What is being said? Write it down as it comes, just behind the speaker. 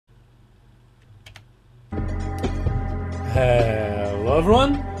Hello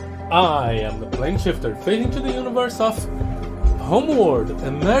everyone, I am the plane shifter fading to the universe of Homeworld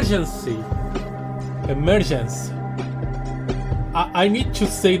Emergence. I need to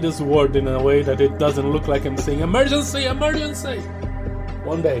say this word in a way that it doesn't look like I'm saying emergency.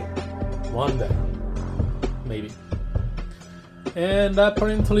 One day, maybe. And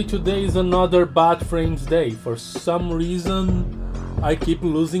apparently today is another bad frames day. For some reason, I keep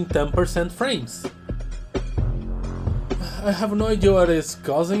losing 10% frames. I have no idea what is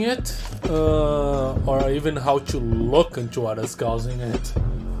causing it, or even how to look into what is causing it.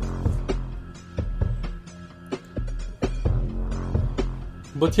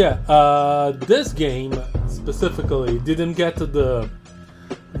 But yeah, this game specifically didn't get the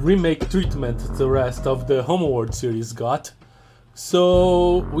remake treatment the rest of the Homeworld series got.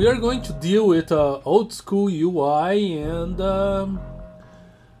 So we are going to deal with old school UI, and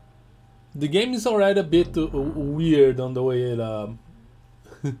the game is already a bit weird on the way it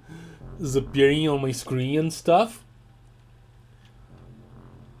is appearing on my screen and stuff.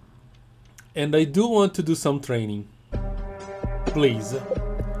 And I do want to do some training. Please.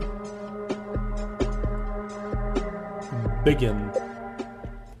 Begin.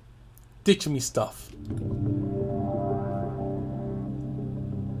 Teach me stuff.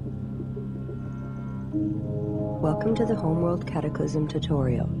 Welcome to the Homeworld Cataclysm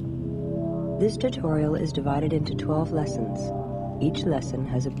tutorial. This tutorial is divided into 12 lessons. Each lesson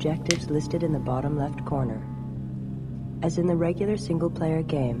has objectives listed in the bottom left corner. As in the regular single-player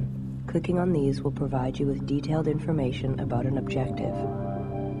game, clicking on these will provide you with detailed information about an objective.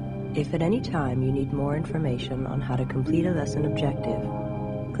 If at any time you need more information on how to complete a lesson objective,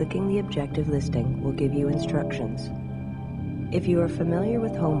 clicking the objective listing will give you instructions. If you are familiar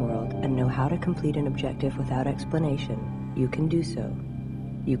with Homeworld and know how to complete an objective without explanation, you can do so.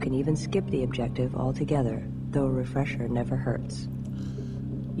 You can even skip the objective altogether, though a refresher never hurts.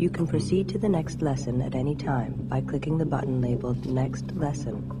 You can proceed to the next lesson at any time by clicking the button labeled Next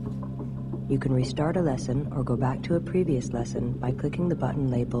Lesson. You can restart a lesson or go back to a previous lesson by clicking the button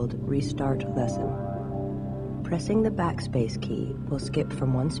labeled Restart Lesson. Pressing the backspace key will skip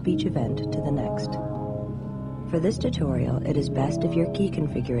from one speech event to the next. For this tutorial, it is best if your key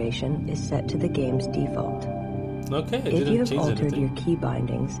configuration is set to the game's default. Okay, if you have altered your key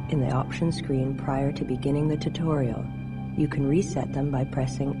bindings in the options screen prior to beginning the tutorial, you can reset them by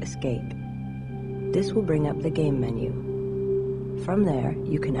pressing Escape. This will bring up the game menu. From there,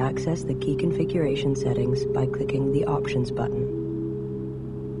 you can access the key configuration settings by clicking the Options button.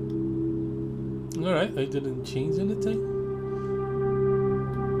 Alright, I didn't change anything.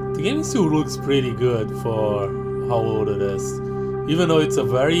 The game still looks pretty good for how old it is. Even though it's a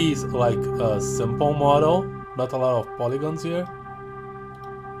very simple model, not a lot of polygons here.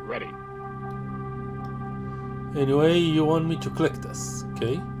 Ready. Anyway, you want me to click this,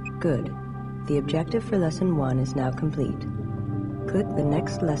 okay? Good. The objective for Lesson 1 is now complete. Click the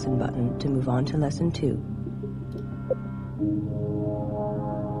Next Lesson button to move on to Lesson 2.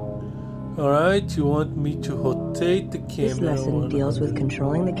 Alright, you want me to rotate the camera. This lesson deals with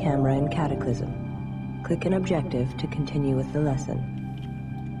controlling the camera in Cataclysm. Click an objective to continue with the lesson.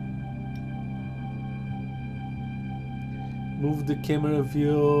 Move the camera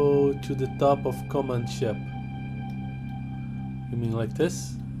view to the top of command ship. You mean like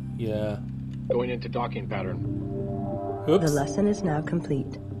this? Yeah. Going into docking pattern. Oops. The lesson is now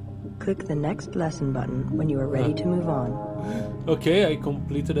complete. Click the Next Lesson button when you are ready to move on. Okay, I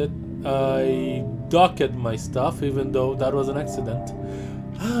completed it. I docked my stuff, even though that was an accident.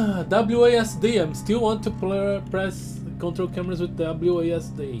 WASD, I still want to press control cameras with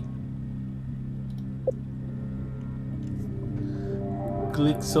WASD.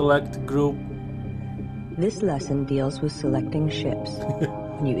 Click select group. This lesson deals with selecting ships.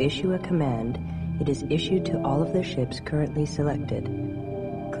 When you issue a command, it is issued to all of the ships currently selected.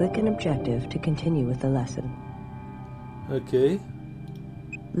 Click an objective to continue with the lesson. Okay.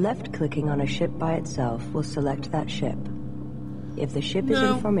 Left-clicking on a ship by itself will select that ship. If the ship is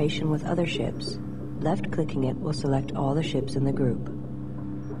in formation with other ships, left-clicking it will select all the ships in the group.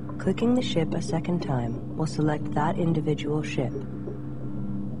 Clicking the ship a second time will select that individual ship.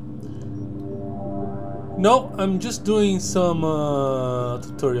 No, I'm just doing some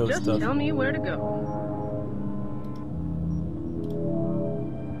tutorial Just stuff. tell me where to go.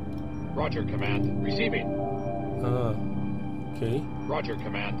 Roger, Command. Receiving. Okay. Roger,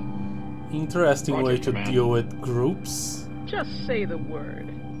 Command. Interesting Roger, way to Command. deal with groups. Just say the word.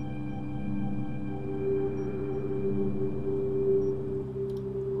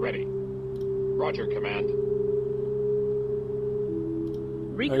 Ready. Roger, Command.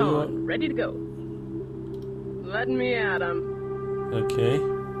 Recon, ready to go. Let me at him. Okay.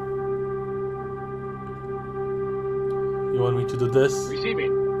 You want me to do this?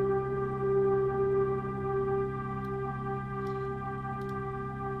 Receiving.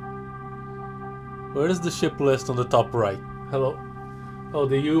 Where is the ship list on the top right? Hello? Oh,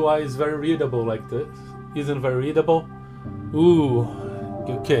 the UI is very readable like this. Isn't very readable? Ooh.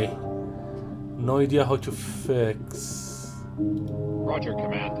 Okay. No idea how to fix. Roger,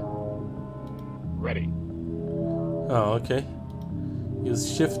 Command. Ready. Oh, okay.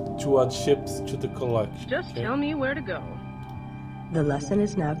 Use shift to add ships to the collection. Just Okay. tell me where to go. The lesson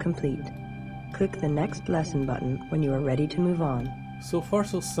is now complete. Click the next lesson button when you are ready to move on. So far,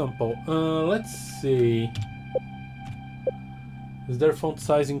 so simple. Let's see. Is there font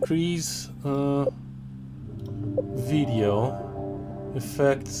size increase? Video.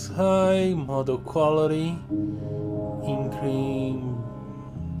 Effects high. Model quality. Increase.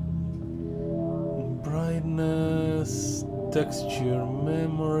 Brightness. Texture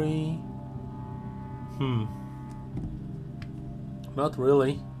memory. Not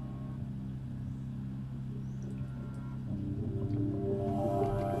really.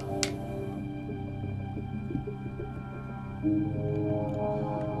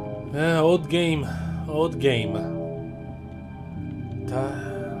 Old game. Old game.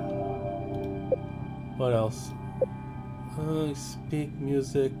 What else? Speak,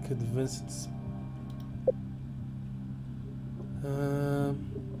 music, advanced.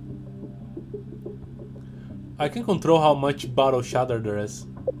 I can control how much battle shader there is.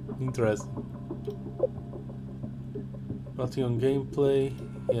 Interesting. Nothing on gameplay.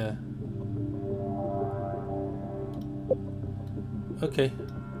 Yeah. Okay.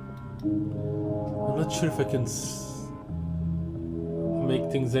 I'm not sure if I can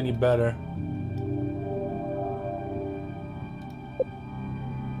make things any better.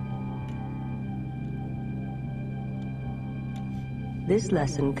 This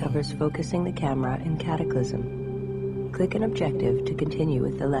lesson covers focusing the camera in Cataclysm. Click an objective to continue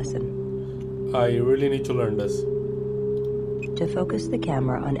with the lesson. I really need to learn this. To focus the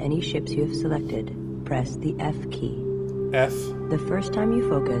camera on any ships you have selected, press the F key. F. The first time you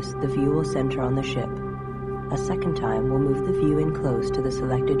focus, the view will center on the ship. A second time will move the view in close to the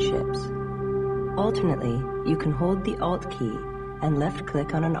selected ships. Alternately, you can hold the Alt key and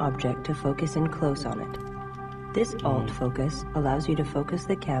left-click on an object to focus in close on it. This Alt focus allows you to focus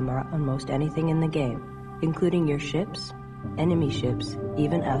the camera on most anything in the game, including your ships, enemy ships,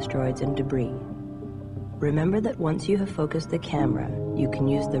 even asteroids and debris. Remember that once you have focused the camera, you can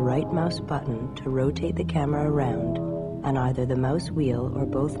use the right mouse button to rotate the camera around, and either the mouse wheel or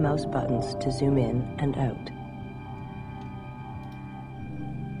both mouse buttons to zoom in and out.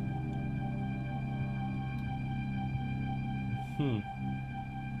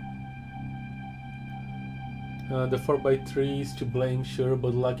 The 4x3 is to blame, sure,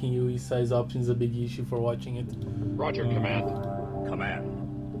 but lacking UE size option is a big issue for watching it. Roger, Command. Command.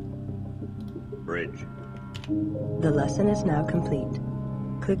 Bridge. The lesson is now complete.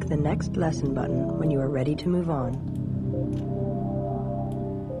 Click the next lesson button when you are ready to move on.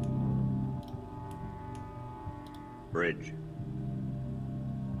 Bridge.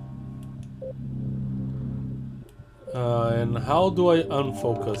 And how do I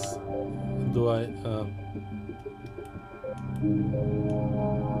unfocus? Do I... Okay.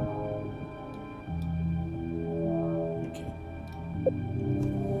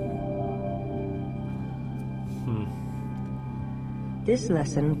 This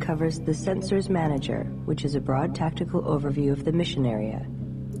lesson covers the Sensors Manager, which is a broad tactical overview of the mission area,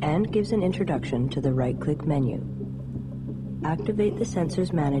 and gives an introduction to the right-click menu. Activate the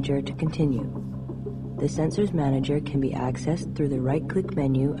Sensors Manager to continue. The Sensors Manager can be accessed through the right-click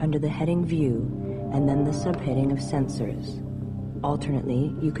menu under the heading View, and then the subheading of Sensors.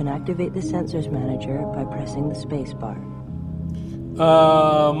 Alternately, you can activate the Sensors Manager by pressing the spacebar.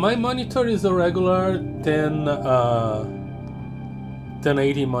 My monitor is a regular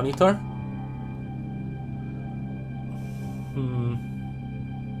 1080 monitor.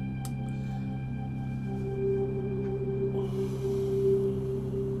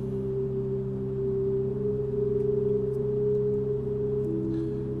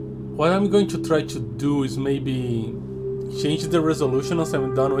 What I'm going to try to do is maybe change the resolution once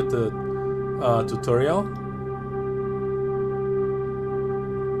I'm done with the tutorial.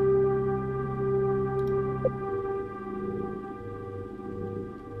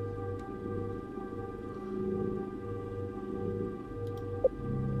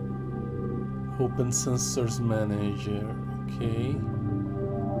 Open Sensors Manager, okay.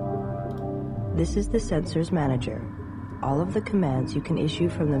 This is the Sensors Manager. All of the commands you can issue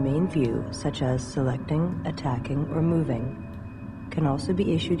from the main view, such as selecting, attacking, or moving, can also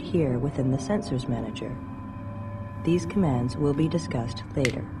be issued here within the Sensors Manager. These commands will be discussed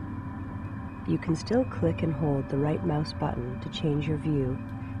later. You can still click and hold the right mouse button to change your view,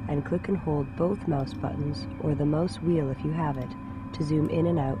 and click and hold both mouse buttons, or the mouse wheel if you have it, to zoom in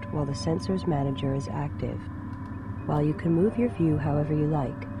and out while the Sensors Manager is active. While you can move your view however you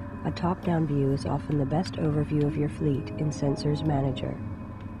like, a top-down view is often the best overview of your fleet in Sensors Manager.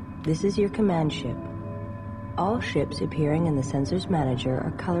 This is your command ship. All ships appearing in the Sensors Manager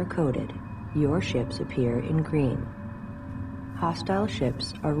are color-coded. Your ships appear in green. Hostile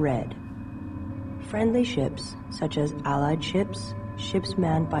ships are red. Friendly ships, such as Allied ships, ships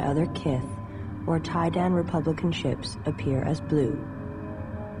manned by other kith, or Taidan Republican ships, appear as blue.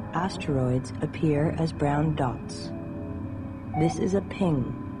 Asteroids appear as brown dots. This is a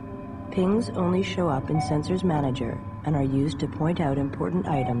ping. Pings only show up in Sensors Manager and are used to point out important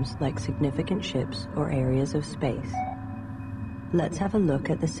items like significant ships or areas of space. Let's have a look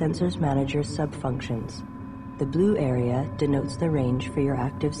at the Sensors Manager's subfunctions. The blue area denotes the range for your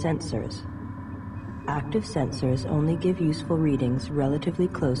active sensors. Active sensors only give useful readings relatively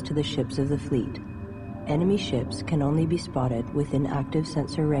close to the ships of the fleet. Enemy ships can only be spotted within active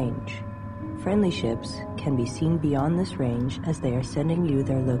sensor range. Friendly ships can be seen beyond this range as they are sending you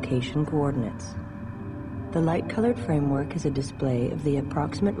their location coordinates. The light-colored framework is a display of the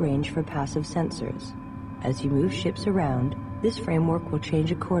approximate range for passive sensors. As you move ships around, this framework will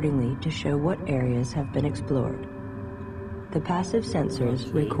change accordingly to show what areas have been explored. The passive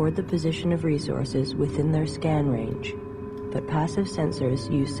sensors record the position of resources within their scan range, but passive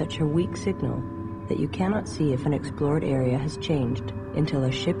sensors use such a weak signal that you cannot see if an explored area has changed until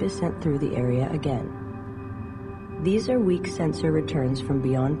a ship is sent through the area again. These are weak sensor returns from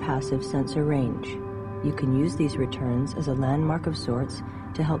beyond passive sensor range. You can use these returns as a landmark of sorts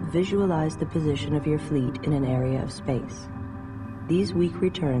to help visualize the position of your fleet in an area of space. These weak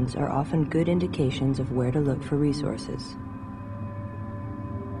returns are often good indications of where to look for resources.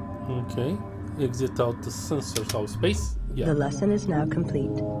 Okay, exit out the sensors of space. Yeah. The lesson is now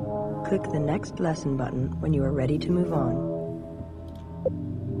complete. Click the next lesson button when you are ready to move on.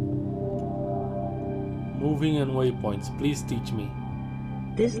 Moving and waypoints, please teach me.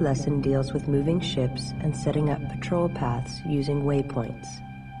 This lesson deals with moving ships and setting up patrol paths using waypoints.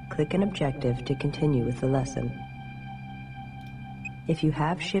 Click an objective to continue with the lesson. If you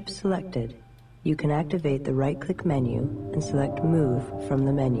have ships selected, you can activate the right-click menu and select Move from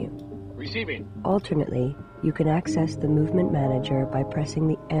the menu. Receiving. Alternately, you can access the Movement Manager by pressing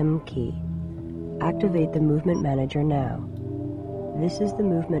the M key. Activate the Movement Manager now. This is the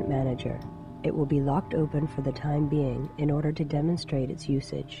Movement Manager. It will be locked open for the time being in order to demonstrate its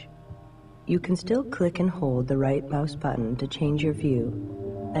usage. You can still click and hold the right mouse button to change your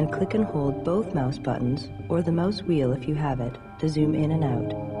view, and click and hold both mouse buttons, or the mouse wheel if you have it, to zoom in and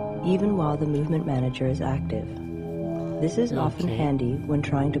out, even while the Movement Manager is active. This is often handy when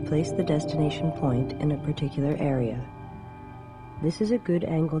trying to place the destination point in a particular area. This is a good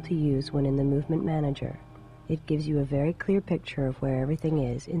angle to use when in the Movement Manager. It gives you a very clear picture of where everything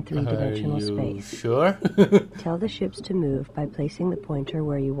is in three-dimensional space. Sure? Tell the ships to move by placing the pointer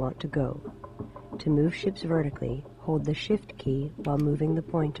where you want to go. To move ships vertically, hold the Shift key while moving the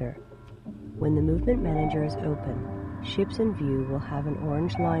pointer. When the Movement Manager is open, ships in view will have an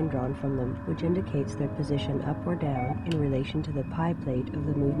orange line drawn from them which indicates their position up or down in relation to the pie plate of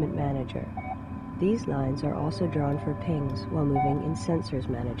the Movement Manager. These lines are also drawn for pings while moving in Sensors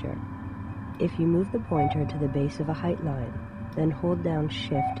Manager. If you move the pointer to the base of a height line, then hold down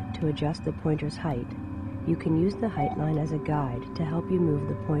Shift to adjust the pointer's height, you can use the height line as a guide to help you move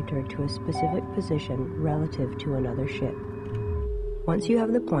the pointer to a specific position relative to another ship. Once you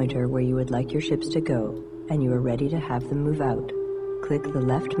have the pointer where you would like your ships to go, and you are ready to have them move out, click the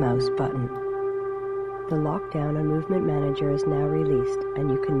left mouse button. The lockdown on Movement Manager is now released, and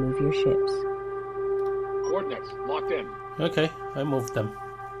you can move your ships. Coordinates locked in. Okay, I moved them.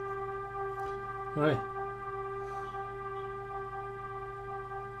 Alright.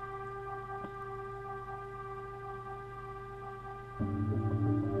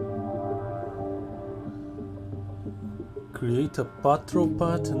 Create a patrol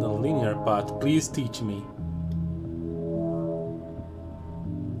path and a linear path. Please teach me.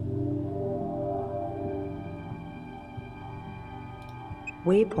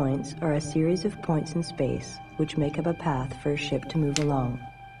 Waypoints are a series of points in space which make up a path for a ship to move along.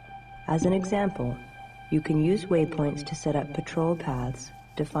 As an example, you can use waypoints to set up patrol paths,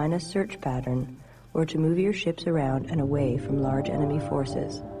 define a search pattern, or to move your ships around and away from large enemy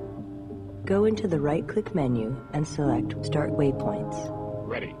forces. go into the right-click menu and select Start Waypoints.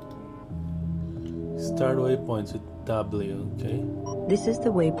 Ready. Start waypoints with W, okay. This is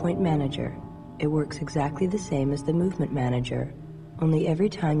the Waypoint Manager. It works exactly the same as the Movement Manager, only every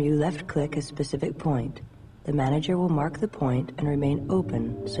time you left-click a specific point, the manager will mark the point and remain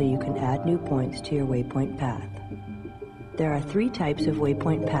open so you can add new points to your waypoint path. There are 3 types of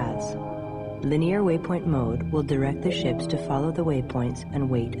waypoint paths. Linear waypoint mode will direct the ships to follow the waypoints and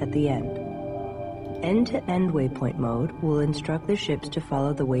wait at the end. End-to-end waypoint mode will instruct the ships to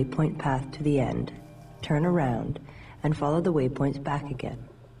follow the waypoint path to the end, turn around, and follow the waypoints back again.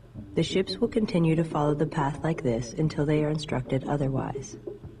 The ships will continue to follow the path like this until they are instructed otherwise.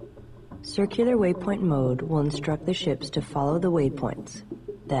 Circular waypoint mode will instruct the ships to follow the waypoints.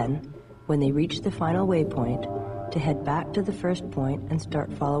 Then, when they reach the final waypoint, to head back to the first point and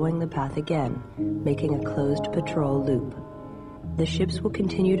start following the path again, making a closed patrol loop. The ships will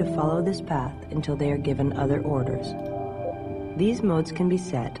continue to follow this path until they are given other orders. These modes can be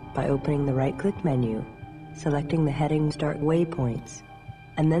set by opening the right-click menu, selecting the heading Start Waypoints,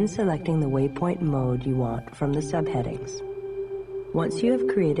 and then selecting the waypoint mode you want from the subheadings. Once you have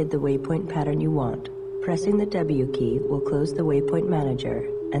created the waypoint pattern you want, pressing the W key will close the waypoint manager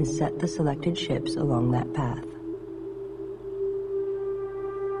and set the selected ships along that path.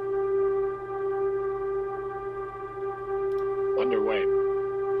 Underway.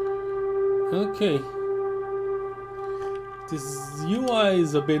 Okay. This UI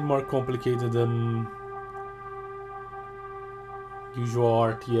is a bit more complicated than usual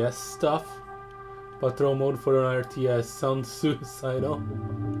RTS stuff. Patrol mode for an RTS sounds suicidal.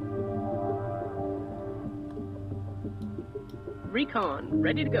 Recon,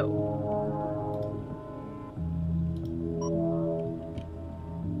 ready to go.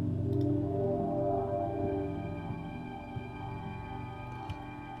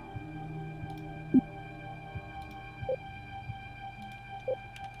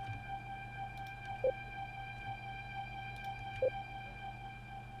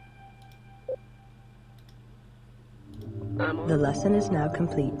 The lesson is now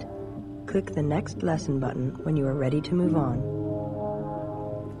complete. Click the Next Lesson button when you are ready to move on.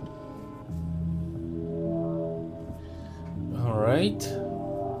 All right.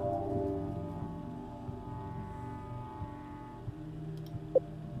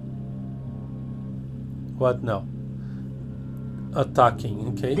 What now? Attacking,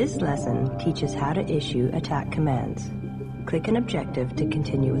 okay. This lesson teaches how to issue attack commands. Click an objective to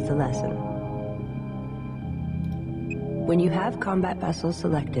continue with the lesson. When you have combat vessels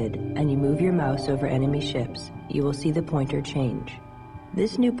selected and you move your mouse over enemy ships, you will see the pointer change.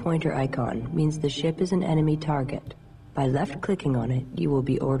 This new pointer icon means the ship is an enemy target. By left-clicking on it, you will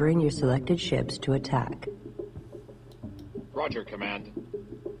be ordering your selected ships to attack. Roger, Command.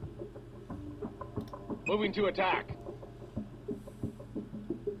 Moving to attack.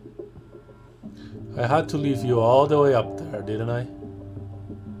 I had to leave you all the way up there, didn't I?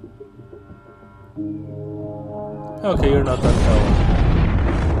 Okay, you're not that far.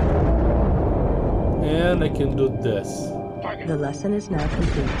 And I can do this. Target. The lesson is now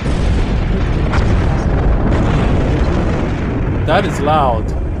complete. That is loud.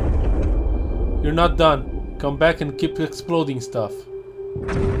 You're not done. Come back and keep exploding stuff.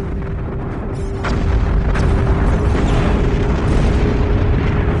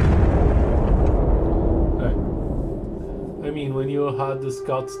 Right. I mean, when you had the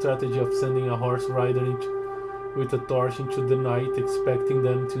scout strategy of sending a horse rider with a torch into the night, expecting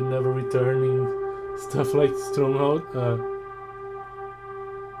them to never return in stuff like Stronghold.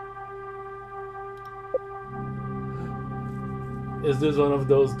 Is this one of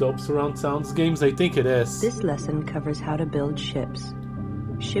those dope surround sounds games? I think it is. This lesson covers how to build ships.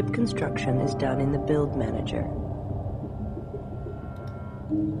 Ship construction is done in the Build Manager.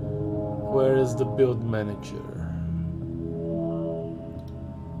 Where is the Build Manager?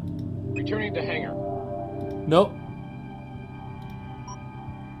 Returning to hangar. Nope.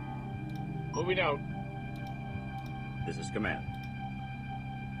 Moving out. This is Command.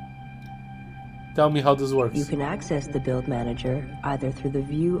 Tell me how this works. You can access the Build Manager either through the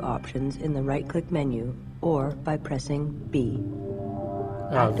View options in the right-click menu or by pressing B.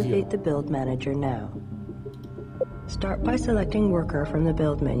 Activate the Build Manager now. Start by selecting Worker from the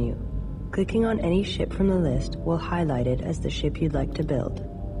Build menu. Clicking on any ship from the list will highlight it as the ship you'd like to build.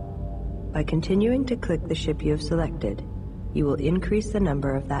 By continuing to click the ship you have selected, you will increase the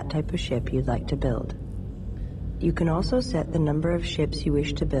number of that type of ship you'd like to build. You can also set the number of ships you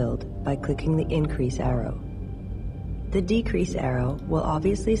wish to build by clicking the increase arrow. The decrease arrow will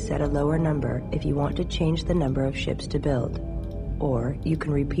obviously set a lower number if you want to change the number of ships to build. or you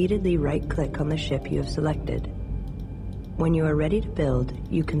can repeatedly right-click on the ship you have selected. When you are ready to build,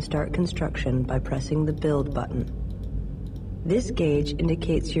 you can start construction by pressing the Build button. This gauge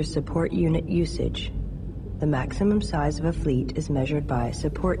indicates your support unit usage. The maximum size of a fleet is measured by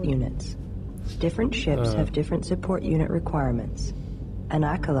support units. Different ships have different support unit requirements. An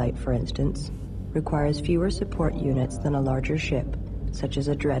Acolyte, for instance, requires fewer support units than a larger ship, such as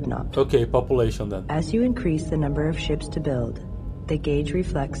a dreadnought. Okay, population then. As you increase the number of ships to build, the gauge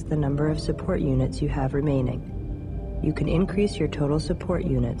reflects the number of support units you have remaining. You can increase your total support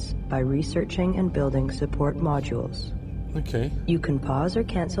units by researching and building support modules. Okay. You can pause or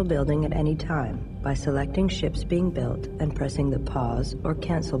cancel building at any time by selecting ships being built and pressing the pause or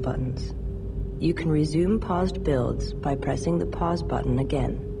cancel buttons. You can resume paused builds by pressing the pause button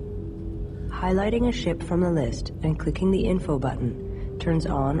again. Highlighting a ship from the list and clicking the info button turns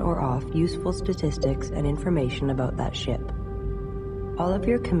on or off useful statistics and information about that ship. All of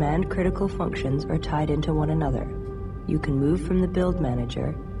your command critical functions are tied into one another. You can move from the build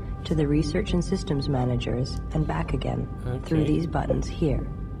manager to the research and systems managers and back again through these buttons here.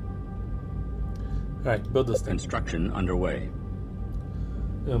 Alright, build this thing. Construction underway.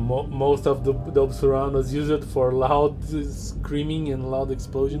 Most of those around us use it for loud screaming and loud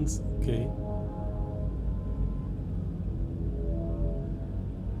explosions. Okay.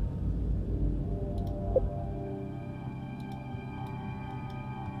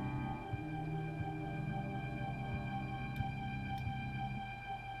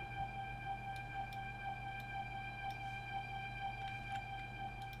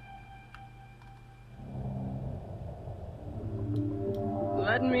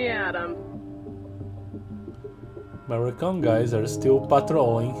 Let me at 'em. My recon guys are still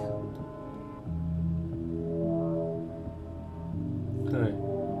patrolling. Alright.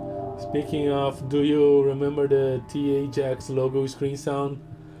 Speaking of, do you remember the THX logo screen sound?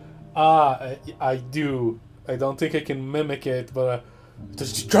 I do. I don't think I can mimic it, but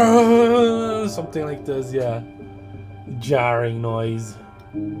just something like this, yeah. Jarring noise.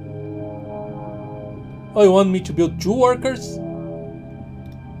 Oh, you want me to build 2 workers?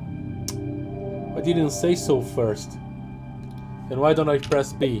 I didn't say so first. And why don't I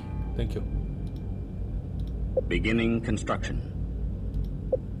press B? Thank you. Beginning construction.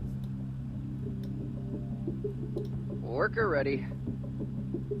 Worker ready.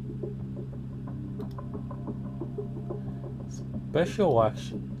 Special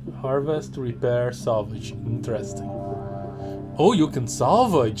action. Harvest, repair, salvage. Interesting. Oh, you can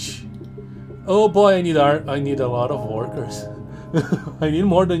salvage. Oh boy, I need a lot of workers. I need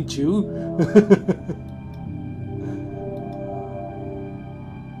more than 2.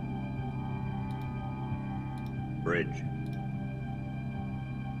 Bridge.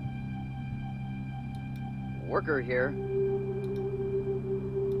 Worker here.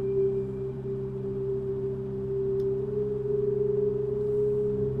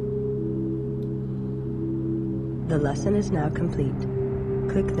 The lesson is now complete.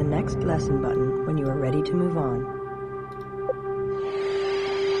 Click the Next Lesson button when you are ready to move on.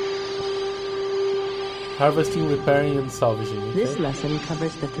 Harvesting, repairing, and salvaging. Okay? This lesson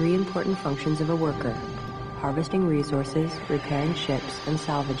covers the 3 important functions of a worker: harvesting resources, repairing ships, and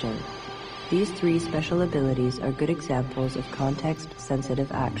salvaging. These 3 special abilities are good examples of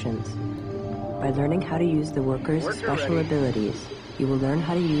context-sensitive actions. By learning how to use the worker's special abilities, you will learn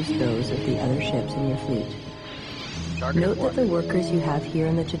how to use those of the other ships in your fleet. Note that the workers you have here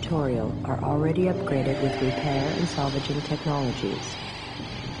in the tutorial are already upgraded with repair and salvaging technologies.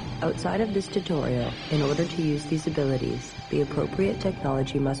 Outside of this tutorial, in order to use these abilities, the appropriate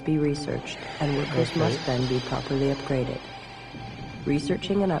technology must be researched, and workers must then be properly upgraded.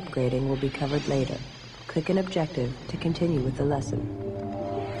 Researching and upgrading will be covered later. Click an objective to continue with the lesson.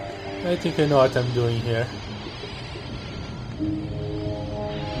 I think I know what I'm doing here.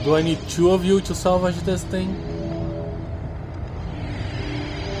 Do I need 2 of you to salvage this thing?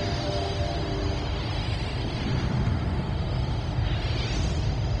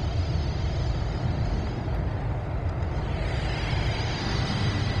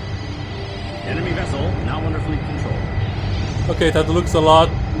 Enemy vessel now under fleet control. Okay, that looks a lot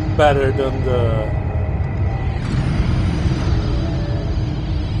better than the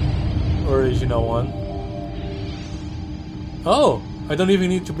original one. Oh, I don't even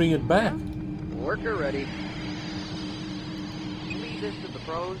need to bring it back. Worker ready. Leave this to the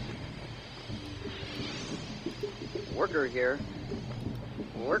pros. Worker here.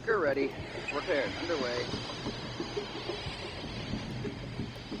 Worker ready. Repairs underway.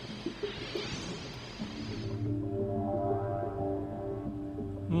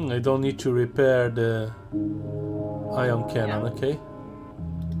 I don't need to repair the Ion cannon, Yeah. okay.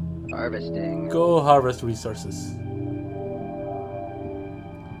 Harvesting. Go harvest resources.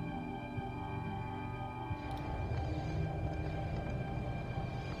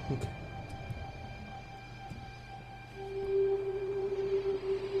 Okay.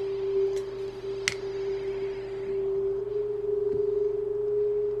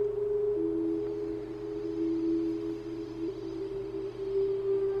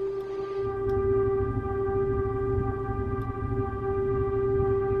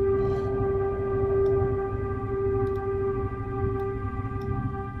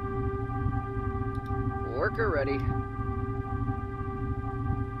 Worker ready.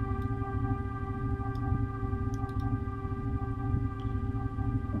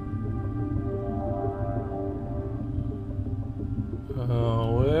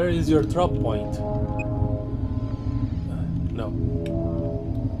 Where is your drop point? No.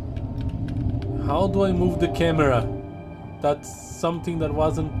 How do I move the camera? That's something that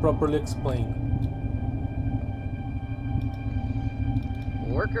wasn't properly explained.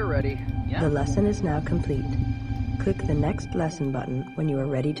 Worker ready. The lesson is now complete. Click the next lesson button when you are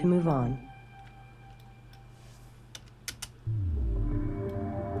ready to move on.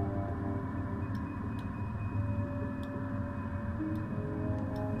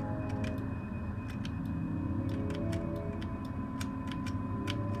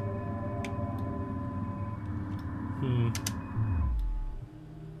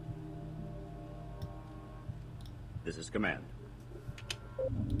 This is command.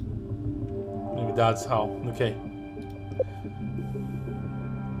 Maybe that's how. Okay.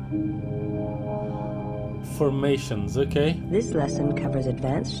 Formations, okay. This lesson covers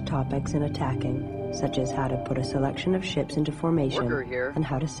advanced topics in attacking, such as how to put a selection of ships into formation Worker here. and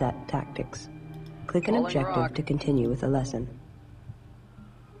how to set tactics. Click an Falling objective rock. to continue with the lesson.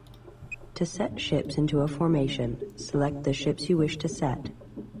 To set ships into a formation, select the ships you wish to set,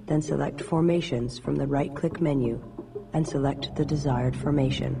 then select Formations from the right-click menu, and select the desired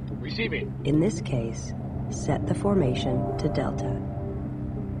formation. Receiving. In this case, set the formation to Delta.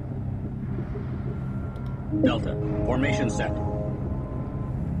 Delta. Formation set.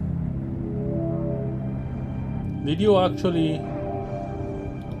 Did you actually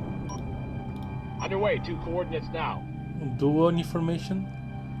Underway, 2 coordinates now. do any formation?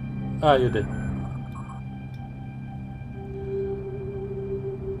 Ah, you did.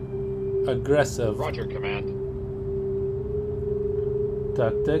 Aggressive. Roger, Command.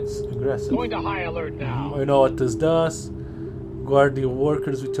 Tactics. Aggressive. Going to high alert now. I know what this does. Guard the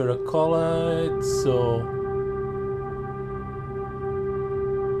workers with your acolyte, so...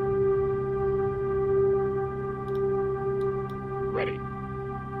 Ready.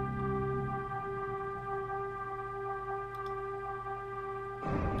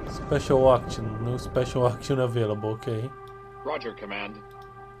 Special action. No special action available, okay. Roger, Command.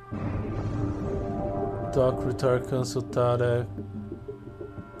 Doc, retard, consultada.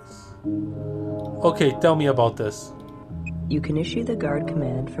 Okay, tell me about this. You can issue the guard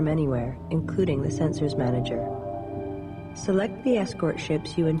command from anywhere, including the sensors manager. Select the escort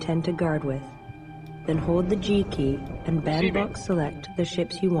ships you intend to guard with. Then hold the G key and bandbox select the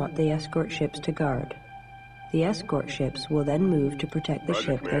ships you want the escort ships to guard. The escort ships will then move to protect the Roger,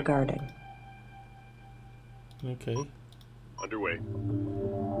 ship they're Command. guarding. Okay. Underway.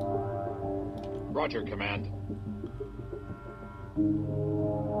 Roger, Command.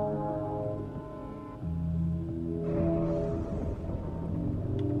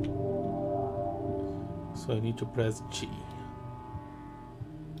 So I need to press G.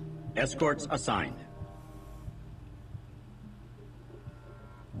 Escorts assigned.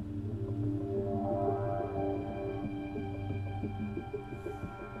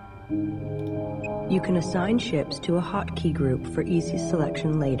 You can assign ships to a hotkey group for easy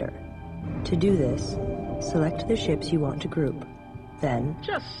selection later. To do this, select the ships you want to group. Then,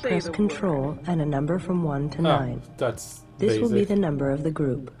 Just say press the Control and a number from 1 to 9. That's This will be basic. the number of the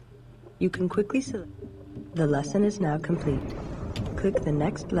group. You can quickly select. The lesson is now complete. Click the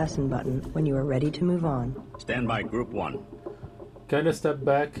next lesson button when you are ready to move on. Stand by Group 1. Kind of step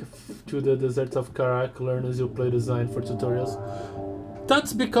back to the Deserts of Karak, learn as you play design for tutorials.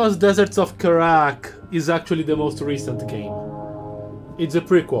 That's because Deserts of Karak is actually the most recent game. It's a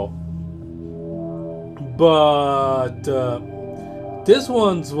prequel. But these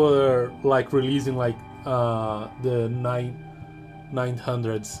ones were like releasing like the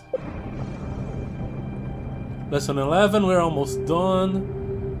 900s. Lesson 11, we're almost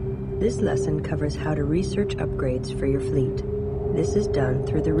done. This lesson covers how to research upgrades for your fleet. This is done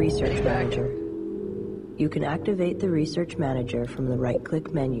through the Research Manager. You can activate the Research Manager from the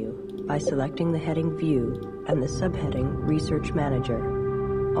right-click menu by selecting the heading View and the subheading Research Manager.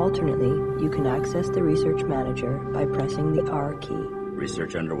 Alternately, you can access the Research Manager by pressing the R key.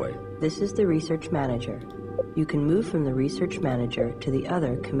 Research underway. This is the Research Manager. You can move from the Research Manager to the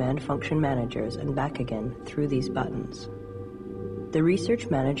other Command Function Managers and back again through these buttons. The Research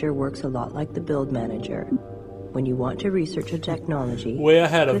Manager works a lot like the Build Manager. When you want to research a technology, Way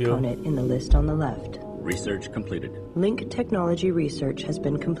ahead of click you. on it in the list on the left. Research completed. Link Technology Research has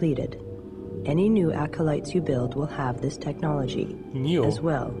been completed. Any new acolytes you build will have this technology. New. As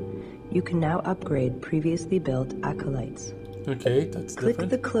well, you can now upgrade previously built acolytes. Okay, that's Click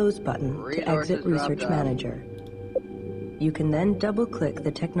different. the Close button to Resources exit Research dropped off. Manager. You can then double-click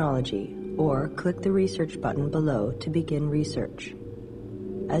the technology, or click the Research button below to begin research.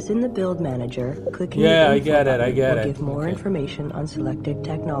 As in the Build Manager, clicking Yeah, the I Info get it, I button get will it. give more Okay. information on selected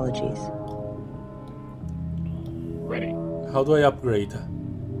technologies. Ready. How do I upgrade?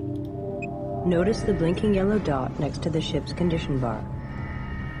 Notice the blinking yellow dot next to the ship's condition bar.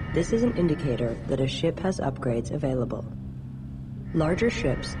 This is an indicator that a ship has upgrades available. Larger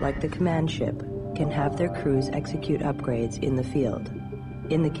ships, like the command ship, can have their crews execute upgrades in the field.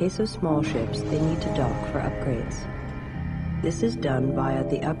 In the case of small ships, they need to dock for upgrades. This is done via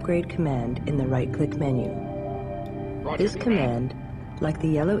the upgrade command in the right-click menu. Roger, This command, like the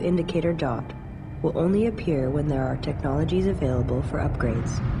yellow indicator dot, will only appear when there are technologies available for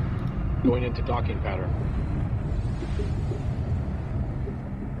upgrades. Going into docking pattern.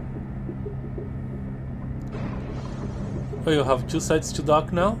 Oh, you have two sides to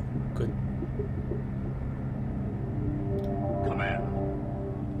dock now? Good. Command.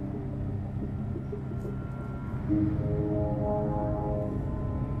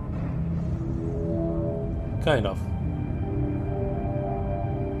 Kind of.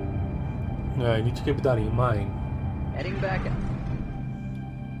 Yeah, I need to keep that in mind. Heading back up.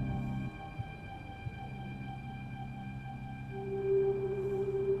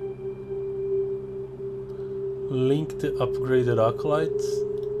 Link the upgraded acolytes.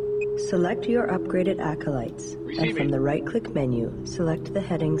 Select your upgraded acolytes, and Receiving. from the right-click menu, select the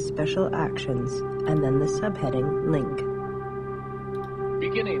heading Special Actions, and then the subheading Link.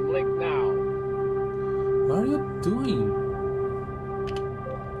 Beginning link now. What are you doing?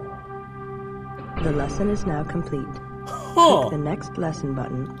 The lesson is now complete. Huh. Click the Next Lesson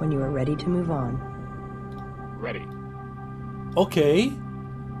button when you are ready to move on. Ready. Okay.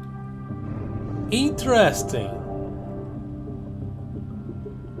 Interesting.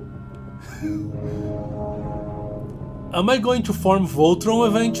 Am I going to form Voltron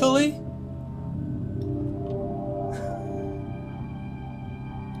eventually?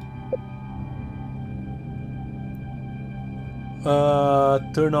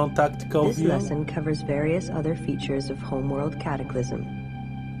 Turn on tactical This view. lesson covers various other features of Homeworld Cataclysm.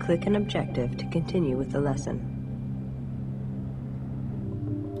 Click an objective to continue with the lesson.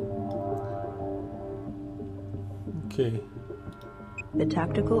 Okay. The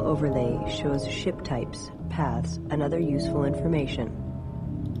tactical overlay shows ship types, paths, and other useful information.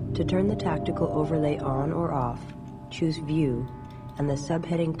 To turn the tactical overlay on or off, choose View and the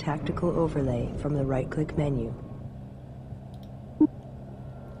subheading Tactical Overlay from the right-click menu.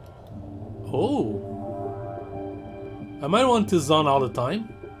 Oh. I might want this on all the time.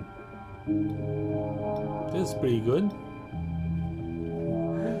 This is pretty good.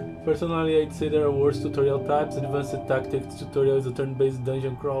 Personally, I'd say there are worse tutorial types. Advanced Tactics tutorial is a turn-based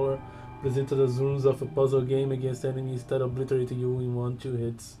dungeon crawler presented as rooms of a puzzle game against enemies that obliterate you in 1-2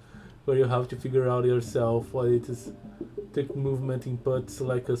 hits, where you have to figure out yourself what it is. Take movement inputs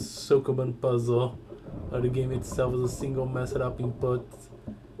like a Sokoban puzzle, or the game itself is a single messed up input.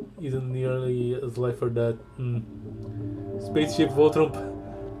 Isn't nearly as life for that. Spaceship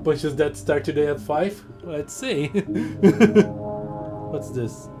Voltron punches that start today at 5? Let's see. What's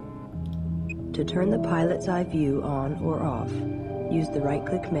this? To turn the pilot's eye view on or off, use the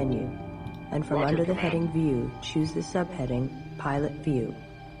right-click menu, and from Roger, under the Command. heading View, choose the subheading Pilot View.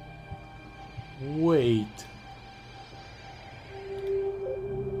 Wait.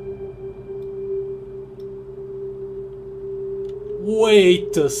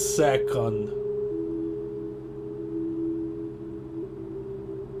 Wait a second.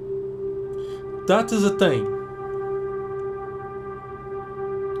 That is a thing.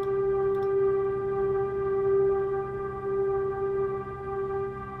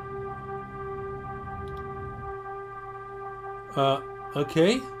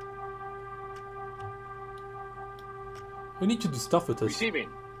 Okay. We need to do stuff with this. Receiving.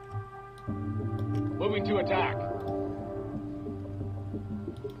 Moving to attack.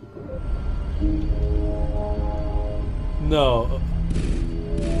 No.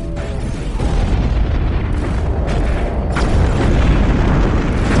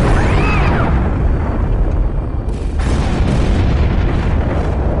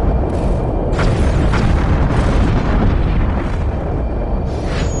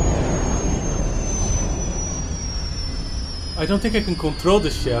 I don't think I can control the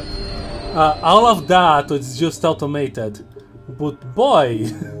ship. All of that is just automated. But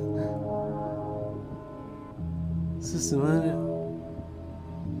boy...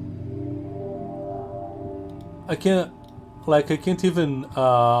 I can't even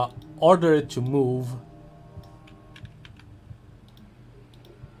order it to move.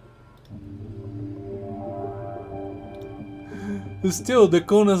 Still, the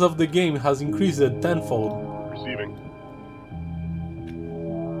coolness of the game has increased tenfold. Receiving.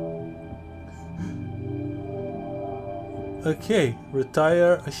 Okay,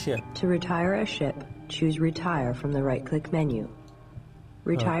 retire a ship. To retire a ship, choose Retire from the right-click menu.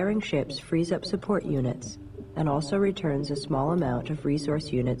 Retiring ships frees up support units and also returns a small amount of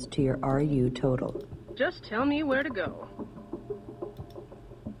resource units to your RU total. Just tell me where to go.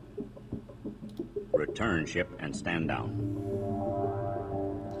 Return ship and stand down.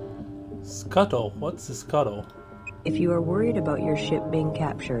 Scuttle? What's a scuttle? If you are worried about your ship being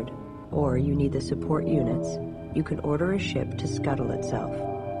captured, or you need the support units, you can order a ship to scuttle itself.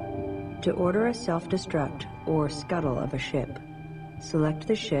 To order a self-destruct or scuttle of a ship, select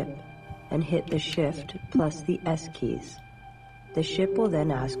the ship and hit the Shift plus the S keys. The ship will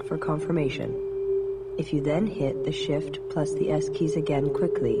then ask for confirmation. If you then hit the Shift plus the S keys again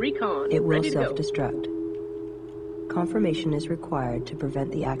quickly, Recon, it will ready to go. self-destruct. Confirmation is required to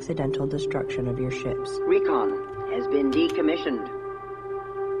prevent the accidental destruction of your ships. Recon has been decommissioned.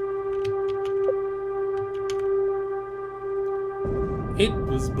 It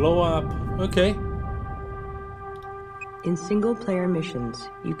was blow up. Okay. In single-player missions,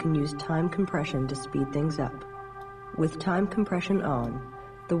 you can use time compression to speed things up. With time compression on,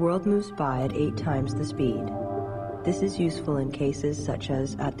 the world moves by at 8 times the speed. This is useful in cases such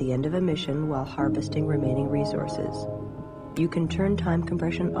as at the end of a mission while harvesting remaining resources. You can turn time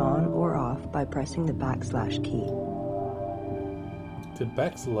compression on or off by pressing the backslash key. The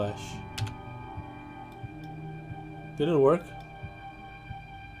backslash. Did it work?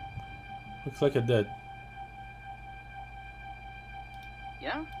 Looks like it did.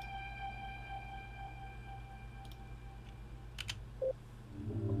 Yeah?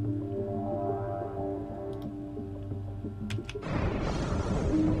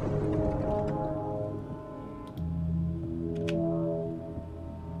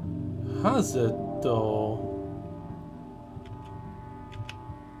 Has it though?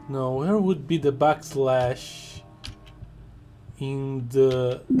 No, where would be the backslash in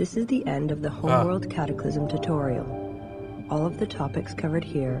the... This is the end of the Homeworld Cataclysm tutorial. All of the topics covered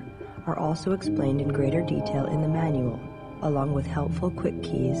here are also explained in greater detail in the manual, along with helpful quick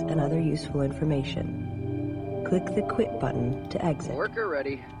keys and other useful information. Click the Quit button to exit. Worker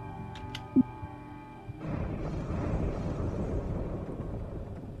ready.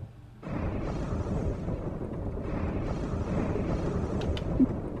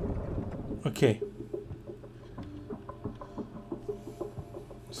 Okay.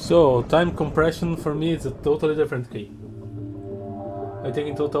 So, time compression for me is a totally different key. I think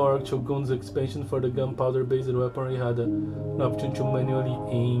in total our actual guns expansion for the gunpowder based weaponry had an option to manually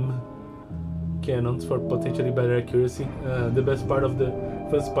aim cannons for potentially better accuracy. The best part of the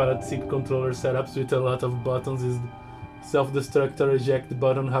first pilot seat controller setups with a lot of buttons is self-destruct or eject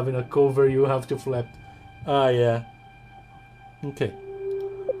button having a cover you have to flap. Ah yeah. Okay.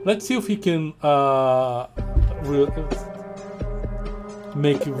 Let's see if we can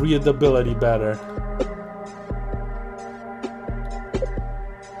make readability better.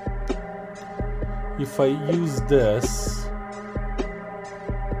 If I use this,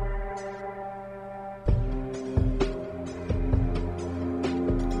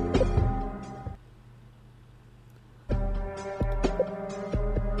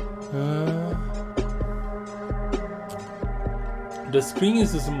 the screen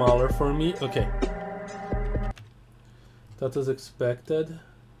is smaller for me. Okay, that was expected.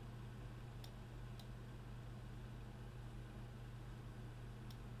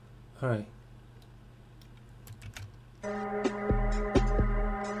 All right.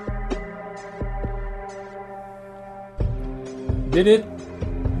 Did it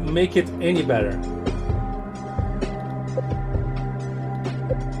make it any better?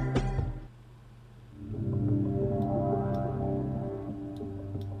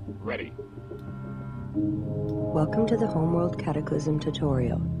 Ready. Welcome to the Homeworld Cataclysm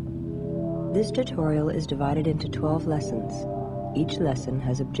tutorial. This tutorial is divided into 12 lessons. Each lesson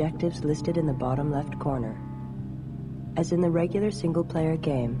has objectives listed in the bottom left corner. As in the regular single-player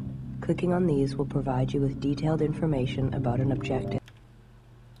game, clicking on these will provide you with detailed information about an objective.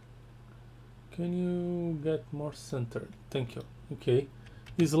 Can you get more centered? Thank you. Okay.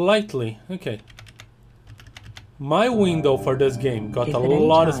 Is lightly. Okay. My window for this game got If a at any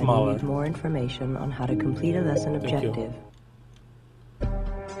lot time smaller. you need more information on how to complete a lesson Thank you. objective,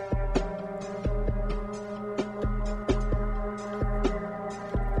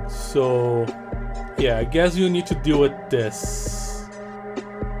 So, yeah, I guess you need to deal with this.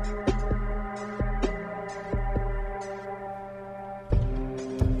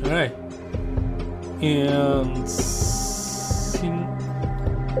 Alright. And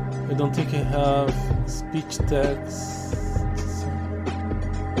I don't think I have speech text.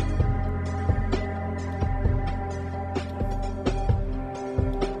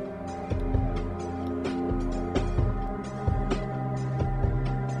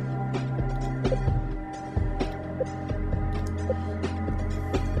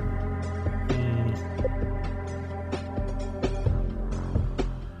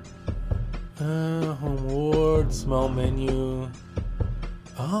 Homeworld, small menu.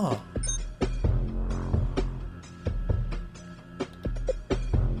 Ah.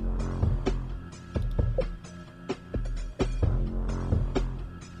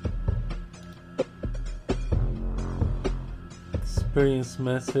 Experience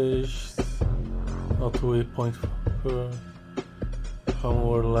message. Auto point for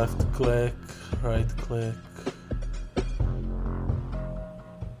homeworld, left click, right click.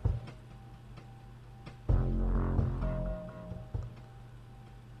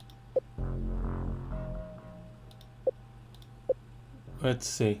 Let's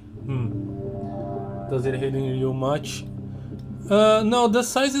see. Does it hinder you much? No, the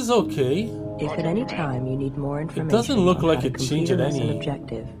size is okay. if at any time you need more information doesn't look on like how to it complete changed a lesson any.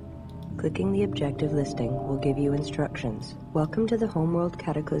 objective, clicking the objective listing will give you instructions. Welcome to the Homeworld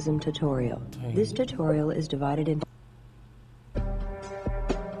Cataclysm tutorial. Dang. This tutorial is divided into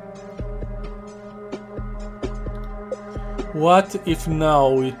What if now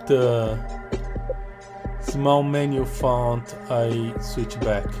with the small menu font I switch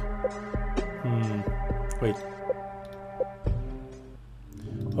back? Wait.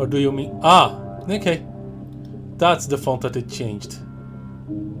 Or do you mean... Ah! Okay. That's the font that it changed.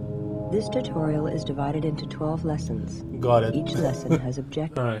 This tutorial is divided into 12 lessons. Got it. Each lesson has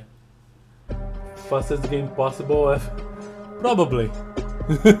objectives. Alright. Fastest game possible? Probably.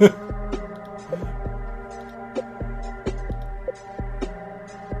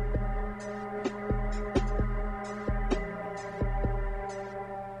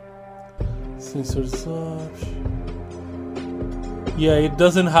 Sensors option. Yeah, it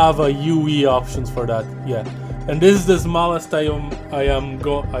doesn't have a UE options for that. Yeah, and this is the smallest I am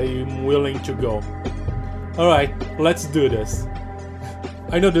willing to go. All right, let's do this.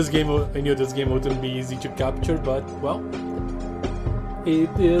 I knew this game wouldn't be easy to capture, but well, it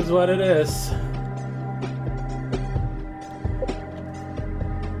is what it is.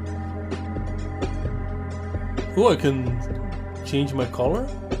 Oh, I can change my color.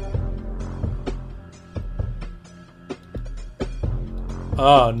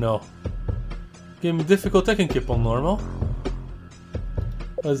 Ah, no. Game difficult, I can keep on normal.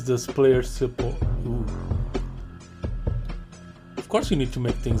 As this player simple. Ooh. Of course you need to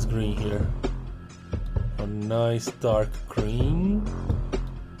make things green here. A nice dark green.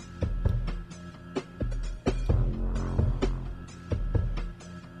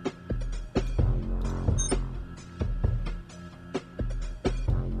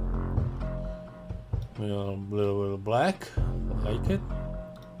 A little black. I like it.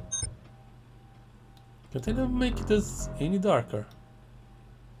 Can't I make this any darker?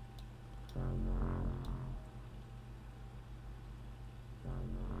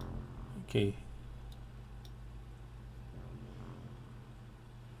 Okay.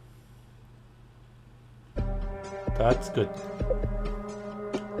 That's good.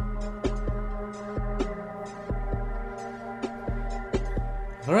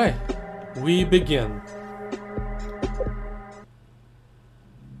 All right, we begin.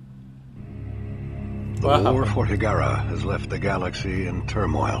 The war for Hiigara has left the galaxy in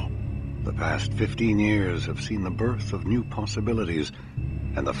turmoil. The past 15 years have seen the birth of new possibilities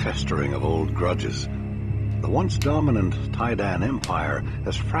and the festering of old grudges. The once dominant Taidan Empire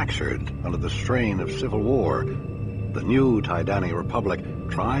has fractured under the strain of civil war. The new Taidani Republic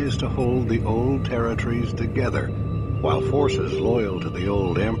tries to hold the old territories together, while forces loyal to the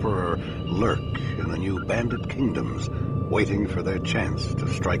old Emperor lurk in the new bandit kingdoms, waiting for their chance to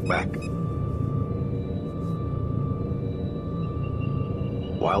strike back.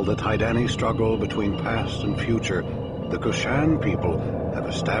 While the Taidani struggle between past and future, the Kushan people have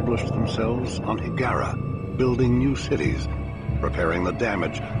established themselves on Hiigara, building new cities, repairing the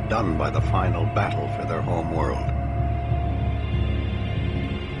damage done by the final battle for their home world.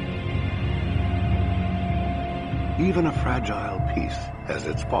 Even a fragile peace has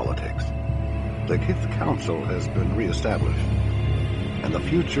its politics. The Kith Council has been re-established, and the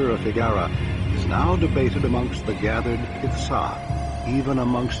future of Hiigara is now debated amongst the gathered Kithsa. Even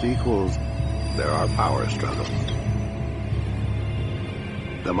amongst equals, there are power struggles.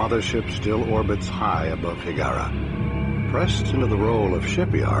 The mothership still orbits high above Hiigara. Pressed into the role of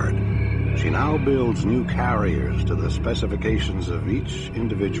shipyard, she now builds new carriers to the specifications of each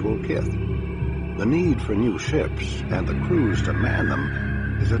individual Kith. The need for new ships and the crews to man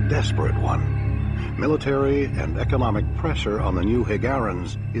them is a desperate one. Military and economic pressure on the new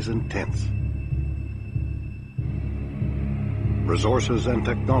Hiigarans is intense. Resources and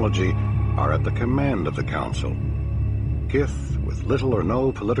technology are at the command of the Council. Kith, with little or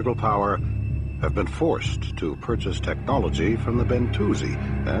no political power, have been forced to purchase technology from the Bentusi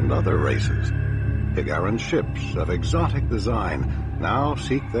and other races. Hiigaran ships of exotic design now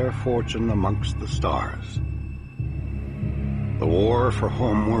seek their fortune amongst the stars. The war for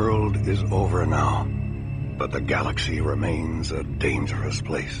Homeworld is over now, but the galaxy remains a dangerous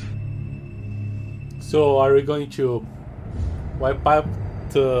place. So are we going to wipe out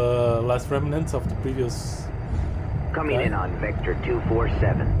the last remnants of the previous... Coming in on Vector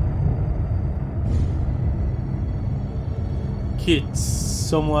 247. Kids,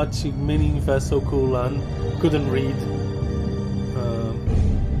 somewhat many vessel Kulan couldn't read.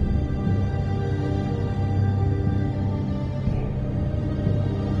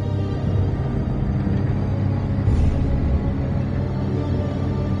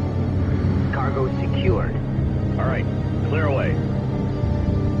 Cargo secured. All right, clear away.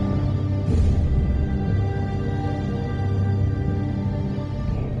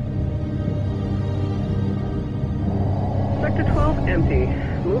 Sector 12 empty.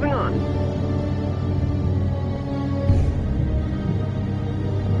 Moving on.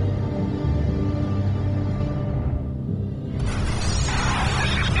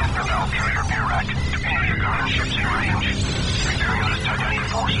 This is Capital Carrier Burak. Any Hiigara ships in range. Imperial Taidani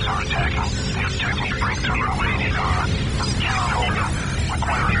forces are attacking. They attempt to break through our way in Hiigara. Cannot hold them.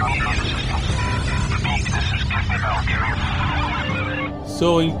 Requiring immediate assistance. Repeat, this is Capital Carrier. So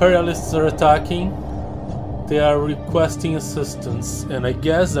Imperialists are attacking. They are requesting assistance, and I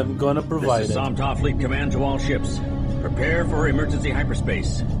guess I'm gonna provide This is it. Somtov Fleet Command to all ships. Prepare for emergency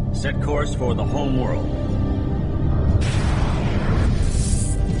hyperspace. Set course for the home world.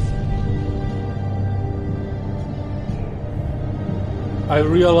 I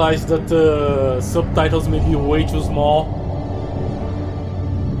realized that the subtitles may be way too small.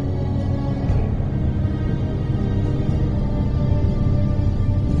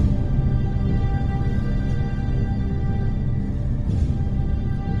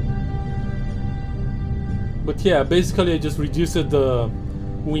 But yeah, basically I just reduced the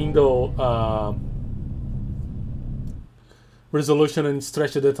window resolution and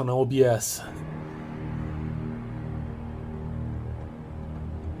stretched it on OBS.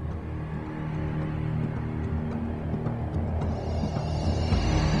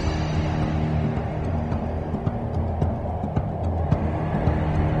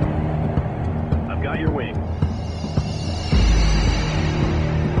 I've got your wing.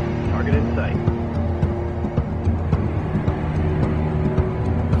 Target in sight.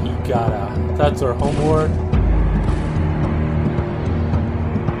 Hiigara. That's our homeworld.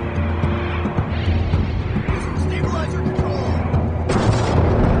 Stabilizer control.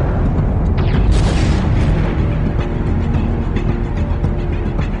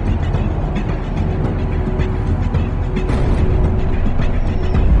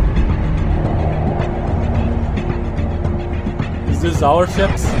 Is this our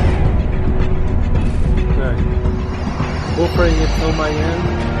ships? Okay. Buffering it on my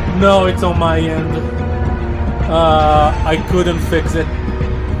end. No, it's on my end. I couldn't fix it.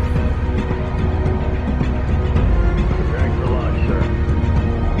 Preparing for launch, sir.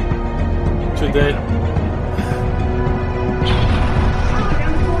 Today.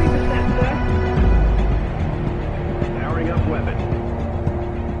 Down to 40%, sir. Powering up weapon.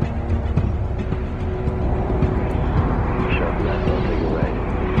 Sharpen that little thing away.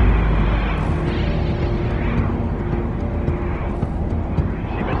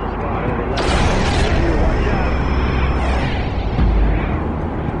 See missile squad over left. Watch out.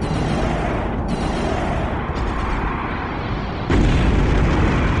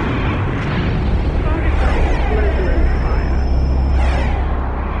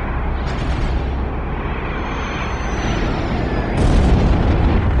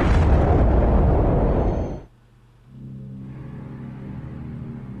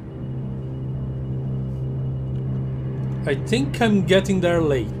 I think I'm getting there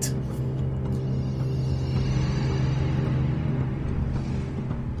late.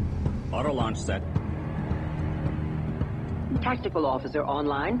 Auto launch set. Tactical officer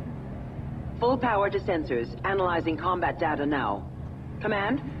online. Full power to sensors. Analyzing combat data now.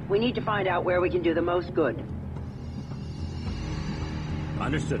 Command, we need to find out where we can do the most good.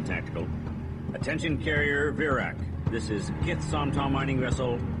 Understood, Tactical. Attention carrier Virak. This is Kith Somtaw mining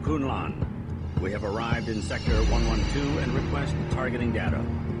vessel Kunlan. We have arrived in sector 112 and request targeting data.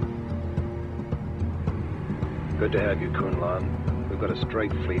 Good to have you, Kunlan. We've got a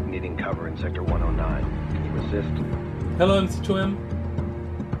strike fleet needing cover in sector 109. Can you assist? Hello, MC2M.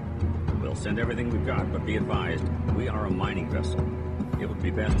 We'll send everything we've got, but be advised, we are a mining vessel. It would be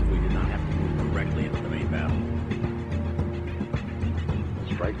best if we did not have to move directly into the main battle.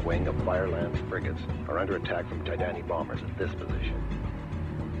 The strike wing of Fireland's frigates are under attack from Tidani bombers at this position.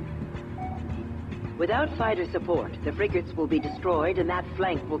 Without fighter support, the frigates will be destroyed and that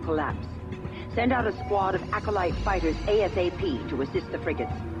flank will collapse. Send out a squad of Acolyte fighters ASAP to assist the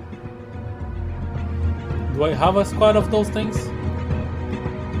frigates. Do I have a squad of those things?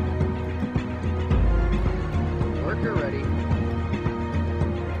 Worker ready.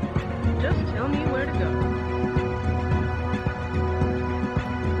 Just tell me where to go.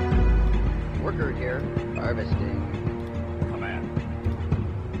 Worker here, harvesting. Command.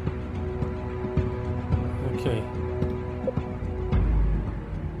 Okay.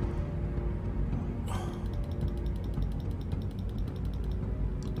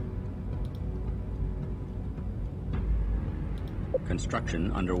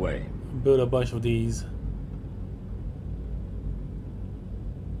 Construction underway. Build a bunch of these.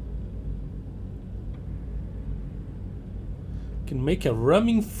 Can make a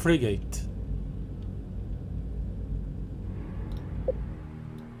ramming frigate.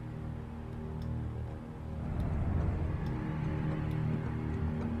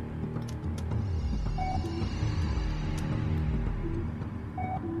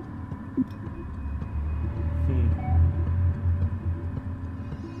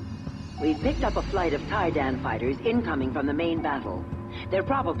 We've picked up a flight of Taidan fighters incoming from the main battle. They're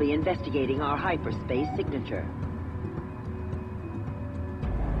probably investigating our hyperspace signature.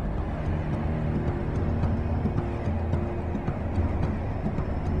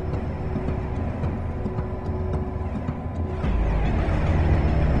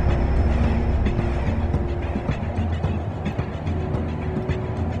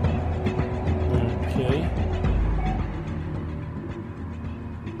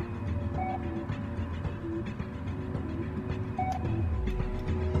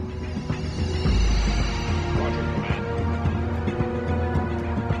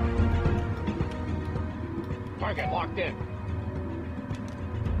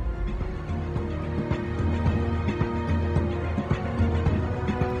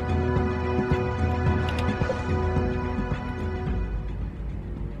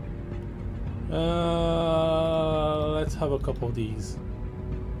 Let's have a couple of these.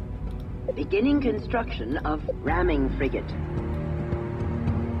 Beginning construction of ramming frigate.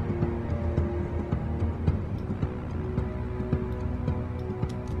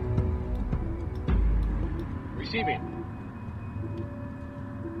 Receiving.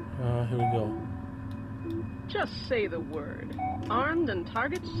 Here we go. Just say the word. Armed and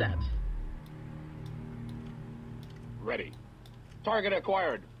target set. Ready. Target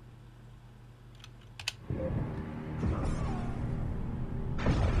acquired.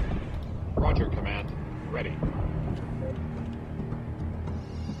 Roger, Command. Ready.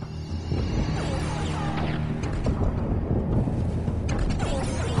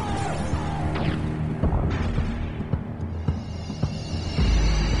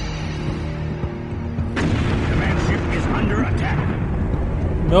 Command ship is under attack.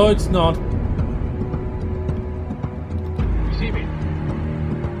 No, it's not. Receiving.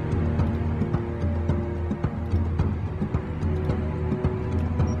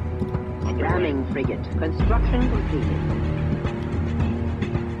 Ramming frigate. Construction completed.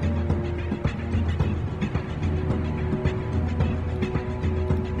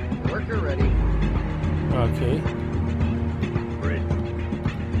 Worker ready. Okay. Bridge.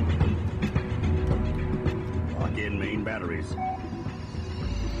 Lock in main batteries.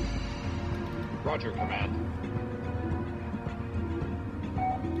 Roger, Command.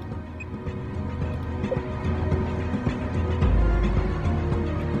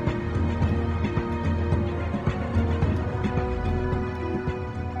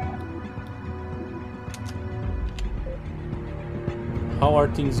 How are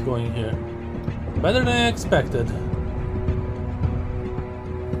things going here? Better than I expected.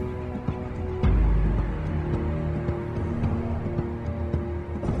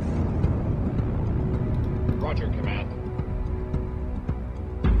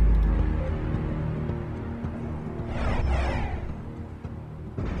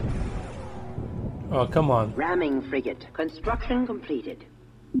 Oh, come on. Ramming frigate. Construction completed.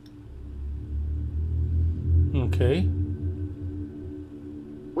 Okay.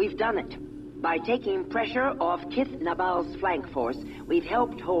 We've done it. By taking pressure off Kith Nabal's flank force, we've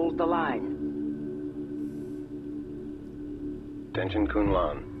helped hold the line. Attention,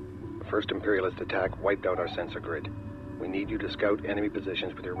 Kunlan. The first Imperialist attack wiped out our sensor grid. We need you to scout enemy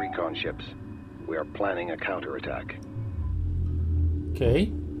positions with your recon ships. We are planning a counterattack.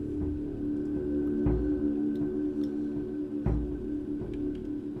 Okay.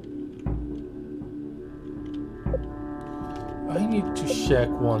 I need to check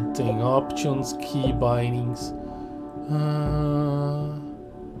one thing. Options, key bindings.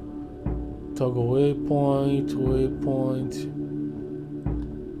 Toggle waypoint, waypoint.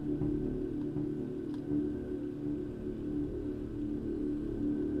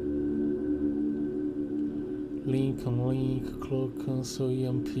 Link on link, cloak cancel,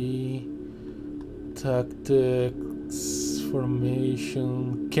 EMP, tactics,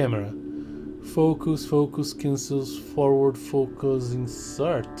 formation, camera. Focus, focus cancels, forward focus,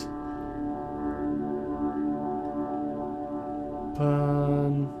 insert.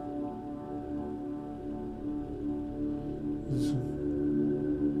 Pan.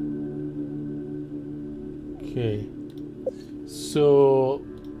 Okay. So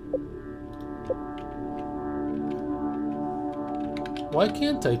why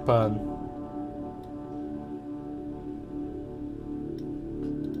can't I pan?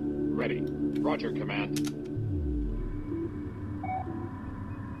 Ready. Roger, Command.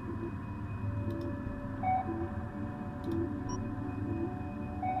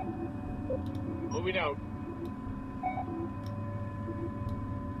 Moving out.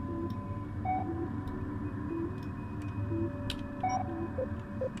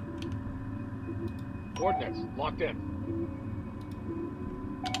 Coordinates locked in.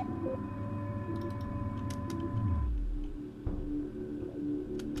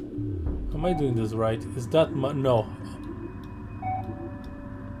 Am I doing this right? Is that my... No.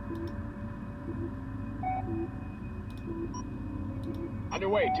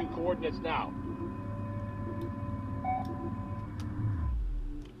 Underway, 2 coordinates now.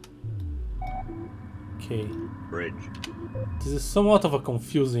 Okay. Bridge. This is somewhat of a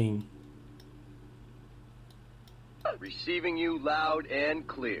confusing... Receiving you loud and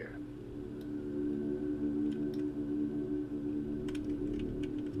clear.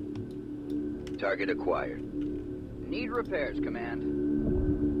 Target acquired. Need repairs, Command.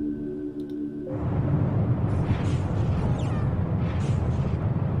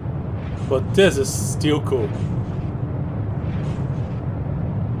 But this is still cool.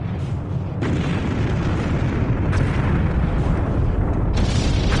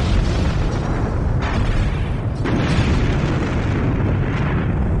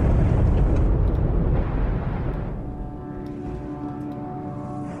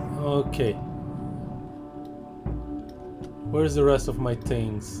 Okay. Where's the rest of my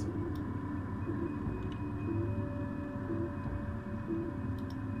things?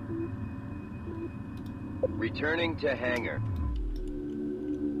 Returning to hangar.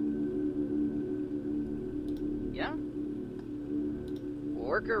 Yeah?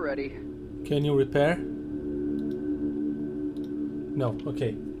 Worker ready. Can you repair? No,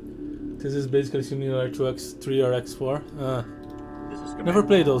 okay. This is basically similar to X3 or X4. Never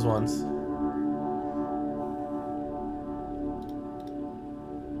played those ones.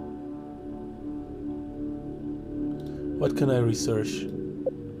 What can I research?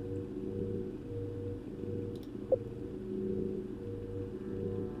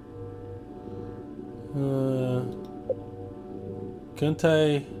 Can't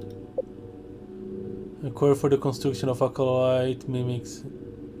I acquire for the construction of acolyte mimics?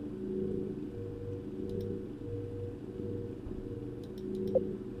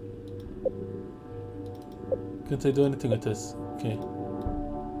 Can't I do anything with this? Okay.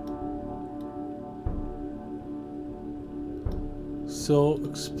 So,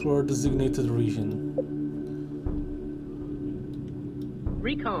 explore designated region.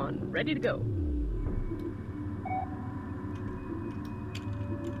 Recon, ready to go.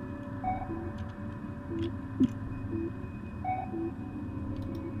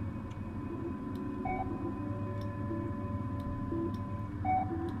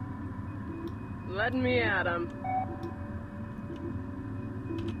 Let me at him.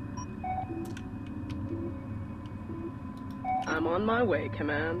 I'm on my way,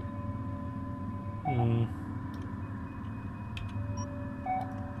 Command.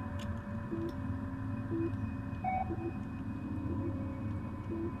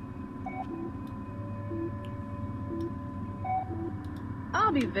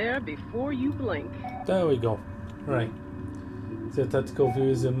 I'll be there before you blink. There we go. Right. The tactical view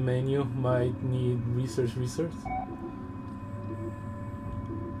is a menu. Might need research.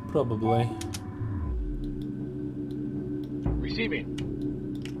 Probably. Receiving.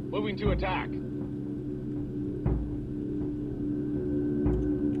 Moving to attack.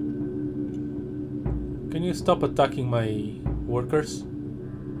 Can you stop attacking my workers?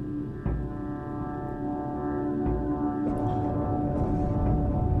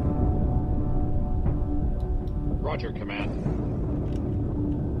 Roger, Command.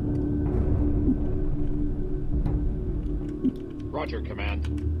 Roger, Command.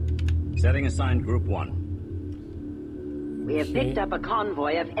 Setting assigned Group 1. We have picked up a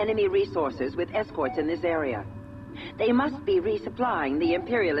convoy of enemy resources with escorts in this area. They must be resupplying the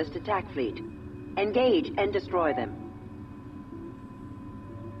Imperialist attack fleet. Engage and destroy them.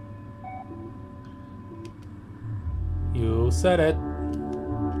 You said it.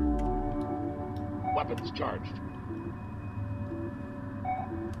 Weapons charged.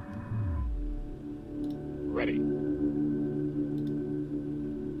 Ready.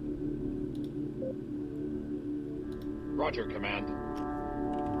 Roger, Command.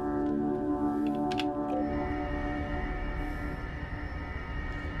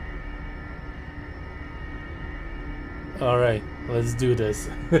 Alright, let's do this.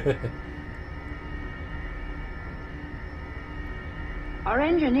 Our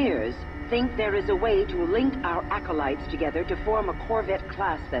engineers think there is a way to link our acolytes together to form a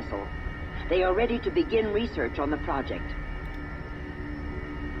Corvette-class vessel. They are ready to begin research on the project.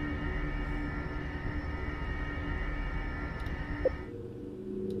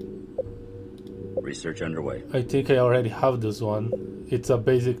 Research underway. I think I already have this one. It's a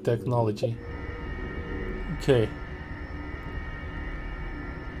basic technology. Okay.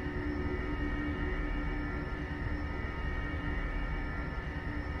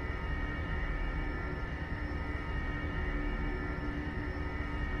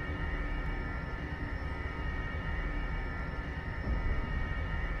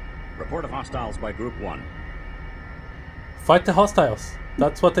 Report of hostiles by Group 1. Fight the hostiles.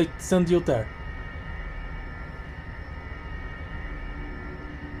 That's what I send you there.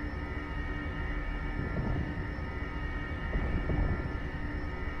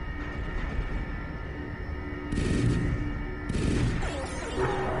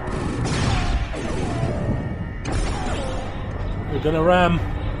 We're gonna ram.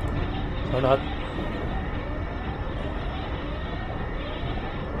 Or not.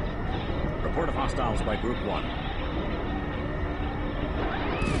 Report of hostiles by Group 1.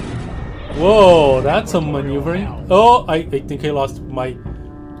 Whoa, that's some maneuvering. Oh, I think I lost my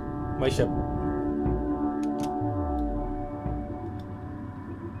ship.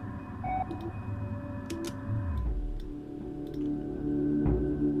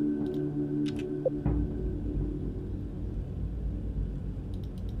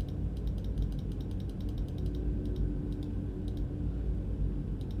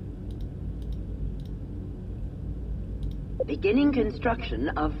 Beginning construction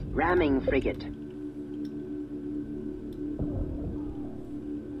of ramming frigate.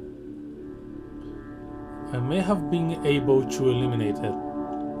 I may have been able to eliminate it.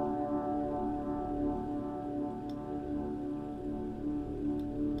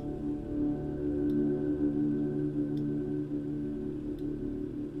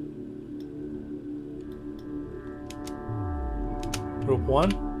 Group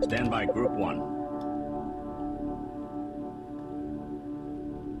 1? Stand by Group 1.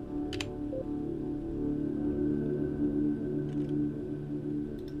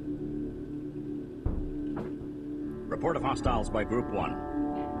 Report of hostiles by Group 1.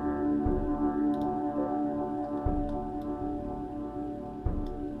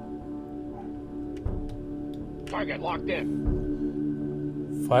 Target locked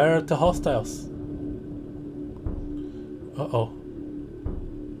in. Fire at the hostiles. Uh-oh.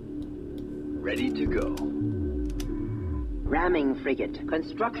 Ready to go. Ramming frigate.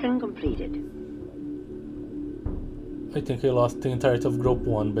 Construction completed. I think I lost the entirety of Group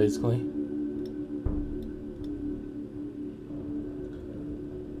 1, basically.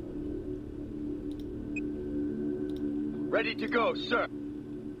 Ready to go, sir.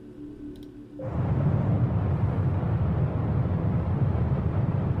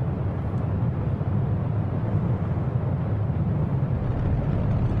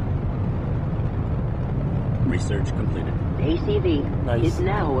 Research completed. ACV is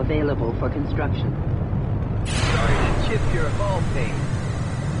now available for construction. Sorry to chip your ball peen.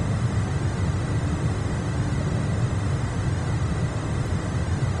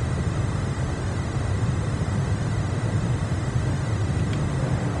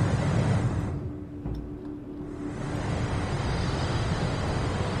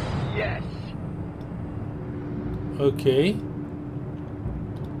 Okay.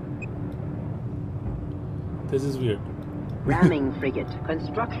 This is weird. Ramming frigate.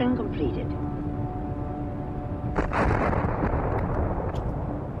 Construction completed.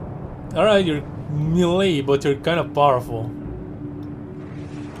 Alright, you're melee, but you're kind of powerful.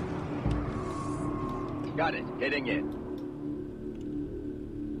 Got it. Hitting it.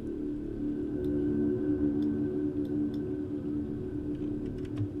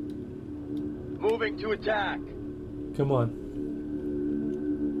 Moving to attack. Come on.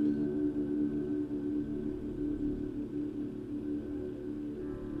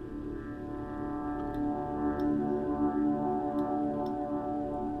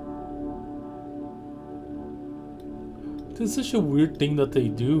 It's such a weird thing that they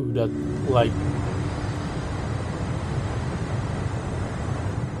do that, like,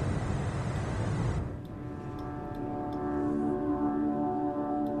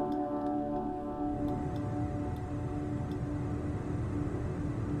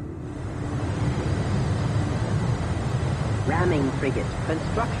 Ramming frigate.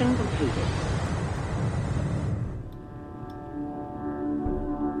 Construction completed.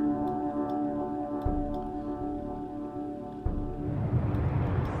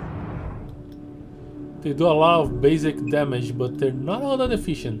 they do a lot of basic damage, but they're not all that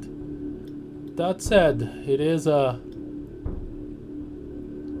efficient. That said, it is a...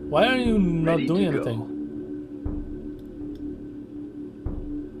 Why are you not Ready doing to go. anything?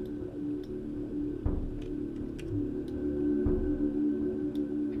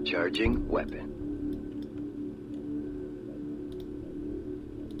 Charging weapon.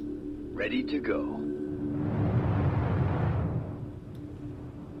 Ready to go.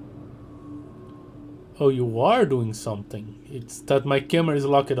 Oh, you are doing something. It's that my camera is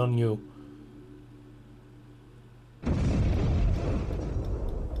locked on you.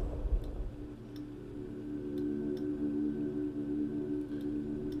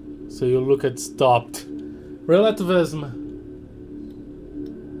 So you look at stopped. Relativism.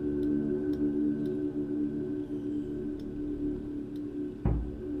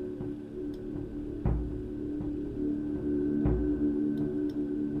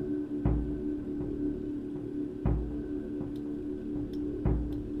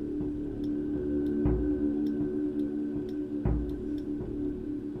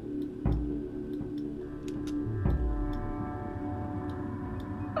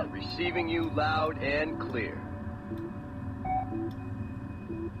 Receiving you loud and clear.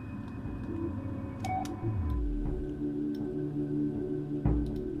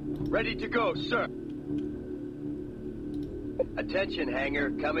 Ready to go, sir. Attention,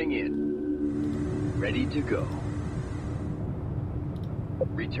 hangar, coming in. Ready to go.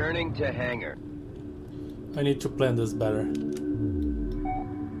 Returning to hangar. I need to plan this better.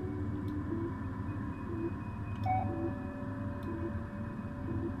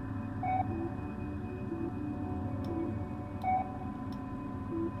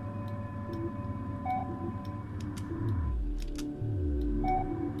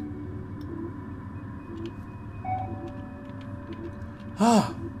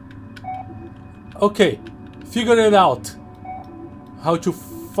 Ah. Okay, figured it out. How to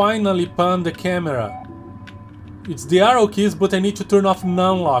finally pan the camera. It's the arrow keys, but I need to turn off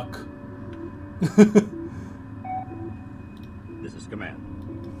non-lock. This is command.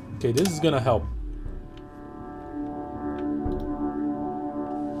 Okay, this is gonna help.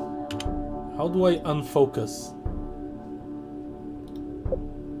 How do I unfocus?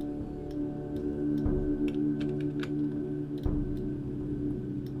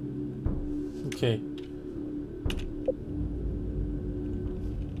 Okay.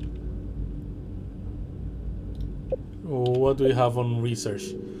 Oh, what do we have on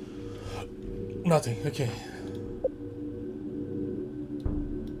research? Nothing, okay.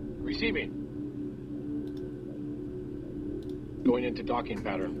 Receiving. Going into docking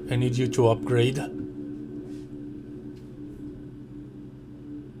pattern. I need you to upgrade.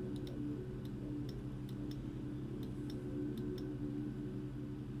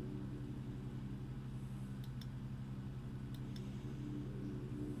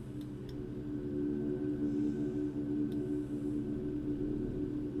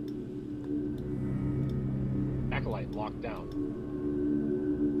 Acolyte locked down.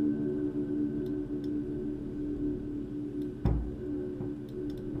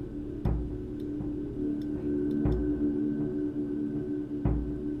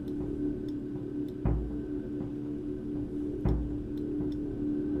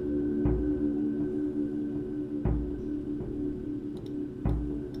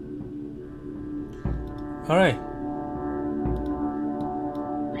 All right.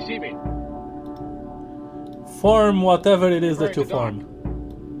 Receiving. Farm whatever it is that you farm.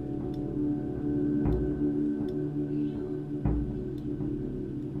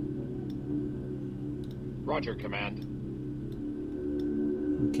 Roger, Command.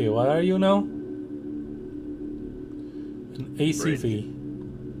 Okay, what are you now? An ACV.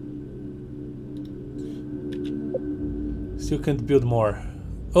 Still can't build more.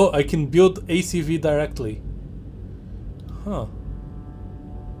 Oh, I can build ACV directly. Huh.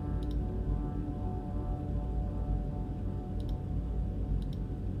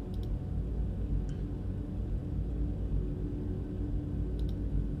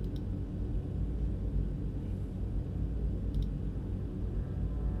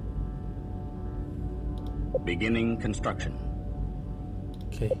 Beginning construction.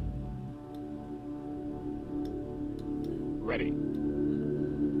 Okay. Ready.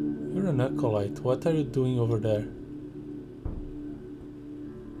 You're an acolyte. What are you doing over there?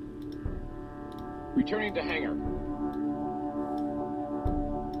 Returning to hangar.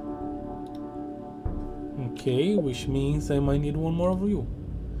 Okay, which means I might need one more of you.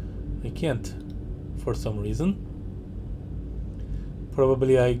 I can't, for some reason.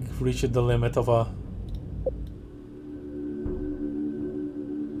 Probably I reached the limit of a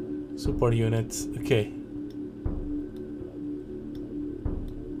super units. Okay.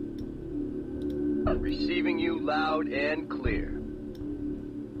 Receiving you loud and clear.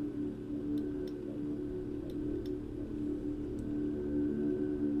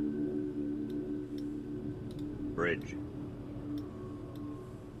 Bridge.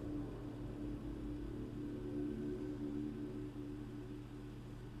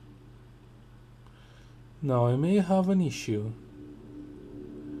 Now I may have an issue.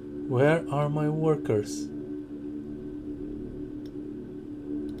 Where are my workers?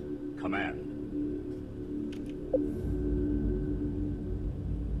 Command.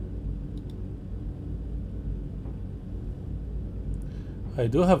 I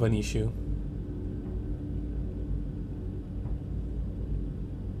do have an issue.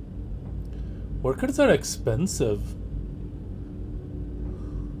 Workers are expensive.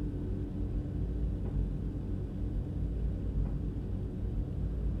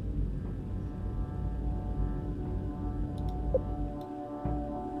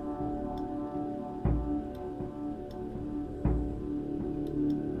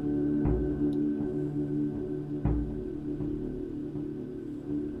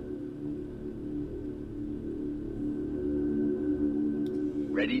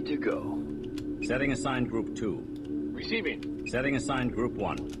 Ready to go. Setting assigned group 2. Receiving. Setting assigned group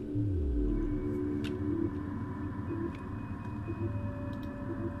 1.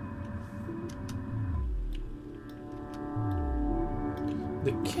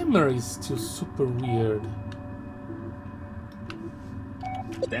 The camera is still super weird.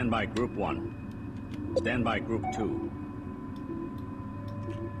 Stand by group 1. Stand by group 2.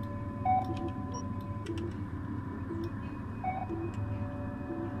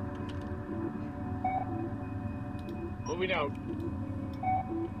 Moving out.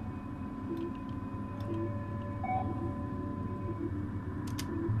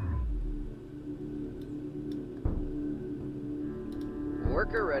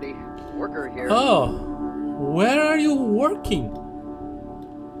 Worker ready. Worker here. Oh, where are you working?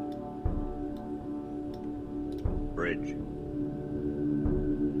 Bridge.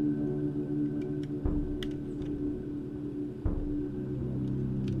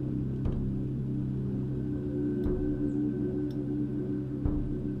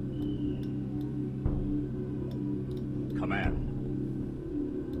 Command.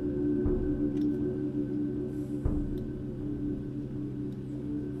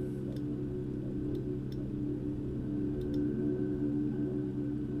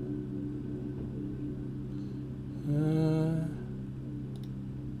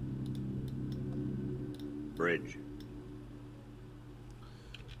 Bridge.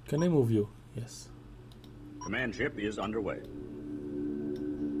 Can I move you? Yes. Command ship is underway.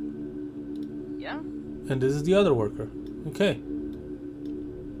 Yeah? And this is the other worker. Okay.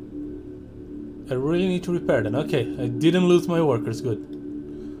 I really need to repair them. Okay, I didn't lose my workers. Good.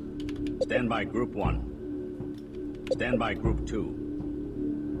 Stand by group 1. Stand by group 2.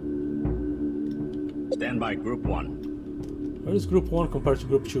 Stand by group 1. Where is group 1 compared to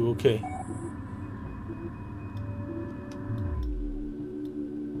group 2? Okay.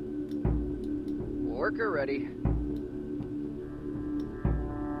 Worker ready.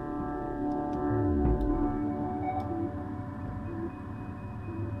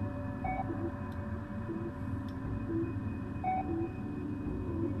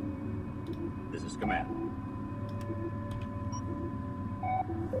 This is command.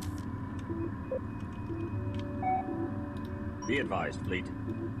 Be advised, fleet.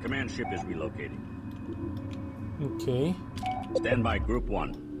 Command ship is relocating. Okay. Stand by Group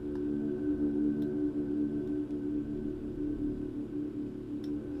 1.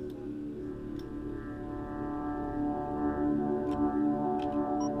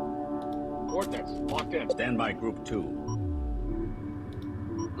 Coordinates locked in. Stand by Group 2.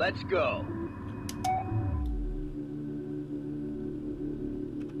 Let's go.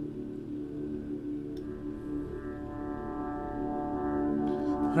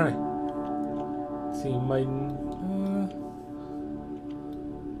 Alright. See my...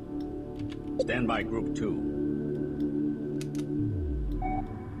 Stand by Group 2.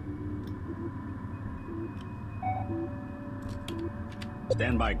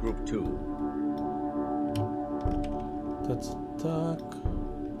 Stand by Group 2. That's attack.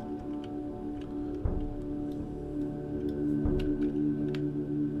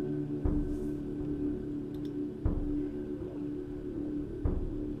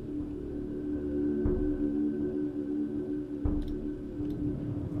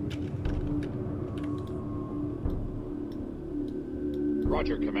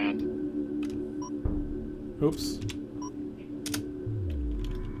 Roger, Command. Oops.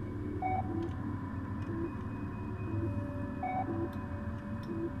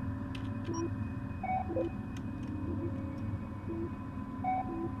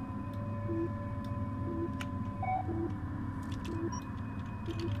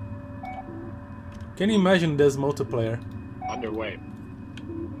 Can you imagine this multiplayer? Underway.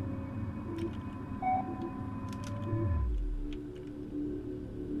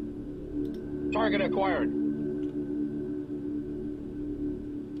 Target acquired.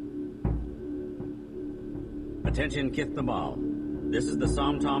 Attention, Kith Nabal. This is the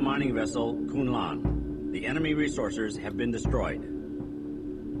Somtom mining vessel, Kunlan. The enemy resources have been destroyed.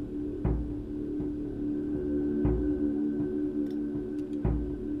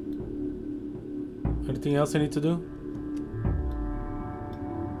 Anything else I need to do?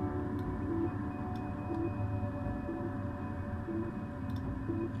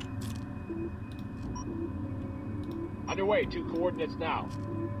 Underway, 2 coordinates now.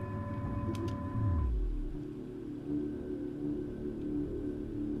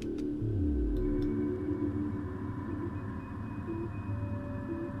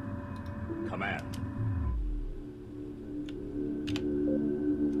 Command.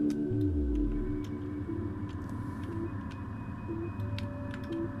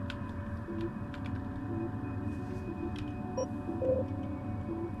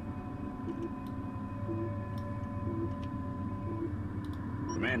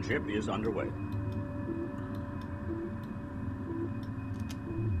 Command ship is underway.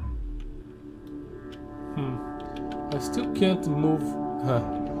 I still can't move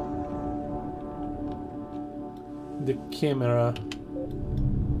the camera.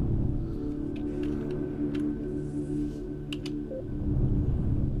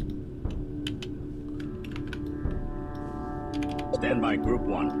 Stand by Group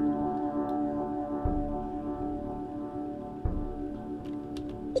 1.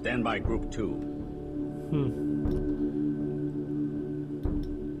 Stand by Group 2.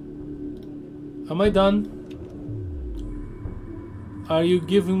 Am I done? Are you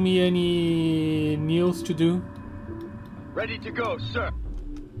giving me any news to do? Ready to go, sir.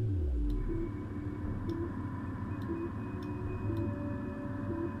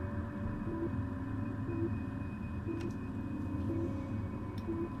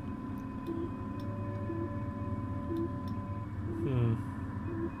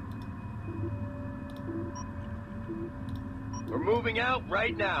 We're moving out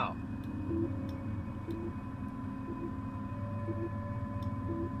right now.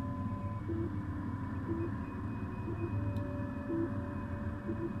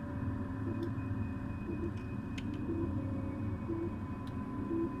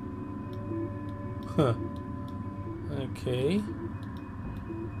 Huh. Okay.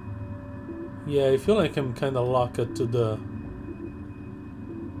 Yeah, I feel like I'm kind of locked to the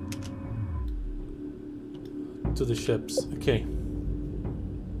ships. Okay.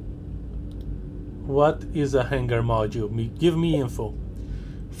 What is a hangar module? Give me info.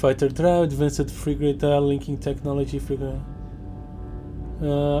 Fighter drive, advanced frigate linking technology. Frigate.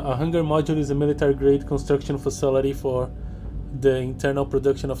 A hangar module is a military-grade construction facility for the internal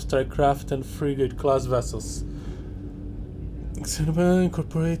production of starcraft and frigate-class vessels.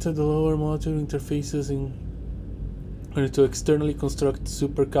 Incorporated the lower module interfaces in order to externally construct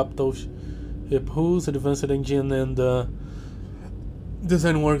super capital ship hulls, advanced engine, and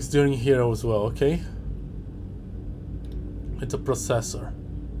design works during here as well. Okay, it's a processor.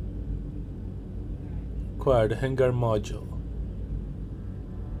 Acquired Hiigara module.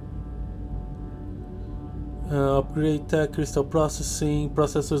 Upgrade tech, crystal processing.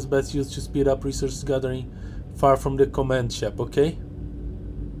 Processors best used to speed up resource gathering far from the command ship, okay?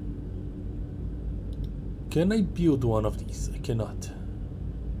 Can I build one of these? I cannot.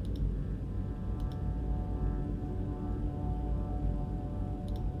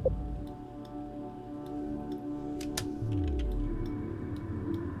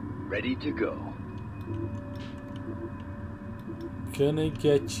 Ready to go. Can I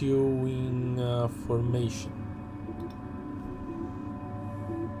get you in formation?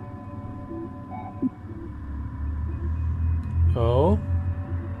 Oh?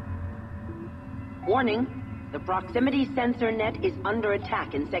 Warning. The proximity sensor net is under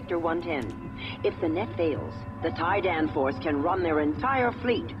attack in Sector 110. If the net fails, the Taidan force can run their entire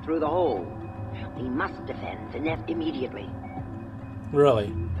fleet through the hole. We must defend the net immediately.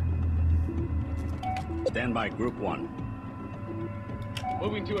 Really? Stand by Group 1.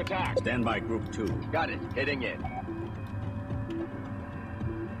 Moving to attack. Stand by Group 2. Got it. Heading in.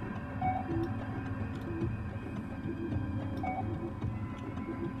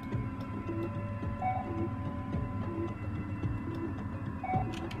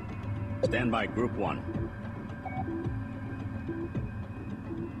 Stand by Group 1.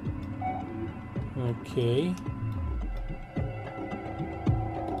 Okay.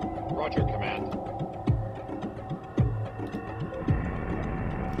 Roger, Command.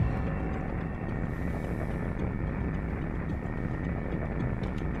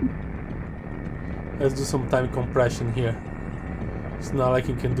 Let's do some time compression here. It's not like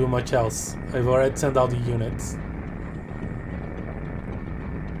you can do much else. I've already sent out the units.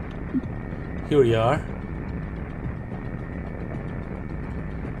 Here we are.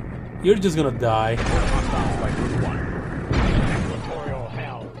 You're just gonna die. Equatorial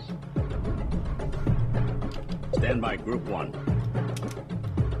hells. Stand by Group 1.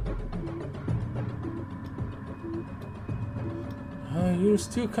 You're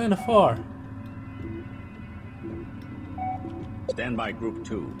still kind of far. Stand by Group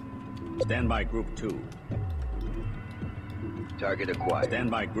 2. Stand by Group 2. Target acquired. Stand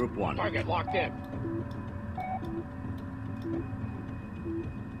by Group 1. Target locked in.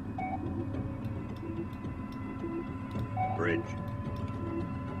 Bridge.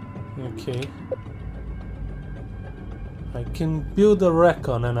 Okay. I can build a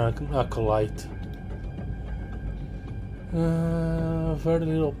recon and an acolyte. Very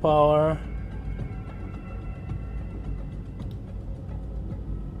little power.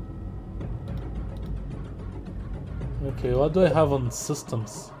 Okay, what do I have on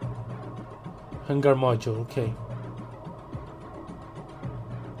systems? Hiigara module, okay.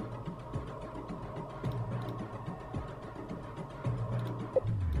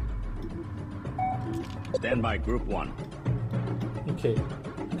 Stand by Group 1. Okay,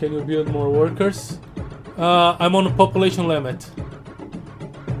 can you build more workers? I'm on a population limit.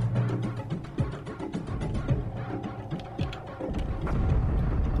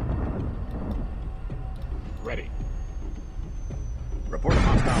 Ready. Report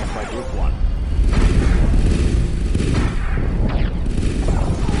hostiles by Group 1.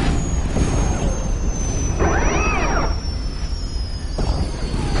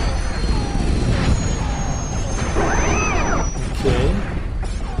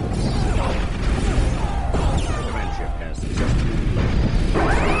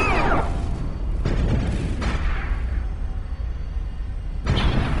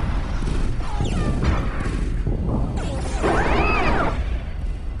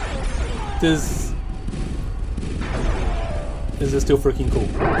 This is still freaking cool.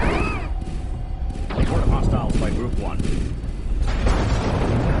 Report hostiles by Group 1.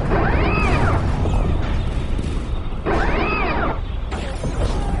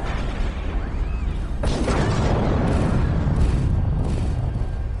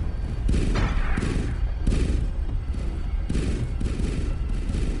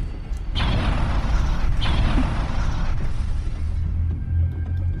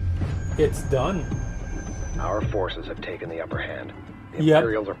 It's done. Our forces have taken the upper hand. The Yep.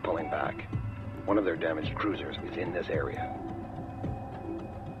 Imperials are pulling back. One of their damaged cruisers is in this area.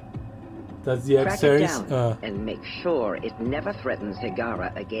 That's the Track it X-series. down and make sure it never threatens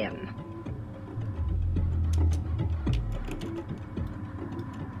Hiigara again.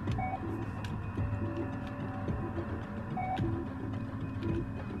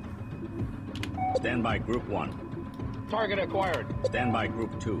 Stand by Group 1. Target acquired. Stand by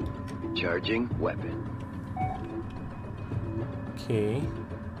Group 2. Charging weapon. Okay.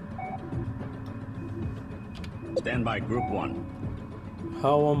 Stand by Group 1.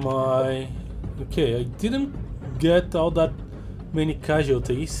 How am I Okay, I didn't get all that many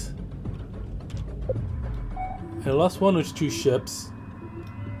casualties. I lost one or two ships.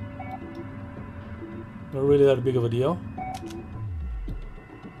 Not really that big of a deal.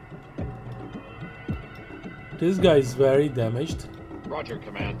 This guy is very damaged. Roger,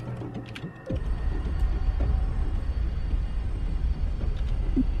 Command.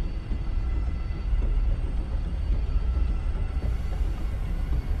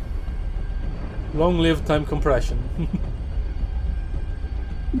 Long-lived time compression.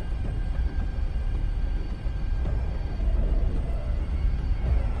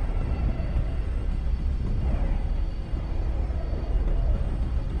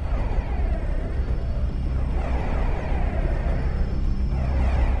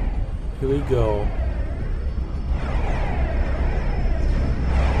 Here we go.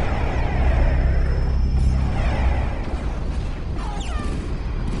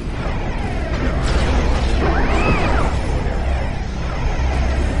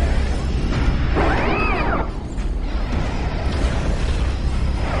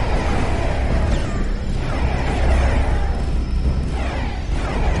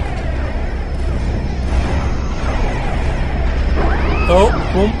 Oh,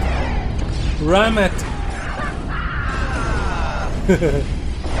 boom. Ram it!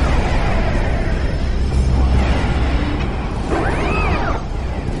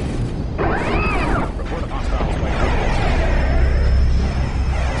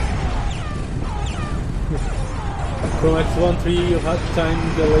 From X13 you had time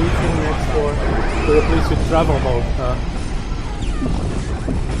delay from X4 to replace with travel mode, huh?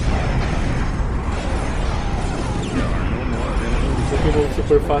 You move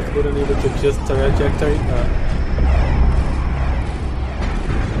super fast but unable to adjust trajectory.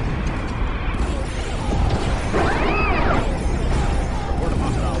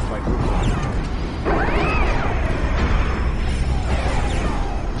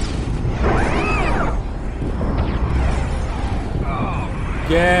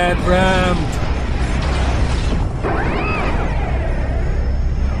 Get rammed!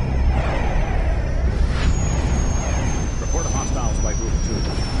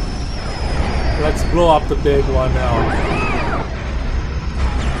 Let's blow up the big one now.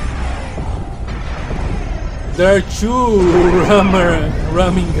 There are two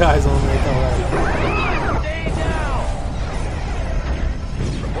ramming guys on it already. Stay down!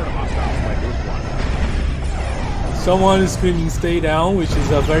 Report of hostiles by Group 1. Someone is screaming "Stay down," which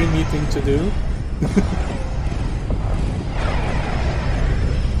is a very me thing to do.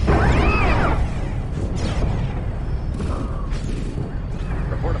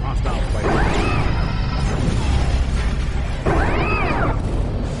 Report of hostiles by Group 1.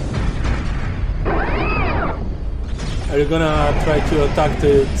 Are you gonna try to attack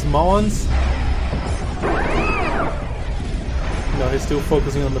the small ones? No, he's still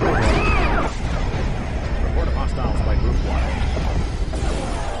focusing on the big one. Report of hostiles by Group 1.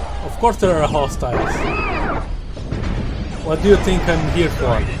 Of course there are hostiles. What do you think I'm here for?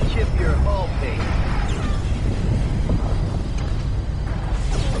 Sorry to chip your hull paint.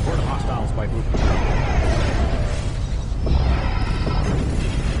 Report of hostiles by Group 1.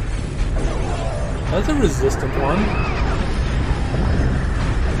 That's a resistant one.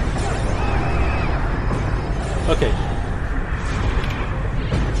 Okay.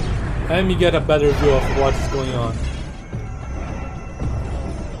 Let me get a better view of what's going on.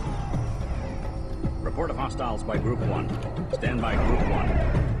 Report of hostiles by Group 1. Stand by Group 1.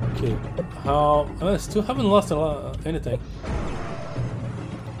 Okay. How? I still haven't lost anything.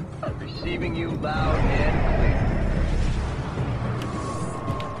 Receiving you loud and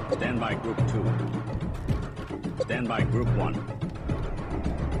clear. Stand by Group 2. Stand by Group 1.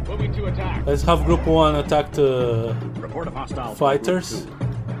 Moving to attack. Let's have Group 1 attack the Report of hostiles fighters.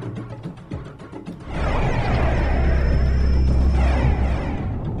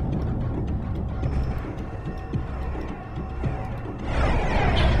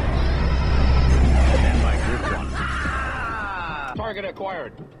 Group 2. Stand by Group 1. Target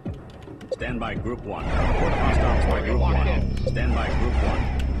acquired. Stand by Group 1. Report of hostiles by Group 1. Stand by Group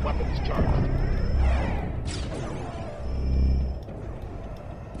 1. Weapons charged.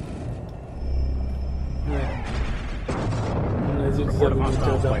 As you can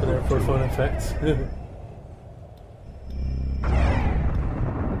up there for fun effects.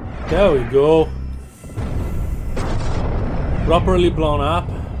 There we go. Properly blown up.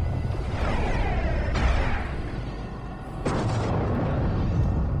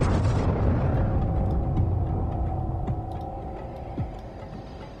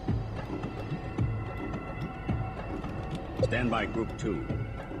 Stand by Group 2.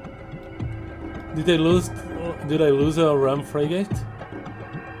 Did I lose a ram frigate?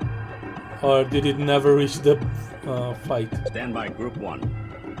 Or did it never reach the fight? Stand by Group 1.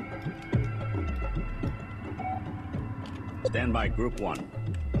 Stand by Group 1.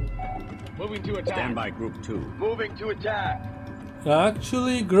 Moving to attack. Stand by Group 2. Moving to attack.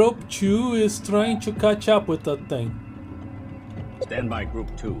 Actually, Group 2 is trying to catch up with that thing. Stand by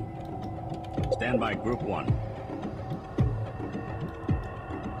Group 2. Stand by Group 1.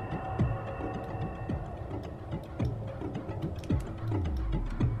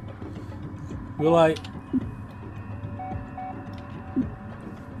 Will I?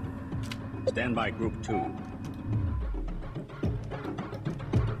 Stand by Group 2.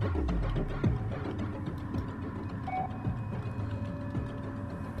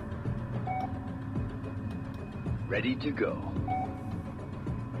 Ready to go.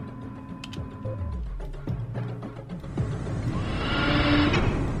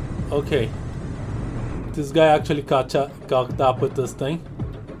 Okay. This guy actually caught up with this thing.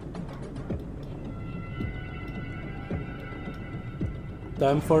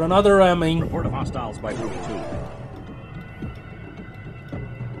 Time for another ramming. Report of hostiles by Group 2.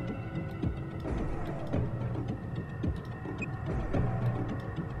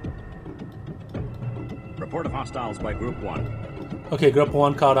 Report of hostiles by Group 1. Okay, Group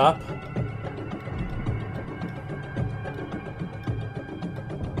 1 caught up.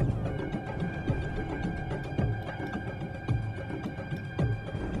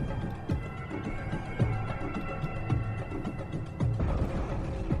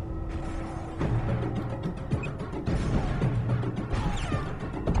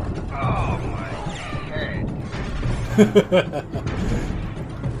 Oh my head.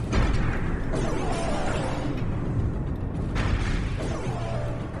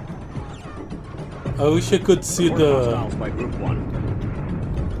 I wish I could see the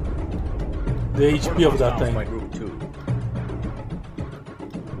HP of that thing.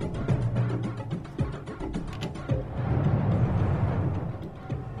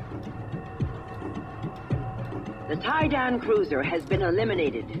 The Taidan cruiser has been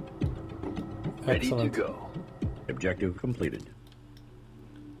eliminated. Ready to Excellent. go. Objective completed.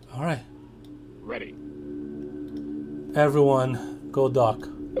 All right, Ready. everyone, go dock.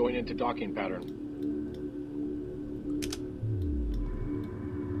 Going into docking pattern.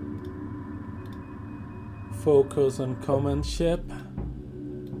 Focus on command ship.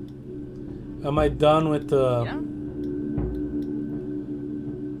 Am I done with the? Yeah.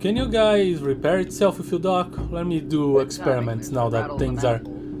 Can you guys repair itself if you dock? Let me do experiments now that things are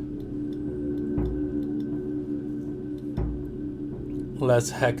less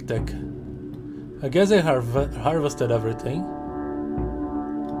hectic. I guess I harvested everything.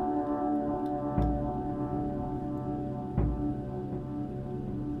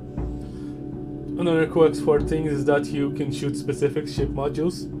 Another cool export thing is that you can shoot specific ship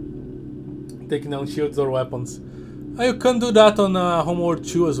modules, taking down shields or weapons. You can do that on Homeworld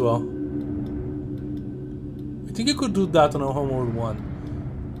 2 as well. I think you could do that on Homeworld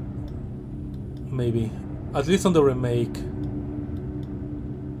 1. Maybe. At least on the remake.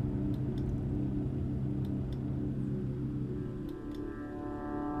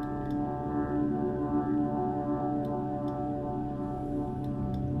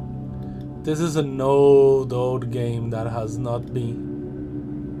 This is an old game that has not been...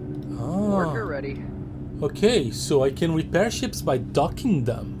 Worker ready. Okay, so I can repair ships by docking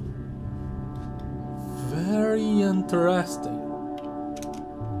them. Very interesting.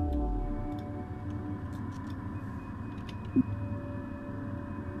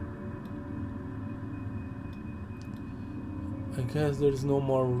 I guess there's no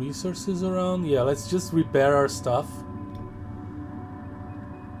more resources around. Yeah, let's just repair our stuff.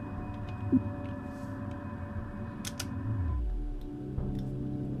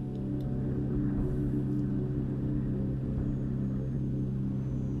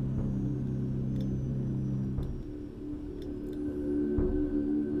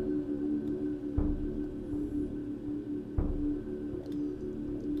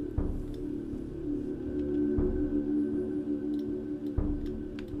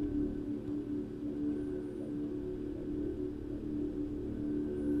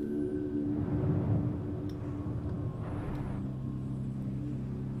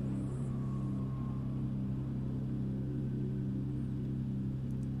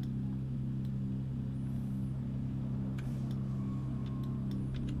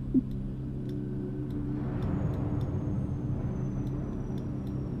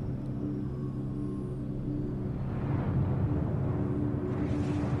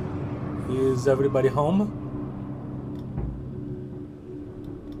 Is everybody home?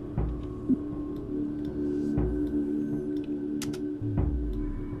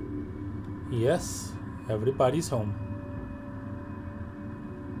 Yes, everybody's home.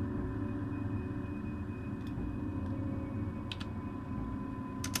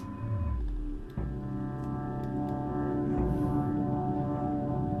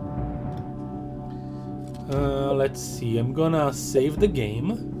 Let's see, I'm gonna save the game.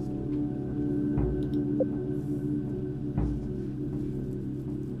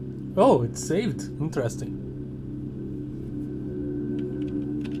 Oh, it's saved. Interesting.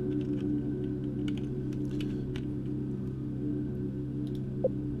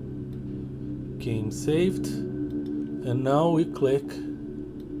 Game saved. And now we click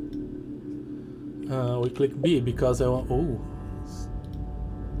B because I want... Oh.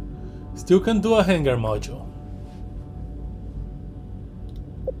 Still can do a hangar module.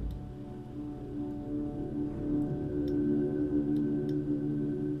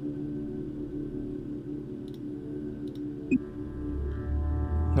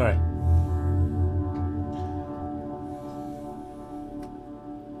 Alright.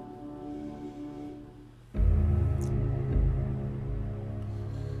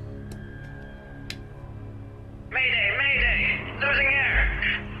 Mayday, mayday! Losing air!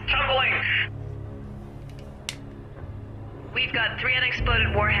 Tumbling! We've got 3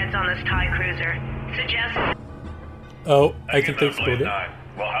 unexploded warheads on this TIE cruiser. Suggest... Oh, I think they exploded.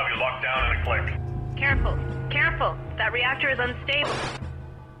 We'll have you locked down in a click. Careful, careful! That reactor is unstable.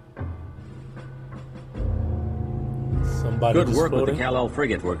 Somebody Good work with the exploding. Kal-El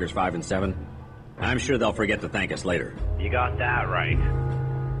frigate, workers 5 and 7. I'm sure they'll forget to thank us later. You got that right.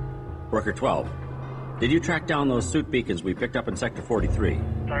 Worker 12, did you track down those suit beacons we picked up in Sector 43?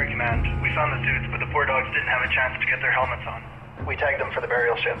 Sorry, Command. We found the suits, but the poor dogs didn't have a chance to get their helmets on. We tagged them for the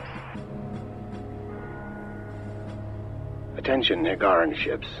burial ships. Attention, Hiigaran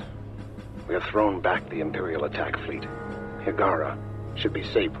ships. We have thrown back the Imperial attack fleet. Hiigara should be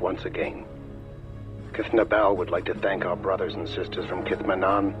safe once again. Kithnabel would like to thank our brothers and sisters from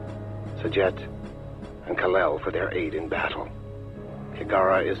Kithmanan, Sajet, and Kal-El for their aid in battle.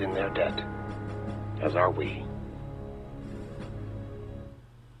 Hiigara is in their debt, as are we.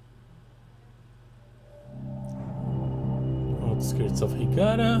 Outskirts of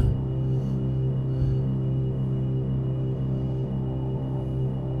Hiigara.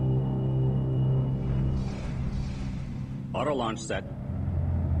 Auto launch set.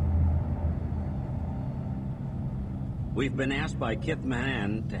 We've been asked by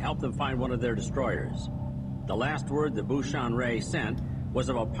Kithmanan to help them find one of their destroyers. The last word the Bushan Ray sent was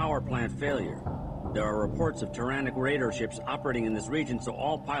of a power plant failure. There are reports of tyrannic raider ships operating in this region, so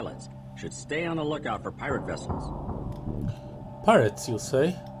all pilots should stay on the lookout for pirate vessels. Pirates, you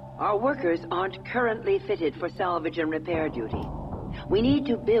say? Our workers aren't currently fitted for salvage and repair duty. We need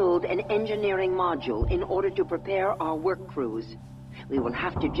to build an engineering module in order to prepare our work crews. We will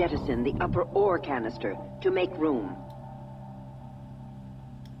have to jettison the upper ore canister to make room.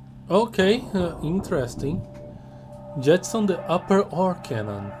 Okay, interesting. Jetson the upper ore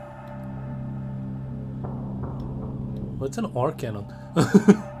cannon. What's an ore cannon?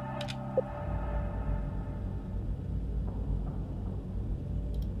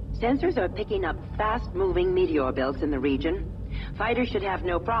 Sensors are picking up fast-moving meteor belts in the region. Fighters should have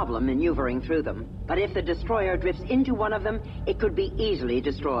no problem maneuvering through them. But if the destroyer drifts into one of them, it could be easily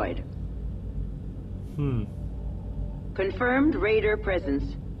destroyed. Confirmed raider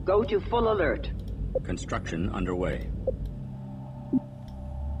presence. Go to full alert. Construction underway.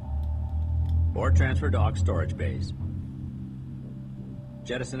 Ore transfer to Aux storage bays.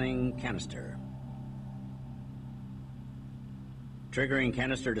 Jettisoning canister. Triggering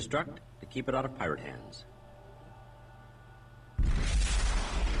canister destruct to keep it out of pirate hands.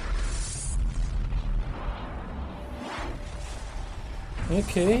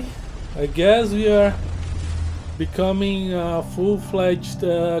 Okay, I guess we are becoming a full-fledged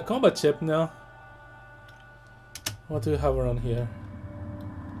combat ship now. What do we have around here?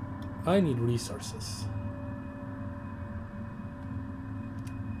 I need resources.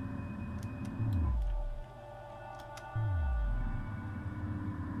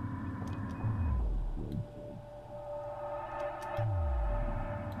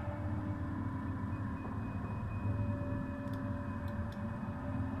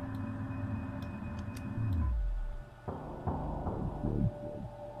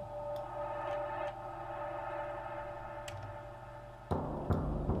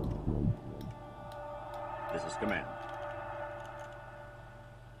 This is command.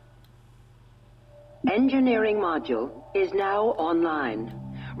 Engineering module is now online.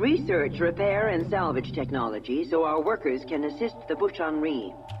 Research, repair, and salvage technology so our workers can assist the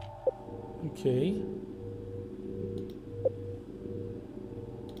Bushan-Ri. Okay.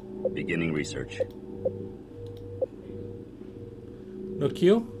 Beginning research. No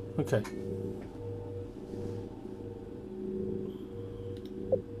queue? Okay.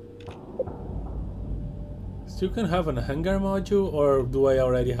 Still can have an hangar module, or do I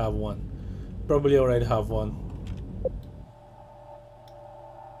already have one? Probably already have one.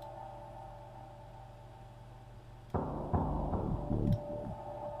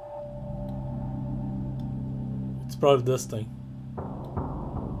 It's probably this thing.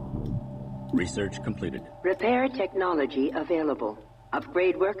 Research completed. Repair technology available.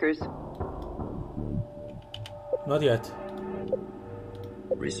 Upgrade workers. Not yet.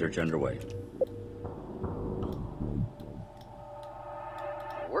 Research underway.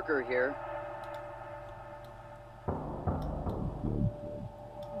 Worker here.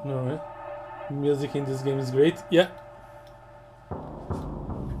 Alright. Music in this game is great. Yeah.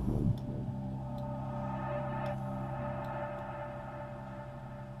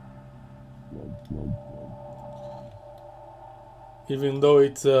 Even though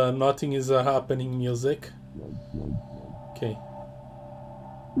it's nothing is happening music. Okay.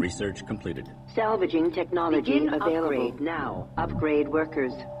 Research completed. Salvaging technology Begin available upgrade now. Upgrade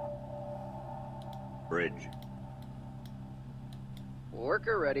workers. Bridge.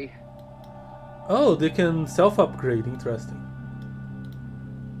 Worker ready. Oh, they can self-upgrade. Interesting.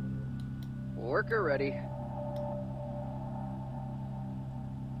 Worker ready.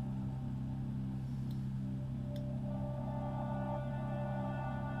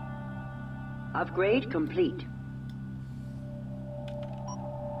 Upgrade complete.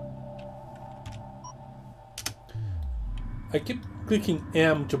 I keep clicking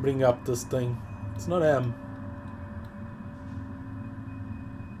M to bring up this thing. It's not M.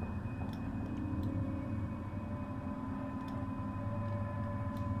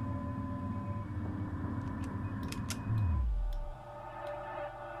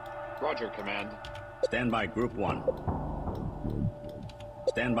 Roger, Command. Stand by Group 1.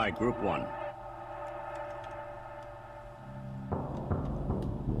 Stand by Group 1.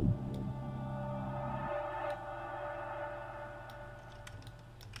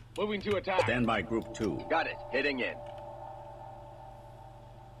 Moving to attack. Stand by Group 2. Got it. Hitting in.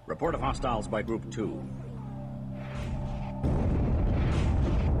 Report of hostiles by Group 2.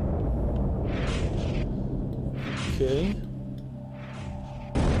 Okay.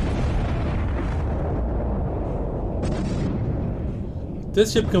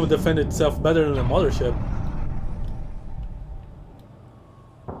 This ship can defend itself better than a mothership.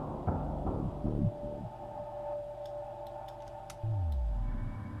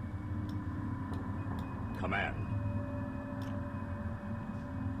 Command.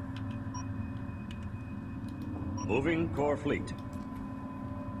 Moving core fleet.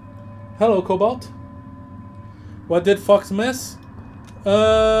 Hello, Cobalt. What did Fox miss?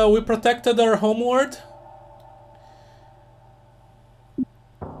 We protected our homeworld.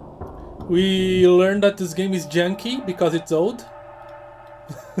 We learned that this game is janky because it's old.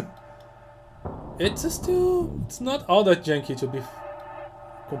 It's not all that janky, to be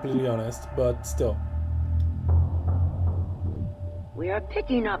completely honest, but still. We are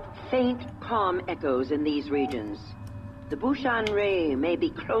picking up faint comm echoes in these regions. The Bushan Ray may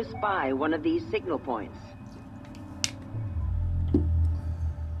be close by one of these signal points.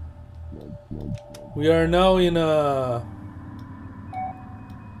 We are now in a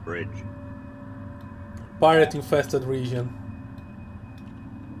Bridge. pirate-infested region.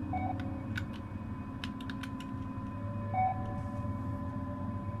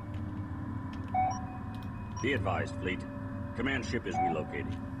 Be advised, fleet. Command ship is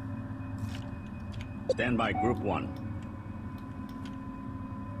relocating. Stand by Group 1.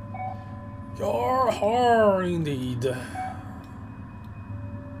 Yar, indeed.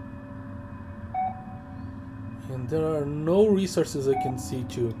 And there are no resources I can see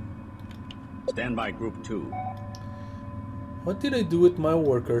to. Stand by Group 2. What did I do with my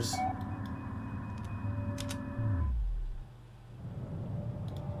workers?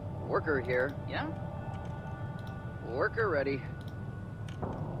 Worker here. Yeah? Worker ready.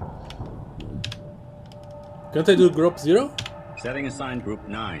 Can't I do Group 0? Setting aside Group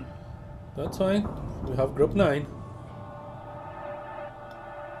 9. That's fine. We have Group 9.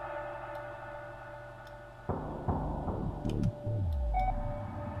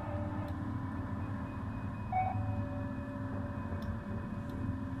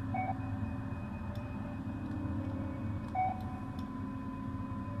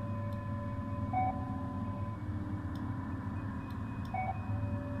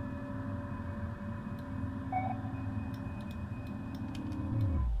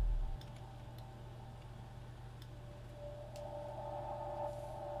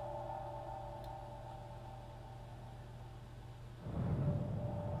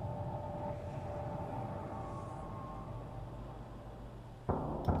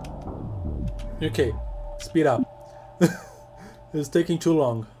 Okay, speed up. It's taking too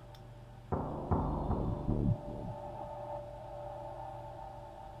long.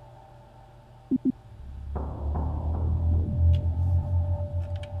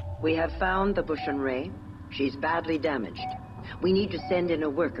 We have found the Bushan Ray. She's badly damaged. We need to send in a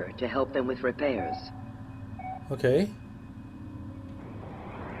worker to help them with repairs. Okay.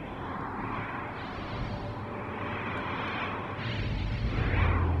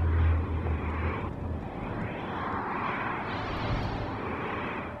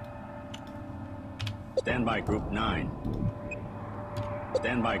 Stand by Group 9.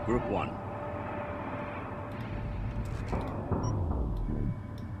 Stand by Group 1.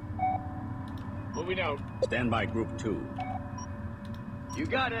 Moving out. Stand by Group 2. You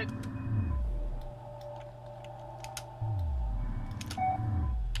got it.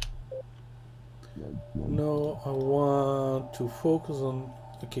 No, I want to focus on...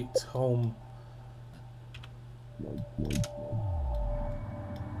 Okay, it's home.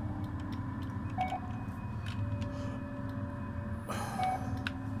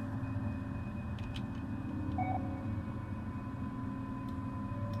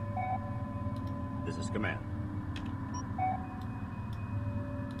 This is Command.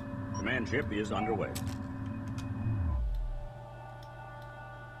 Command ship is underway.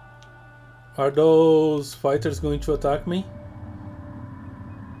 Are those fighters going to attack me?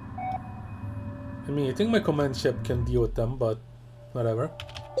 I mean, I think my command ship can deal with them, but whatever.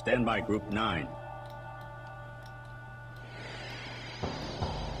 Stand by Group 9.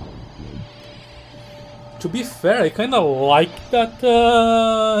 To be fair, I kind of like that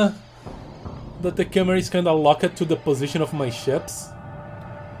that the camera is kind of locked to the position of my ships.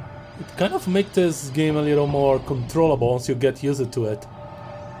 It kind of makes this game a little more controllable once you get used to it,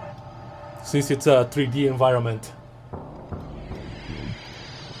 since it's a 3D environment.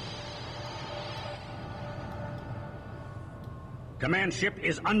 Command ship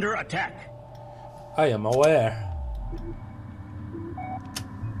is under attack. I am aware.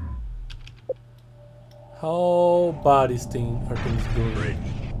 How bad is are things doing? Bridge.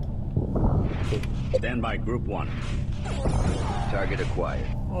 Okay. Stand by Group 1. Target acquired.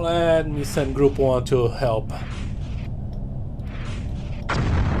 Let me send Group 1 to help.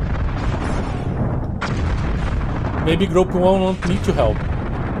 Maybe Group 1 won't need to help.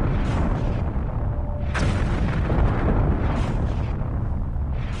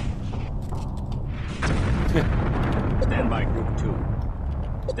 Stand by Group 2.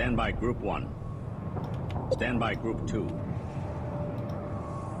 Stand by Group 1. Stand by Group 2.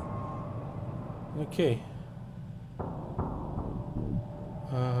 Okay.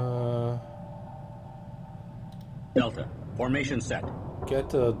 Delta. Formation set.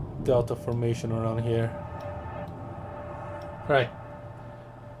 Get a Delta formation around here. Right.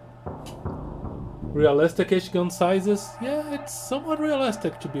 Realistic H-gun sizes? Yeah, it's somewhat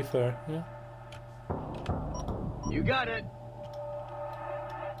realistic, to be fair. Yeah. You got it.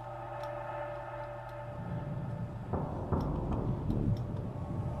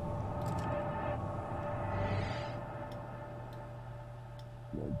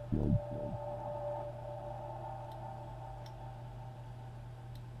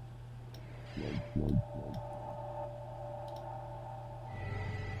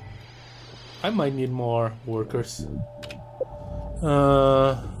 I might need more workers.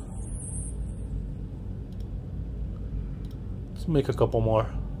 Let's make a couple more.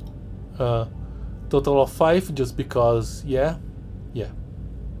 Total of 5, just because, yeah.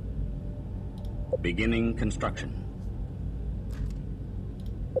 Beginning construction.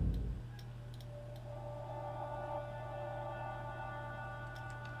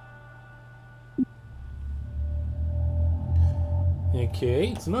 Okay,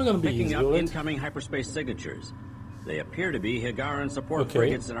 it's not gonna be Picking easy, up will it? incoming hyperspace signatures. They appear to be Higaran support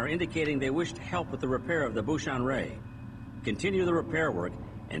frigates and are indicating they wish to help with the repair of the Bushan Ray. Continue the repair work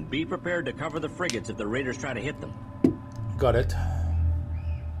and be prepared to cover the frigates if the raiders try to hit them. Got it.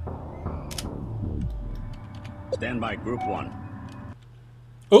 Stand by Group 1.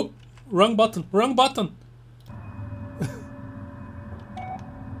 Oh, wrong button, wrong button.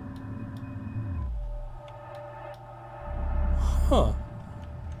 Huh.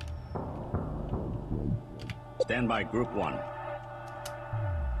 Stand by Group 1.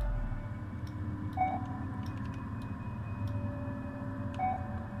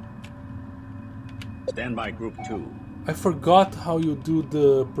 Stand by Group 2. I forgot how you do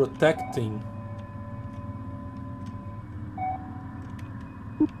the protecting.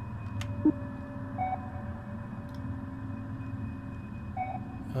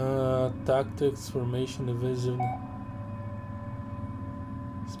 Tactics, formation, division.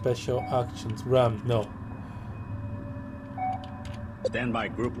 special actions. RAM, no. Stand by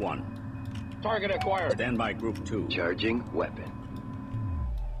Group 1. Target acquired. Stand by Group 2. Charging weapon.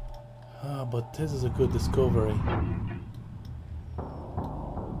 Ah, but this is a good discovery.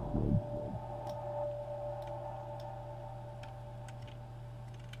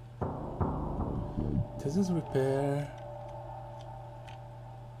 This is repair.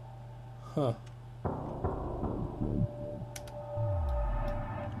 Huh.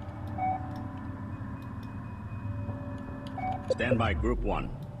 Stand by Group 1.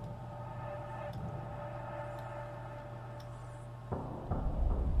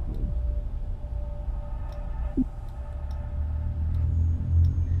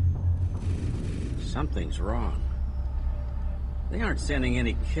 Something's wrong. They aren't sending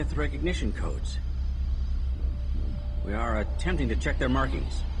any Kith recognition codes. We are attempting to check their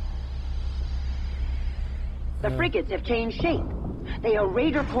markings. The frigates have changed shape. They are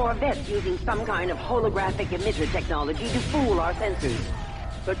raider corvettes using some kind of holographic emitter technology to fool our sensors.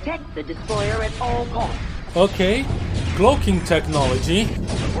 Protect the destroyer at all costs. Okay, cloaking technology.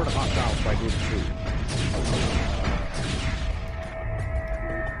 Report of hostiles by Group 2.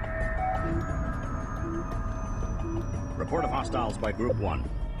 Report of hostiles by Group 1.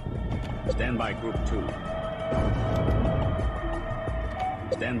 Stand by Group 2.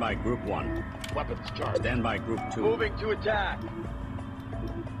 Stand by Group 1. Weapons charged. Stand by Group 2. Moving to attack.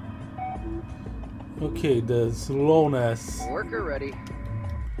 Okay, the slowness. Worker ready.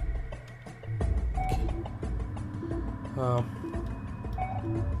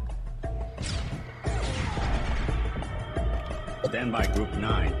 Stand by Group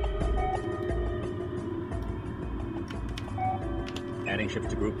 9. Adding ships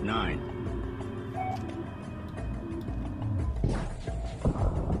to Group 9.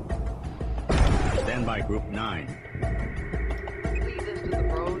 Stand by Group 9. Leave this to the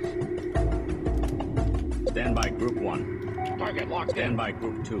pros. Stand by Group 1. Target locked Stand in. by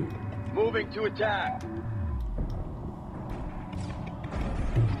Group 2. Moving to attack.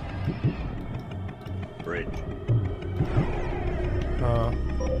 Bridge.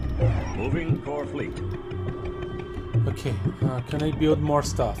 Moving core fleet. Okay, can I build more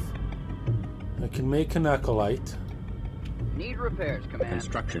stuff? I can make an acolyte. Need repairs, Command.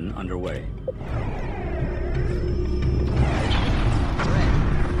 Construction underway.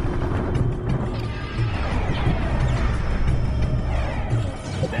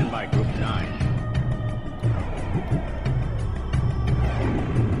 Stand by Group 9.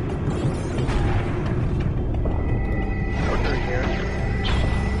 Worker here.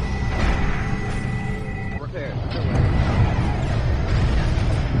 Repairs underway.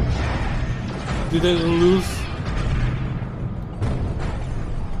 Did I lose?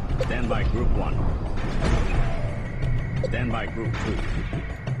 Stand by Group 1. Stand by Group 2.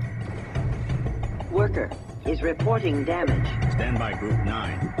 Worker is reporting damage. Stand by Group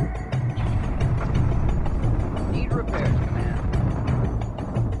 9. Need repairs, Command.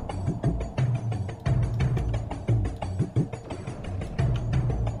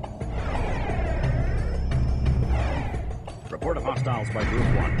 Report of hostiles by Group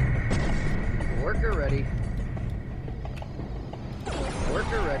 1. Worker ready.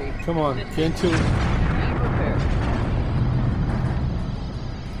 Worker ready. Come on, can't you? Need repairs.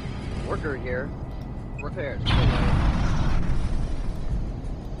 Worker here. Repairs.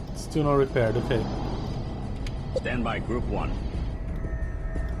 Still not repaired, okay. Stand by Group 1.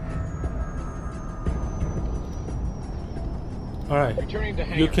 Alright, Returning to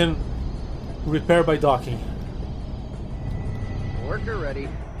hangar. you can repair by docking. Worker ready.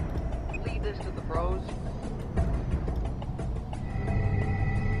 Leave this to the pros.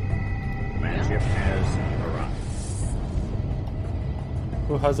 Command ship has arrived.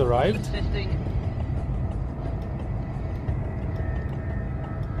 Who has arrived? Assisting.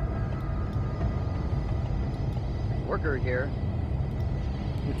 Worker here.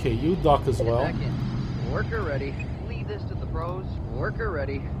 Okay, you dock as well. Back in. Worker ready. Leave this to the pros. Worker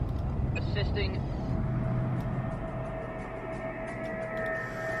ready. Assisting.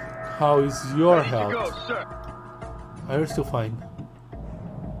 How is your Ready to health? go, sir. You're still fine.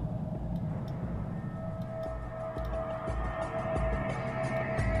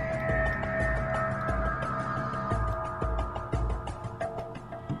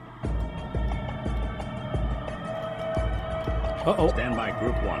 Uh-oh. Stand by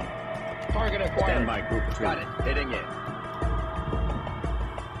Group 1. Target acquired. Stand by Group 2. Got it. Hitting it.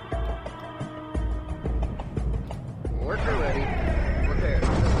 Worker ready. Repairs.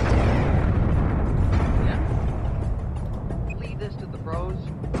 Yeah. Leave this to the pros.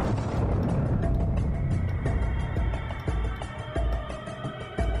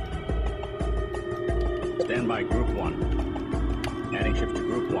 Stand by Group 1. Adding shift to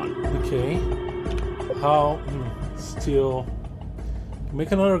Group 1. Okay. How? Still.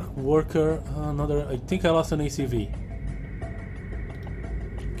 Make another worker. Another. I think I lost an ACV.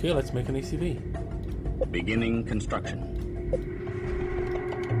 Okay, let's make an ACV. Beginning construction.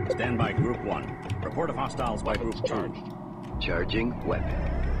 Stand by Group 1. Report of hostiles by Group 2. Charging weapon.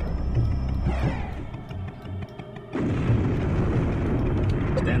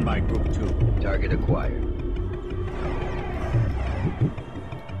 Stand by Group 2. Target acquired.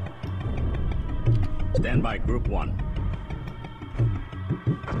 Stand by Group 1.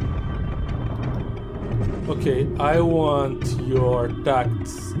 Okay, I want your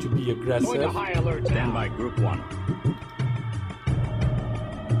attacks to be aggressive. Going to high alert. Stand by Group 1.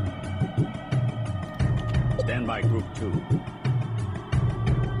 Stand by Group 2.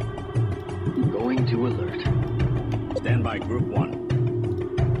 Going to alert. Stand by Group 1.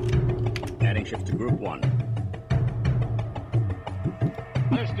 Adding shift to Group 1.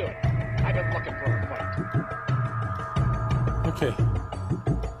 Understood. I've been looking for a fight. Okay.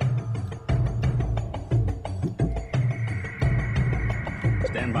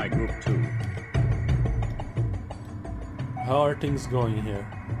 Stand by Group 2. How are things going here?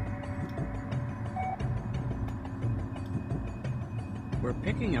 We're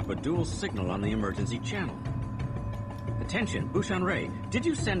picking up a dual signal on the emergency channel. Attention, Bushan Ray, did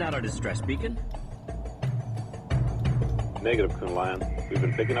you send out a distress beacon? Negative, Kunlan. We've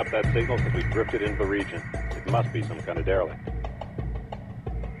been picking up that signal since we drifted into the region. It must be some kind of derelict.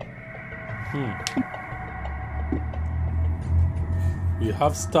 We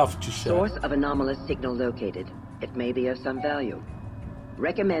have stuff to share. Source of anomalous signal located. It may be of some value.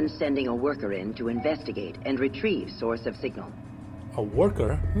 Recommend sending a worker in to investigate and retrieve source of signal. A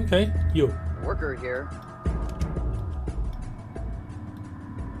worker? Okay, you. Worker here.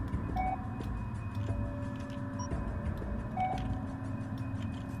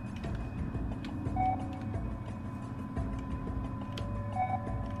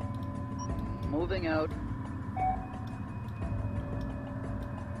 Moving out.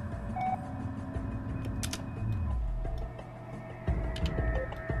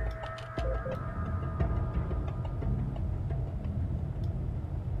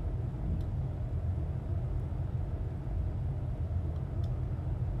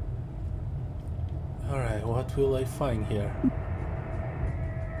 Alright, what will I find here?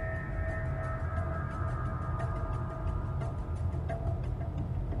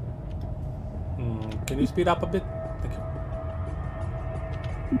 Can you speed up a bit? Thank you.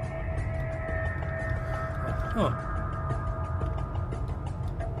 Huh.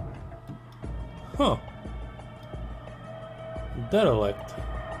 Huh. Derelict.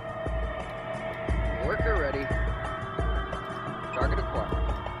 Worker ready. Target acquired.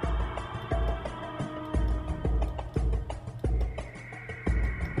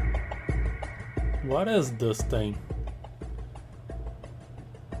 What is this thing?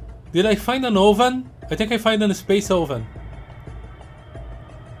 Did I find an oven? I think I find a space oven.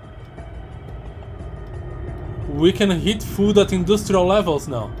 We can heat food at industrial levels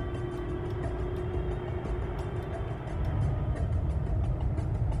now.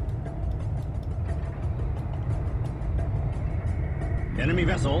 Enemy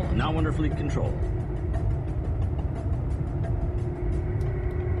vessel now under fleet control.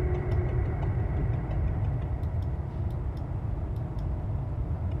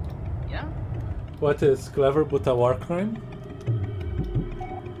 What is clever but a war crime?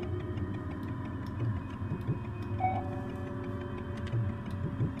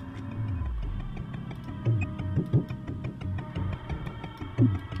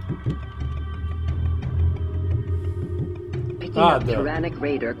 Picking up Tyrannic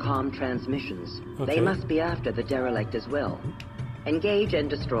Raider comm transmissions. Okay. They must be after the derelict as well. Engage and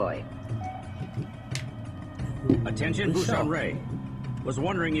destroy. Attention, Bushan Ray. Was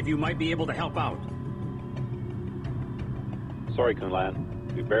wondering if you might be able to help out. Sorry,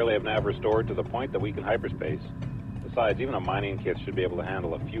 Kunlan. We barely have nav restored to the point that we can hyperspace. Besides, even a mining kit should be able to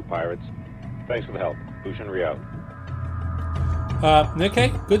handle a few pirates. Thanks for the help. Bushan Ray out.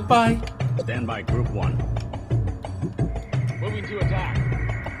 Okay, goodbye. Stand by Group 1. Moving to attack.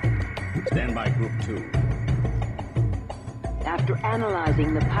 Stand by Group 2. After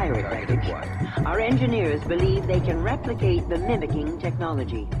analyzing the pirate wreckage, our engineers believe they can replicate the mimicking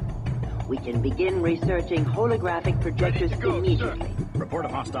technology. We can begin researching holographic projectors immediately. Report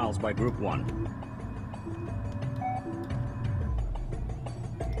of hostiles by Group 1.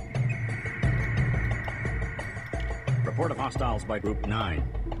 Report of hostiles by Group 9.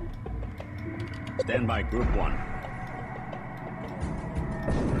 Stand by Group 1.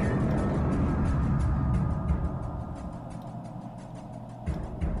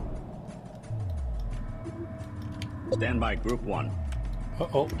 Stand by Group 1.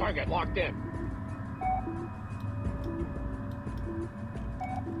 Uh-oh. Target locked in.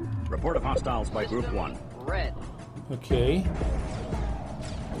 Report of hostiles by Group 1. Red. Okay.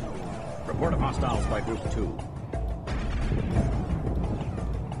 Report of hostiles by Group 2.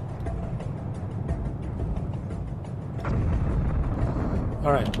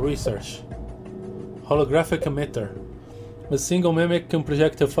 Alright, research. Holographic emitter. A single mimic can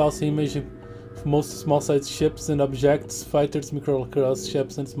project a false image of most small-sized ships and objects, fighters, microcross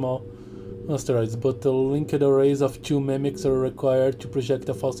ships, and small asteroids, but the linked arrays of 2 mimics are required to project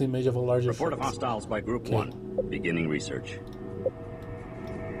a false image of a larger ship. Report of hostiles by Group 1. Beginning research.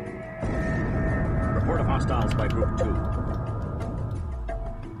 Report of hostiles by Group 2.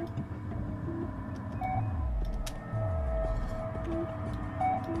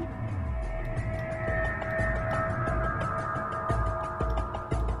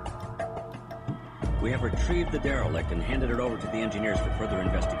 We have retrieved the derelict and handed it over to the engineers for further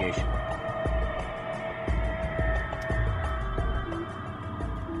investigation.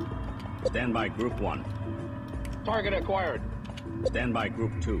 Stand by Group 1. Target acquired. Stand by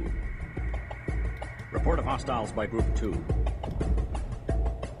Group 2. Report of hostiles by Group 2.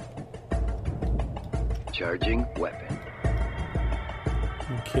 Charging weapon.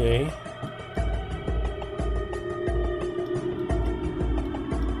 Okay.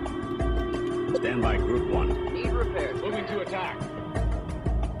 Stand by Group 1. Need repairs. Moving to attack.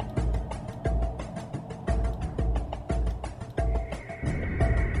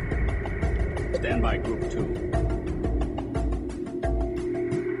 Stand by Group 2.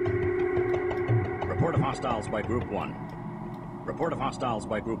 Report of hostiles by Group 1. Report of hostiles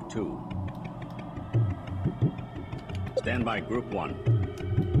by Group 2. Stand by Group 1.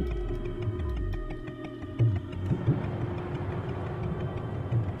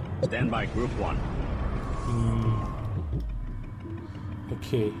 Stand by Group 1.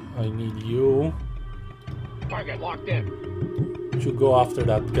 Okay, I need you Target locked in. to go after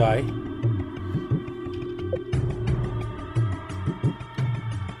that guy.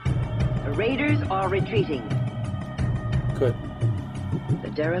 The raiders are retreating. Good.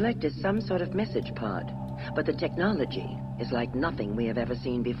 The derelict is some sort of message pod, but the technology is like nothing we have ever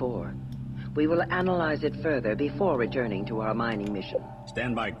seen before. We will analyze it further before returning to our mining mission.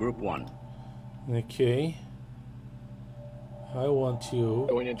 Stand by Group 1. Okay. I want you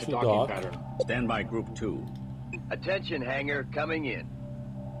Going into to docking dock. pattern. Stand by Group 2. Attention hangar coming in.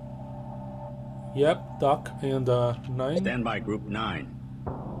 Yep, dock and 9. Stand by Group 9.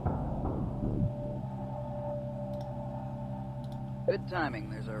 Good timing.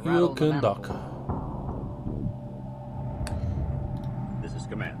 There's a You rattle in the can dock. manifold. This is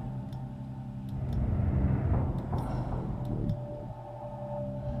Command.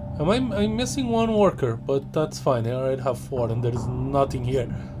 I'm missing one worker, but that's fine. I already have 4 and there is nothing here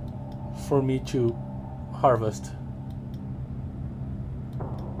for me to harvest.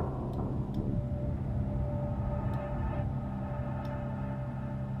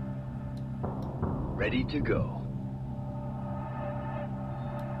 Ready to go.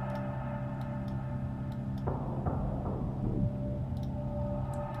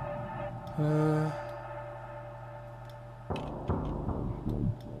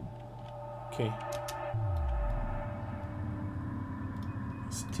 Okay.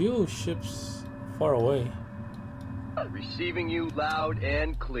 Still ships far away. Receiving you loud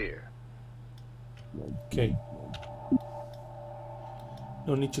and clear. Okay.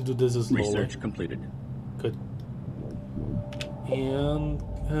 No need to do this as slowly. Research completed. Good. And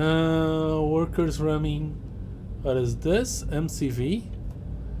workers running. What is this? MCV.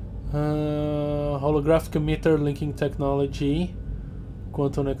 Holographic emitter linking technology.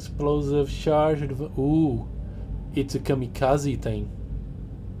 Quantum explosive charge. Ooh, it's a kamikaze thing.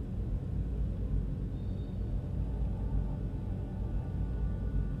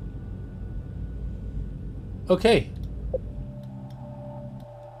 Okay.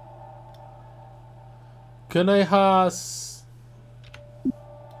 Can I has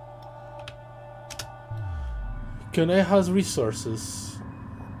resources?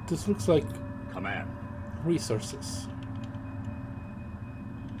 This looks like Command. resources.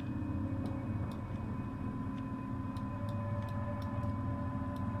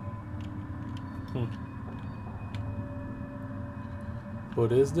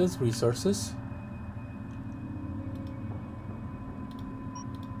 What is this? Resources?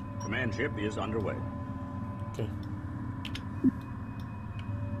 Command ship is underway. Okay.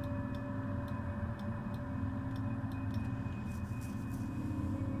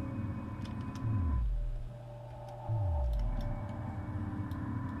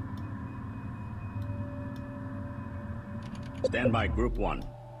 Stand by Group 1.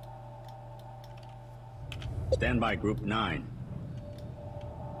 Stand by Group 9.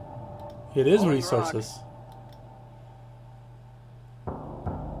 It is resources.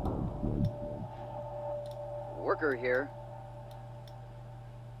 Worker here.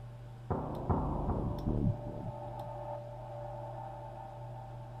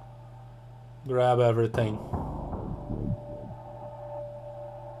 Grab everything.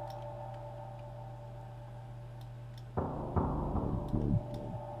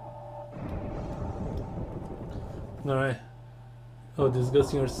 Alright. Oh,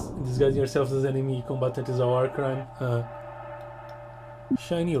 disguising yourself as enemy combatant is a war crime.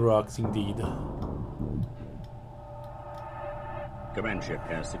 Shiny rocks indeed. Command ship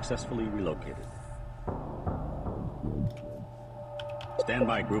has successfully relocated. Stand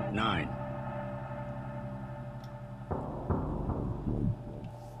by Group 9.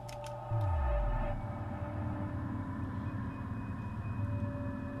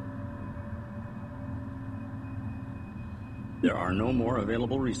 There are no more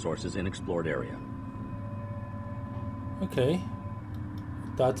available resources in explored area. Okay.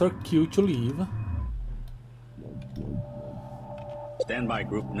 That's our cue to leave. Stand by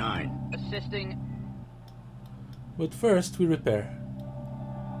Group 9. Assisting. But first we repair.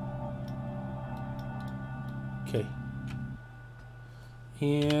 Okay.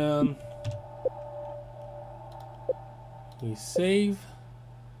 And we save.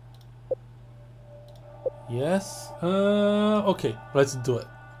 Yes. Okay, let's do it.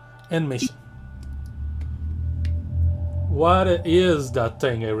 End mission. What is that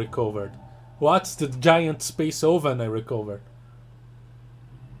thing I recovered? What's the giant space oven I recovered?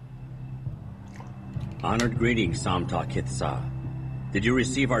 Honored greetings, Samta Kitsa. Did you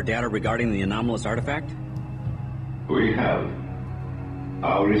receive our data regarding the anomalous artifact? We have.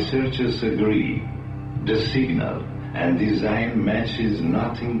 Our researchers agree. The signal and design matches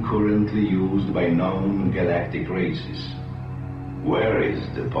nothing currently used by known galactic races. Where is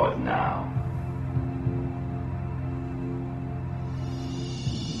the pod now?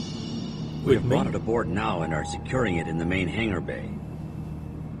 We have brought it aboard now and are securing it in the main hangar bay.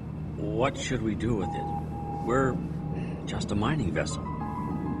 What should we do with it? We're just a mining vessel.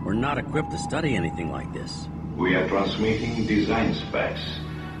 We're not equipped to study anything like this. We are transmitting design specs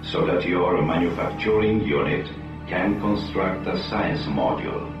so that your manufacturing unit can construct a science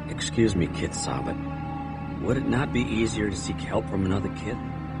module. Excuse me, Kitsa, but would it not be easier to seek help from another kid?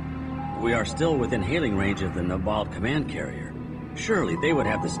 We are still within hailing range of the Nabald command carrier. Surely they would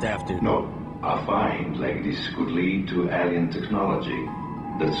have the staff to... No, a find like this could lead to alien technology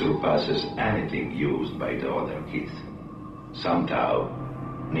that surpasses anything used by the other kith. Somehow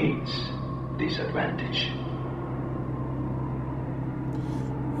needs this advantage.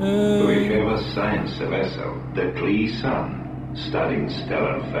 We have a science vessel, the Sun, studying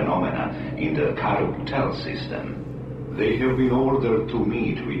stellar phenomena in the Karuk-Tel system. They have been ordered to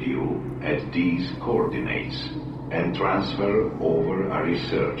meet with you at these coordinates and transfer over a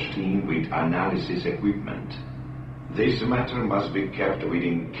research team with analysis equipment. This matter must be kept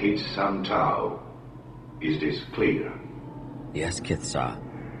within Kit Samtao. Is this clear? Yes, Kitsa.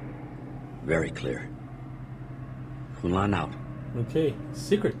 Very clear. Hulan out. Okay,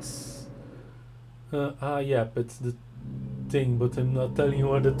 secrets. Yep, it's the thing, but I'm not telling you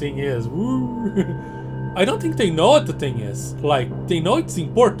what the thing is. Woo! I don't think they know what the thing is. Like, they know it's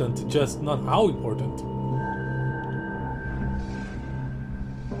important, just not how important.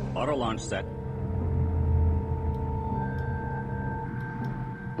 Auto launch set.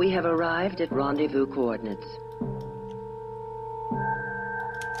 We have arrived at rendezvous coordinates.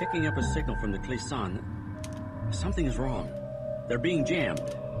 Picking up a signal from the Clisson. Something is wrong. They're being jammed.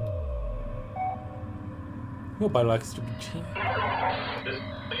 Nobody likes to be jammed. This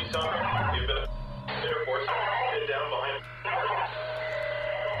Clisson, you've been interforce pinned down behind.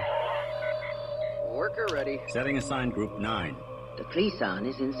 Worker ready. Setting assigned Group 9. The Clisson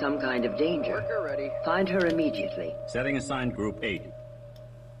is in some kind of danger. Worker ready. Find her immediately. Setting assigned Group 8.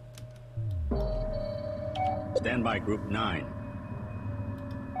 Stand by Group 9.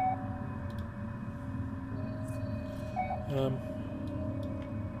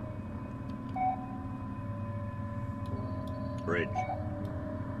 Bridge.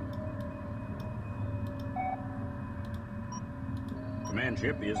 Command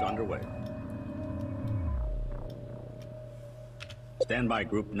ship is underway. Stand by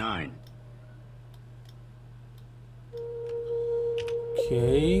Group 9.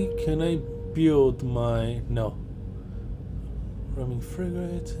 Okay, can I build my... No. Roaming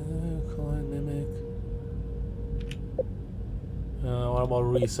frigate, colon mimic. What about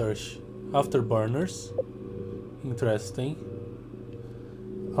research? Afterburners. Interesting.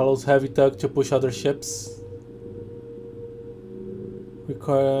 Allows heavy tug to push other ships.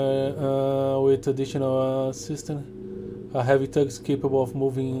 Require with additional system. A heavy tug is capable of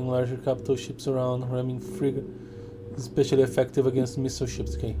moving larger capital ships around, ramming frigate. Especially effective against missile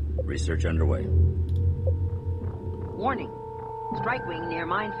ships. Okay. Research underway. Warning. Strike wing near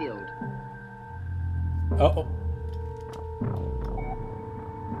minefield. Uh-oh.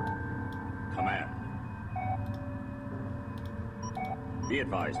 Command. Be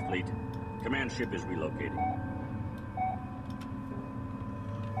advised, fleet. Command ship is relocating.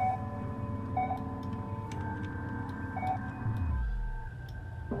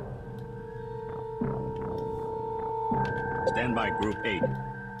 Stand by Group 8.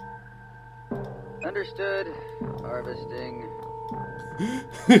 Understood. Harvesting.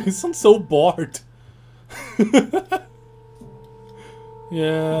 He sounds so bored.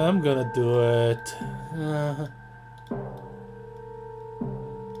 Yeah, I'm gonna do it.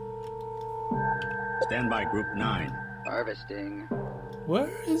 Stand by Group 9. Harvesting. Where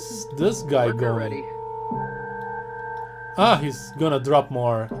is this guy Worker going? ready. Ah, he's gonna drop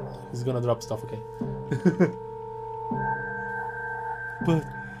more. He's gonna drop stuff, okay. But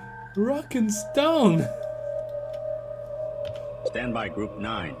rock and stone. Stand by Group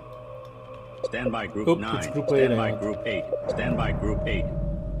 9. Stand by Group Oh, 9. it's Group Stand 8, by Group 8. Stand by Group 8.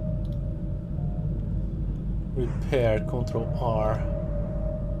 Repair, Control R.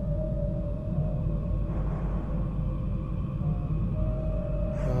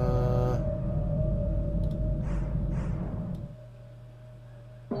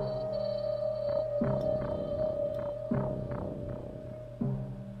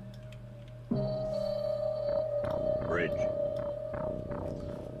 Bridge.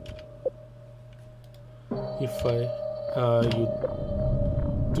 If you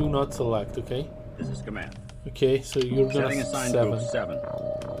do not select, okay? This is command. Okay, so you're gonna Setting assigned 7. Group 7.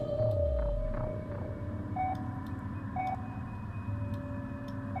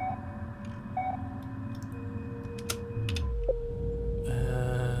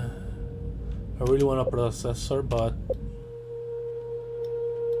 I really want a processor, but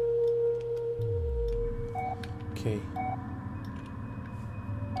okay.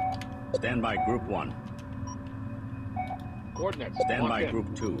 Stand by Group 1. Coordinates. Stand by locked in.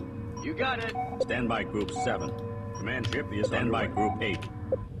 Group 2. You got it. Stand by Group 7. Command ship is stand by Group 8.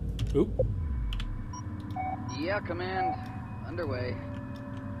 Oop. Yeah, command. Underway.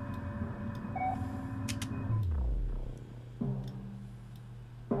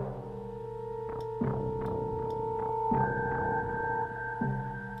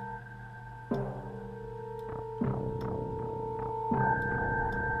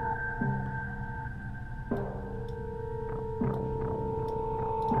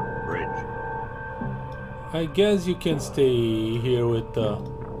 Bridge. I guess you can stay here with the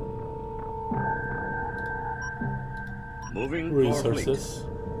Moving resources.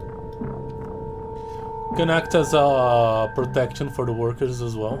 Can act as a protection for the workers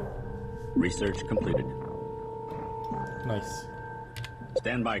as well. Research completed. Nice.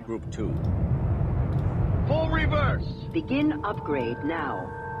 Stand by Group 2. Full reverse. Begin upgrade now.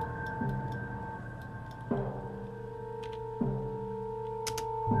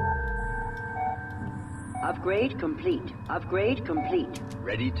 Upgrade complete. Upgrade complete.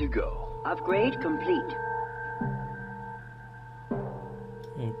 Ready to go. Upgrade complete.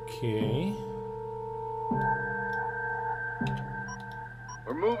 Okay.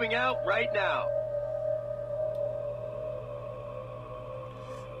 We're moving out right now.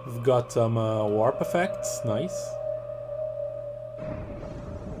 We've got some warp effects. Nice.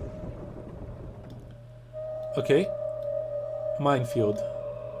 Okay. Minefield.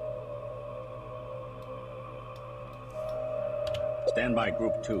 Stand by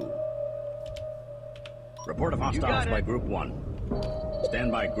Group 2. Report of hostiles by Group 1.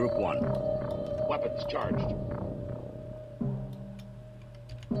 Stand by Group 1. Weapons charged.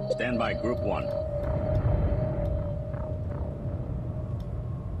 Stand by Group 1.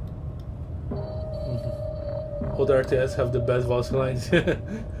 All the RTS have the best voice lines. The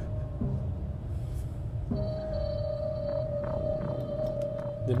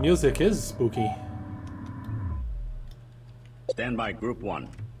music is spooky. Stand by Group 1.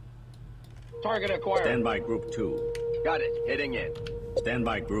 Target acquired. Stand by Group 2. Got it. Hitting in. Stand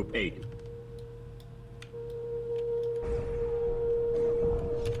by Group 8.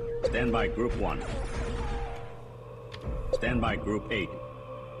 Stand by Group 1. Stand by Group 8.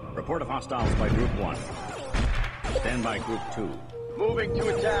 Report of hostiles by Group 1. Stand by Group 2. Moving to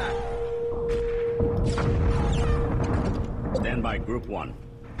attack. Stand by Group 1.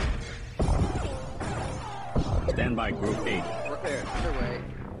 Stand by Group 8. Repairs underway.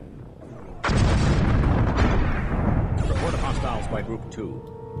 by Group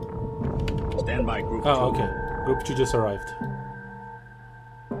 2. Stand by Group 2. Oh, okay. Group 2 just arrived.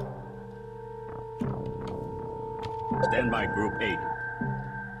 Stand by Group 8.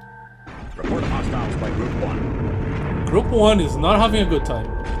 Report hostiles by Group 1. Group 1 is not having a good time.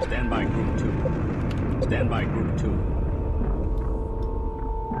 Stand by Group 2. Stand by Group 2.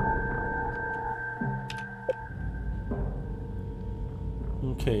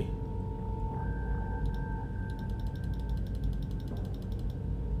 Okay.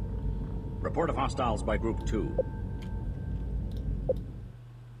 Report of hostiles by Group 2.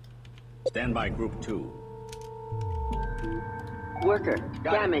 Stand by Group 2. Worker,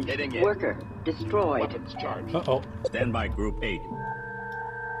 damaged. Worker, destroyed. Weapons charged. Uh-oh. Stand by Group 8.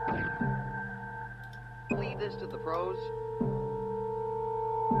 Leave this to the pros.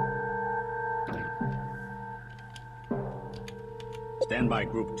 Stand by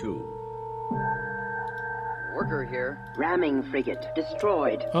Group 2. Worker here. Ramming frigate,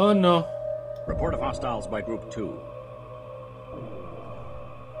 destroyed. Oh no. Report of hostiles by Group 2.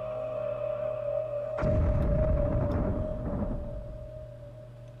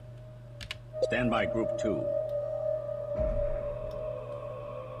 Stand by Group 2.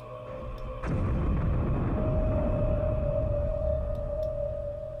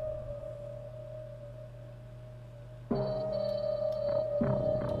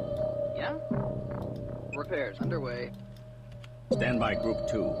 Yeah? Repairs underway. Stand by Group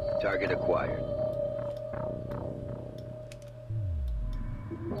 2. Target acquired.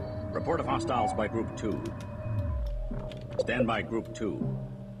 Report of hostiles by Group 2. Stand by Group 2.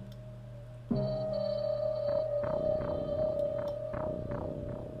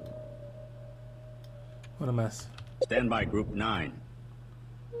 What a mess. Stand by Group 9.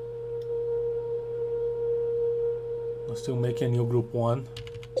 We're still making a new Group 1.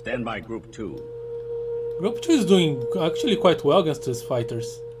 Stand by Group 2. Group 2 is doing actually quite well against these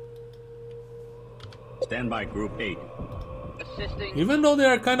fighters. Stand by Group 8. Assisting. Even though they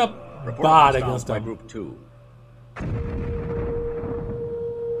are kind of Report bad hostiles against by them. Group 2.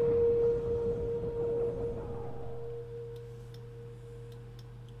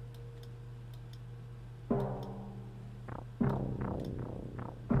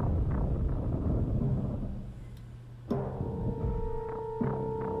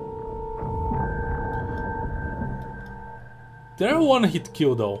 They're a one-hit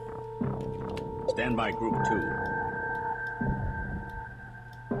kill though. Stand by Group 2.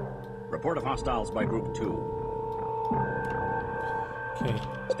 Report of hostiles by Group 2. Okay.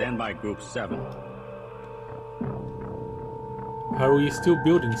 Stand by Group 7. Are we still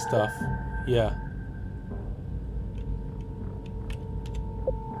building stuff? Yeah.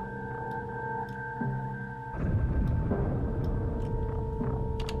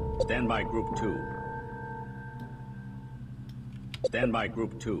 Stand by Group 2. Stand by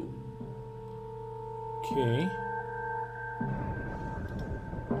Group 2. Okay.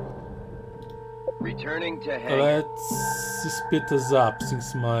 Returning to hangar. Let's speed this up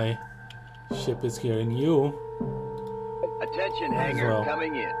since my ship is here and you. Attention, as hangar, well.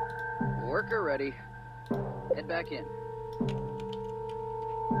 coming in. Worker ready. Head back in.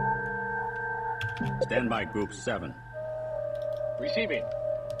 Stand by Group 7. Receiving.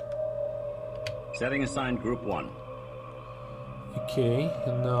 Setting assigned Group 1. Okay,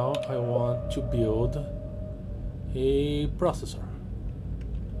 and now I want to build a processor.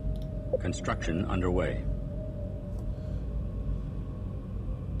 Construction underway.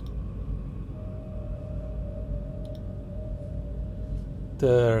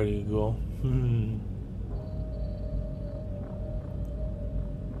 There you go.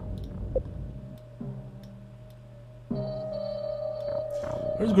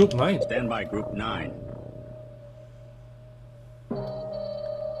 Where's Group 9? Stand by Group 9.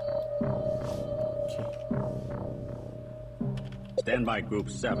 Stand by Group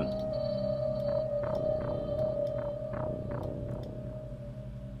 7.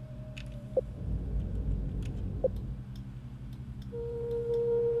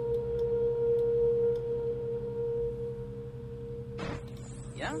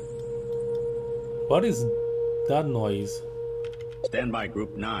 Yeah? What is that noise? Stand by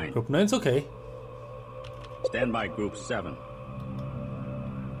Group 9. Group 9's okay. Stand by Group 7.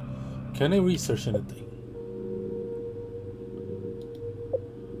 Can I research anything?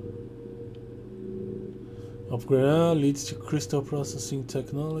 Upgrade leads to crystal processing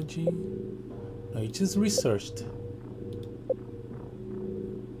technology. I just researched.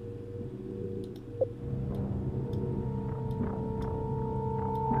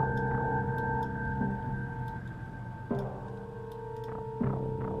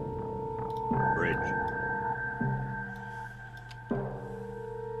 Bridge.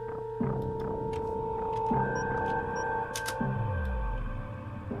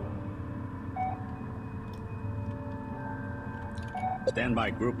 Stand by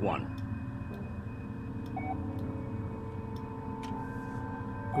Group 1.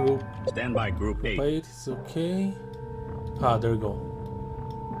 Group. Stand by Group 8. 8 is okay. Ah, there we go.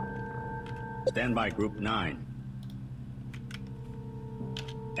 Stand by Group 9.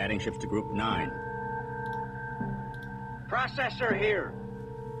 Adding ships to Group 9. Processor here.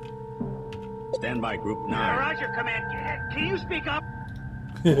 Stand by Group 9. Roger, Command. Can you speak up?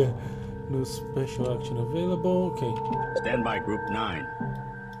 No special action available. Okay. Stand by Group 9.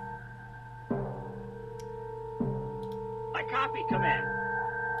 I copy, Command.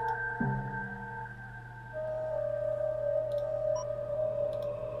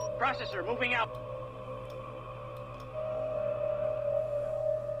 Processor moving out.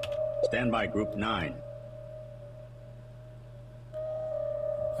 Stand by Group 9.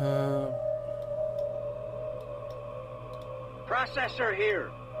 Processor here.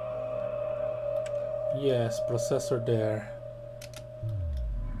 Yes, processor there.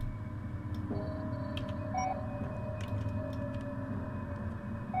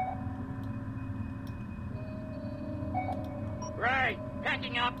 Right.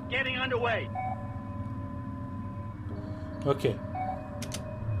 Packing up. Getting underway. Okay.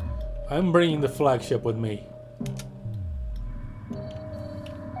 I'm bringing the flagship with me.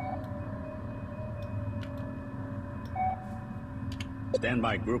 Stand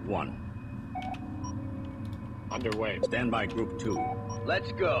by Group 1. Underway. Stand by Group 2.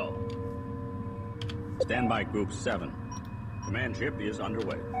 Let's go. Stand by Group 7. Command ship is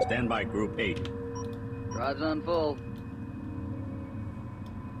underway. Stand by Group 8. Drive's on full.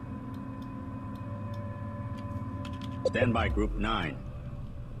 Stand by Group 9.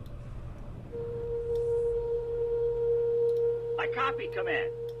 I copy,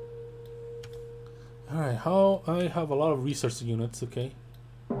 Command. Alright, how I have a lot of research units, okay.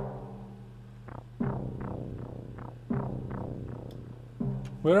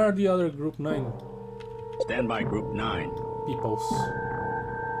 Where are the other Group 9 Stand by Group 9. peoples?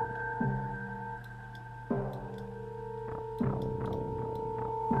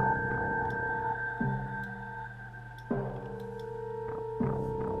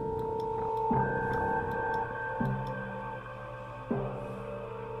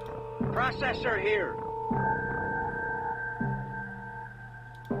 Processor here.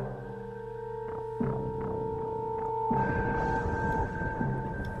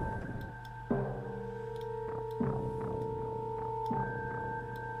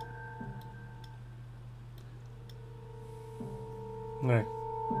 Right.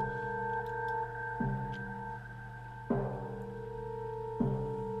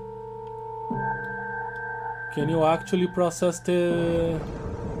 Can you actually process the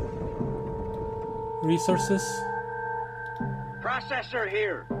resources? Processor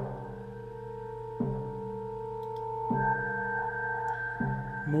here.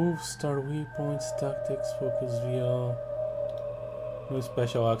 Move, start waypoints, tactics, focus via. No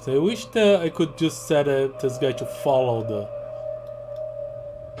special acts. I wish that I could just set this guy to follow the.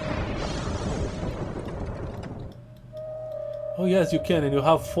 Oh yes, you can, and you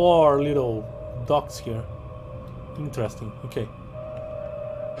have 4 little docks here. Interesting. Okay.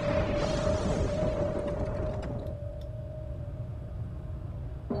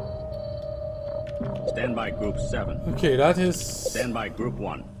 Stand by Group 7. Okay, that is. Stand by Group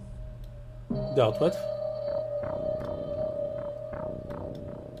 1. Dealt with.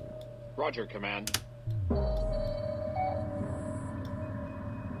 Roger, Command.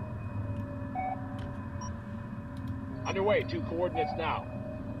 Underway, 2 coordinates now.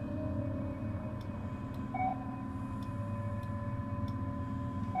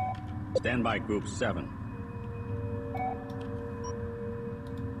 Stand by Group 7.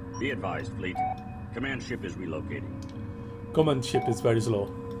 Be advised, Fleet. Command ship is relocating. Command ship is very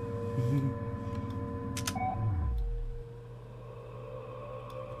slow.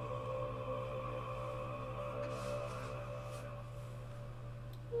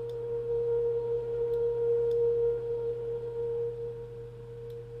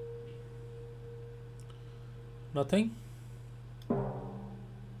 Nothing?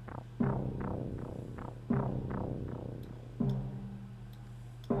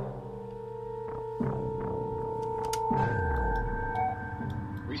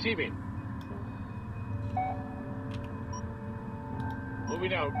 Receiving.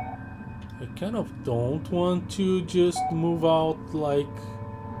 Moving out. I kind of don't want to just move out like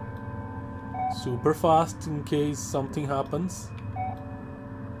super fast in case something happens.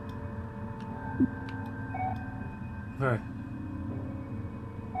 Alright.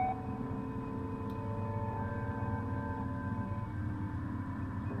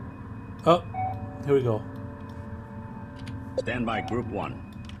 Oh, here we go. Stand by Group 1.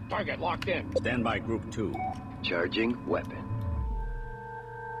 Target locked in. Stand by Group 2. Charging weapon.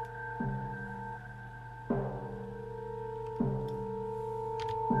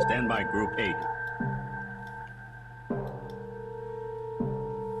 Stand by Group 8.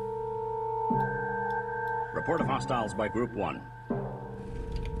 Report of hostiles by Group 1.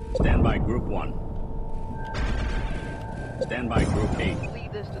 Stand by Group 1. Stand by Group 8.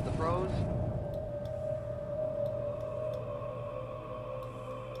 Leave this to the pros.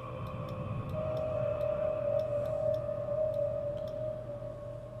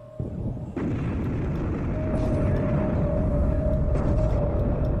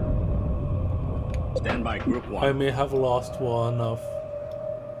 Stand by Group 1. I may have lost one of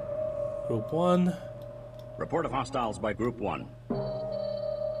Group 1. Report of hostiles by Group 1.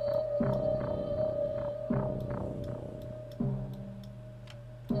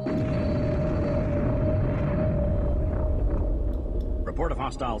 Report of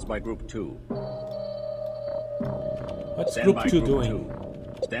hostiles by Group 2. What's Stand Group by 2 Group doing?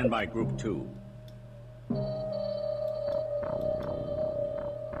 2. Stand by Group 2.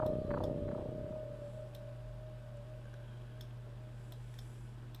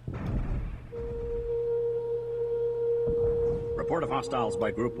 Report of hostiles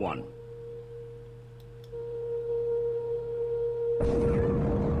by Group 1.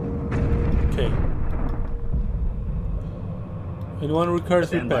 Okay. Anyone requires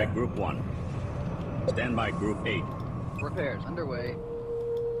Stand by repair? Group 1. Stand by Group 8. Repairs underway.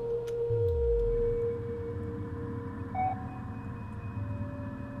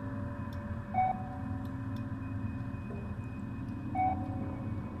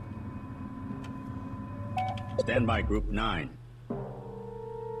 Stand by Group 9.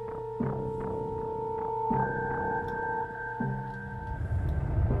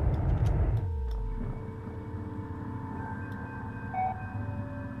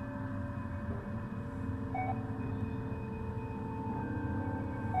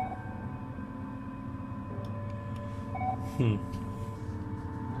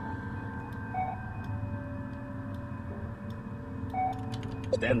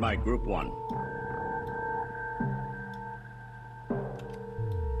 Stand by Group 1.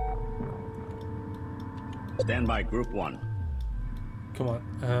 Stand by Group 1. Come on.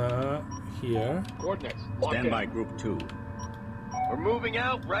 Here. Coordinates. Stand by Group 2. We're moving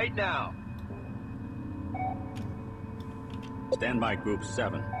out right now. Stand by Group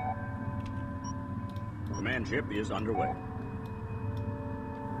 7. Command ship is underway.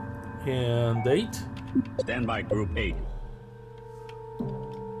 And 8. Stand by Group 8.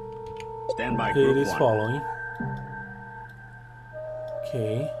 Stand by 8 Group is 1. following.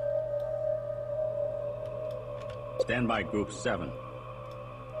 Okay. Stand by Group 7.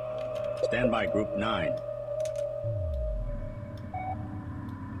 Stand by Group 9.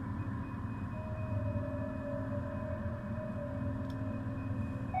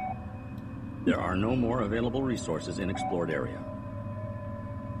 There are no more available resources in explored area.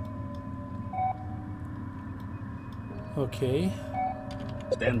 Okay.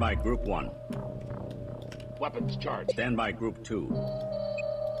 Stand by Group 1. Weapons charged. Stand by Group 2.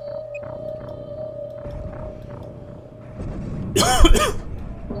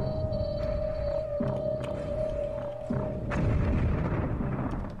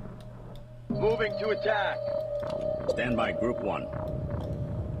 Moving to attack. Stand by Group 1.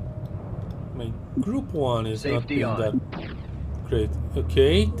 My Group 1 is not Safety being on. that great.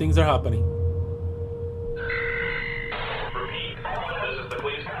 Okay, things are happening. Repeat. This is the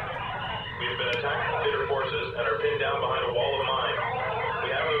police. We have been attacked by leader forces and are pinned down behind a wall of mine. We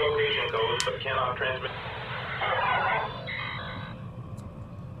have the location codes but cannot transmit.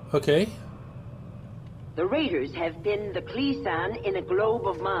 Okay. The raiders have pinned the Kleesan in a globe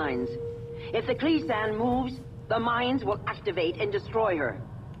of mines. If the Kleesan moves, the mines will activate and destroy her.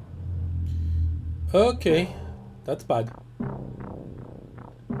 Okay. That's bad.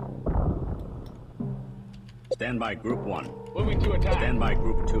 Stand by Group 1. Moving to attack. Stand by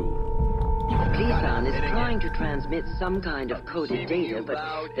Group 2. Kleesan is trying to transmit some kind of coded data, but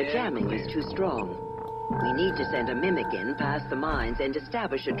the jamming is too strong. We need to send a mimic in past the mines and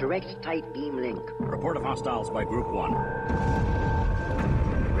establish a direct tight beam link. Report of hostiles by Group 1.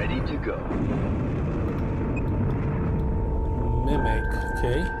 Ready to go. Mimic.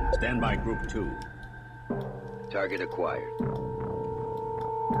 Okay. Stand by Group 2. Target acquired.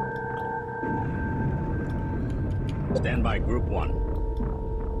 Stand by Group 1.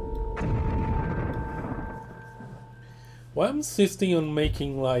 Why I'm insisting on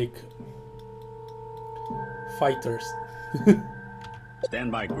making like fighters?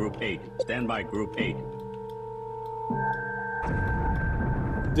 Stand by Group 8. Stand by Group 8.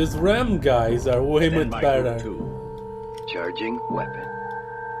 These RAM guys are way much better. Charging weapon.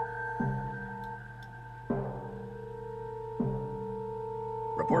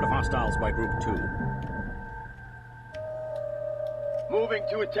 Report of hostiles by Group 2. Moving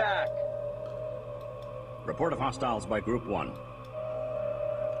to attack. Report of hostiles by Group 1.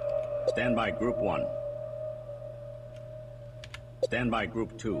 Stand by Group 1. Stand by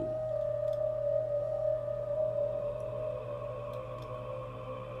Group 2.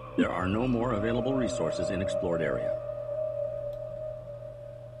 There are no more available resources in explored area.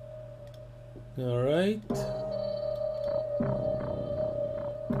 Alright.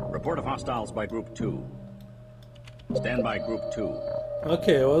 Report of hostiles by Group 2. Stand by Group 2.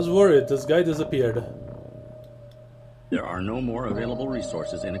 Okay, I was worried. This guy disappeared. There are no more available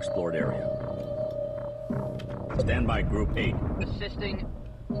resources in explored area. Stand by Group 8. Assisting.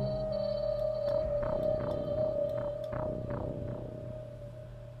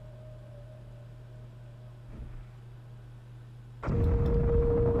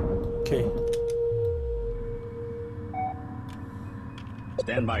 Okay.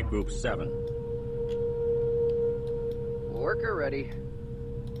 Stand by Group 7. Worker ready.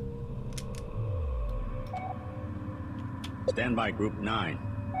 Stand by Group 9.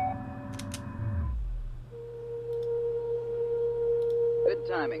 Good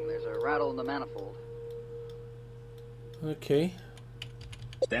timing. There's a rattle in the manifold. Okay.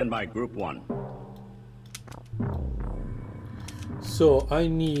 Stand by Group 1. So I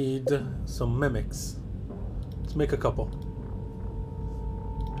need some mimics. Let's make a couple.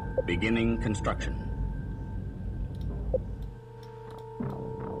 Beginning construction.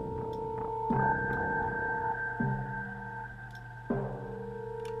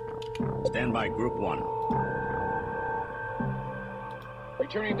 Stand by Group 1.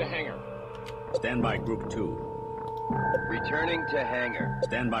 Returning to hangar. Stand by Group 2. Returning to hangar.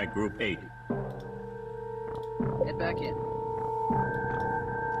 Stand by Group 8. Head back in.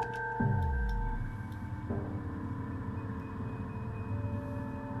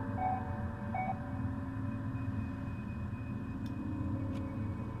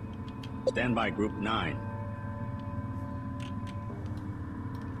 Stand by Group 9.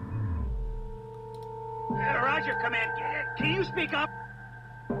 Roger, Command. Can you speak up?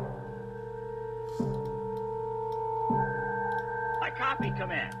 I copy,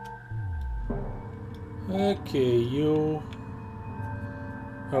 Command. Okay, you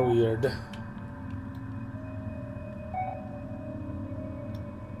are weird.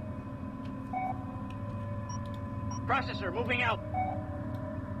 Processor moving out.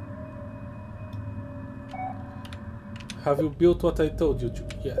 Have you built what I told you to?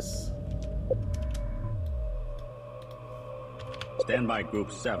 Yes. Stand by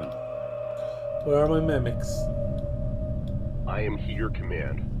Group 7. Where are my mimics? I am here,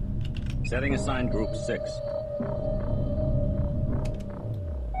 Command. Setting assigned Group 6.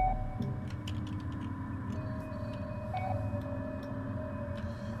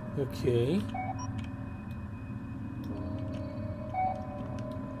 Okay.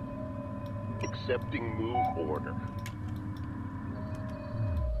 Accepting move order.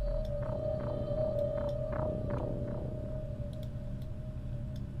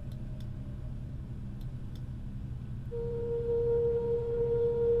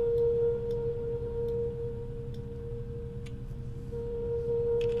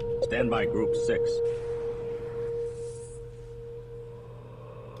 Stand by Group 6.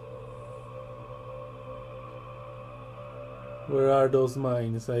 Where are those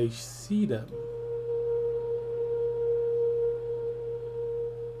mines? I see them.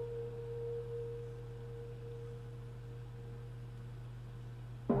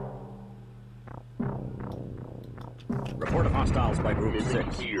 Report of hostiles by Group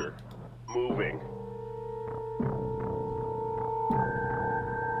 6. Here. Moving.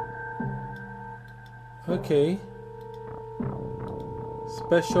 Okay.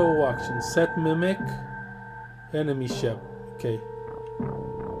 Special action. Set mimic. Enemy ship. Okay.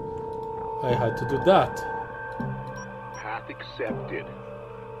 I had to do that. Path accepted.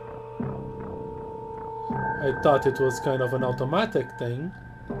 I thought it was kind of an automatic thing.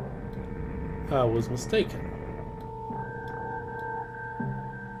 I was mistaken.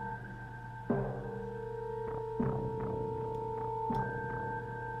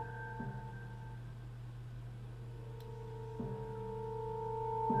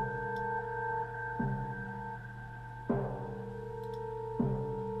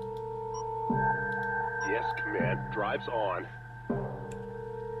 Yes, Command. Drive's on.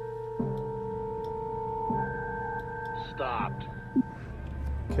 Stopped.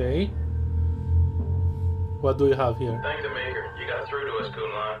 Okay. What do you have here? Thank the Maker. You got through to us,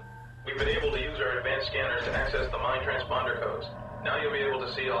 Kunlan. We've been able to use our advanced scanners to access the mine transponder codes. Now you'll be able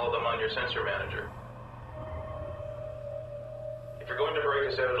to see all of them on your sensor manager. If you're going to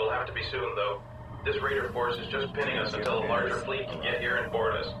break us out, it'll have to be soon, though. This raider force is just pinning us until a larger fleet can get here and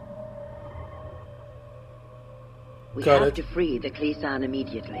board us. We have to free the Klisan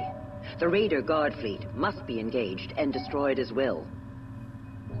immediately. The Raider Guard fleet must be engaged and destroyed as well.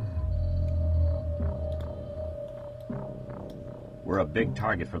 We're a big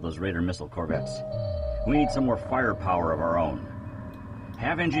target for those Raider missile corvettes. We need some more firepower of our own.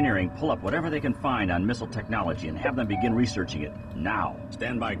 Have engineering pull up whatever they can find on missile technology and have them begin researching it now.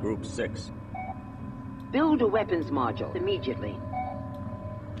 Stand by Group 6. Build a weapons module immediately.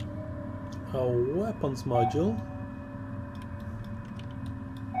 A weapons module?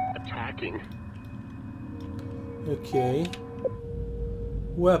 Attacking. Okay.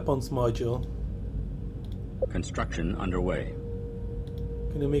 Weapons module. Construction underway.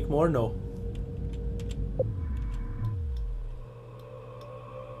 Can you make more? No.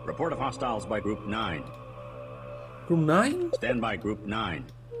 Report of hostiles by Group 9. Group 9? Stand by Group 9.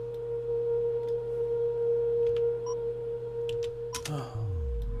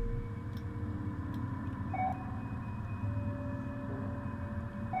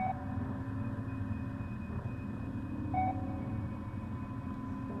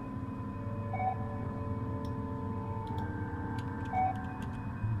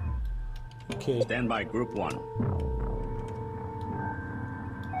 Okay. Stand by Group 1.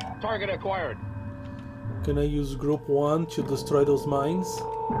 Target acquired. Can I use Group 1 to destroy those mines?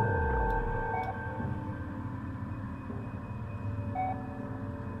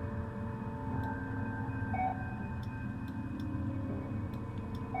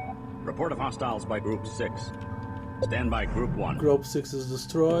 Report of hostiles by Group 6. Stand by Group 1. Group 6 is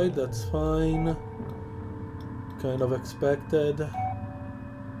destroyed, that's fine. Kind of expected.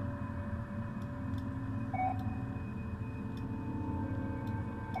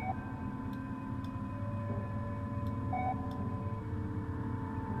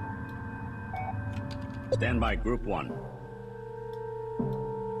 Stand by Group 1.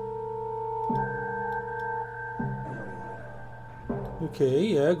 Okay,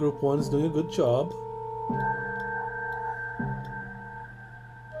 yeah, Group 1 is doing a good job.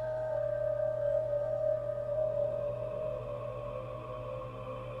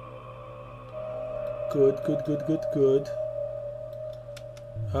 Good, good, good, good, good.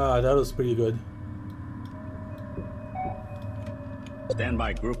 Ah, that was pretty good. Stand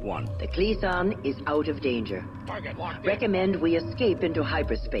by Group 1. The Klisan is out of danger. Target locked in. Recommend we escape into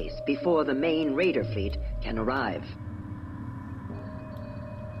hyperspace before the main Raider fleet can arrive.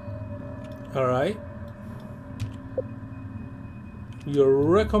 Alright. Your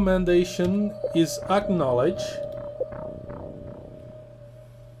recommendation is acknowledged.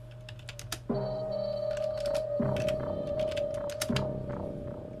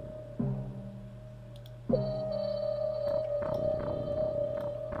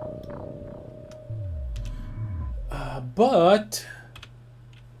 But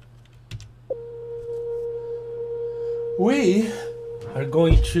we are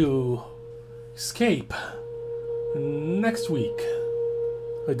going to escape next week.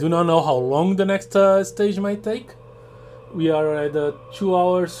 I do not know how long the next stage might take. We are at 2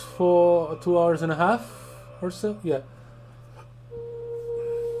 hours for 2 hours and a half or so. Yeah,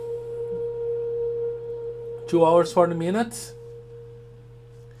 2 hours 40 minutes,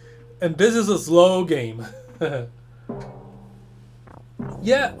 and this is a slow game.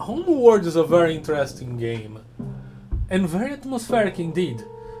 Yeah, Homeworld is a very interesting game and very atmospheric indeed.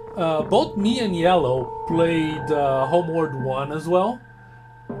 Both me and Yellow played Homeworld 1 as well.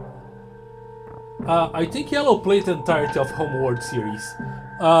 I think Yellow played the entirety of Homeworld series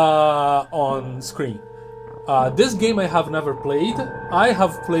on screen. This game I have never played. I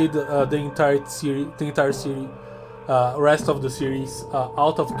have played the entire series, rest of the series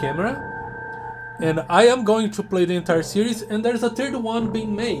out of camera. And I am going to play the entire series, and there's a third one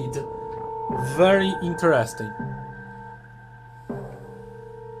being made. Very interesting.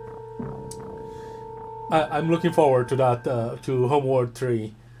 I'm looking forward to that, to Homeworld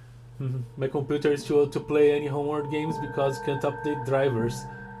 3. My computer is too old to play any Homeworld games because it can't update drivers.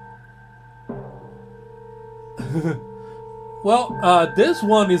 Well, this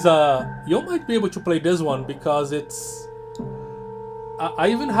one is you might be able to play this one because it's... I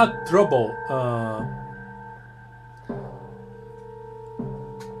even had trouble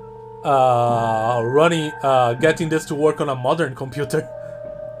getting this to work on a modern computer.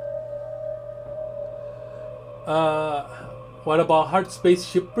 What about Hard Space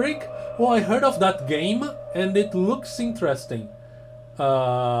Shipwreck? Well, I heard of that game. and it looks interesting.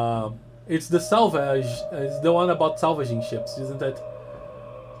 It's the salvage. It's the one about salvaging ships, isn't it?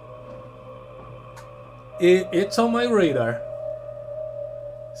 It's on my radar.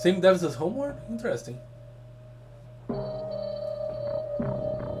 Same devs as Homeworld? Interesting.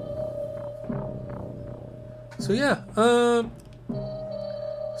 So yeah,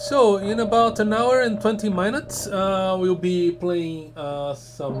 so in about an hour and 20 minutes, we'll be playing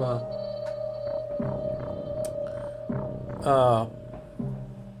some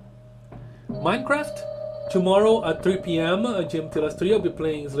Minecraft. Tomorrow at 3 p.m. GMT+3, I'll be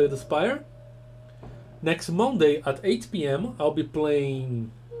playing Slay the Spire. Next Monday at 8 p.m. I'll be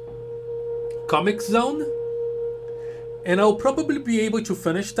playing Comic Zone. And I'll probably be able to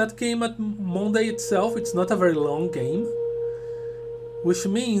finish that game at Monday itself. It's not a very long game. Which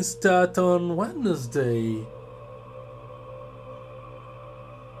means that on Wednesday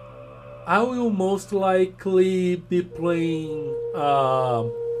I will most likely be playing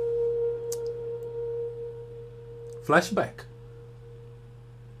Flashback.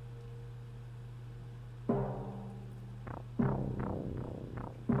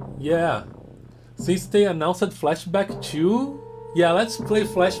 Yeah. Since they announced Flashback 2, yeah, let's play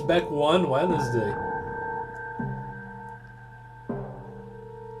Flashback 1 Wednesday.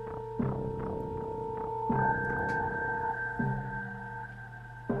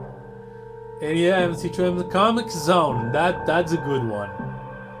 And yeah, MC2M's Comic Zone, that's a good one.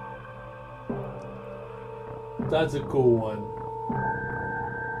 That's a cool one.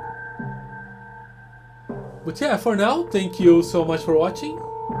 But yeah, for now, thank you so much for watching.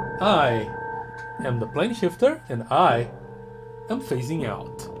 I am the Plane Shifter, and I am phasing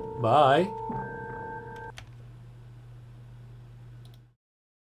out. Bye.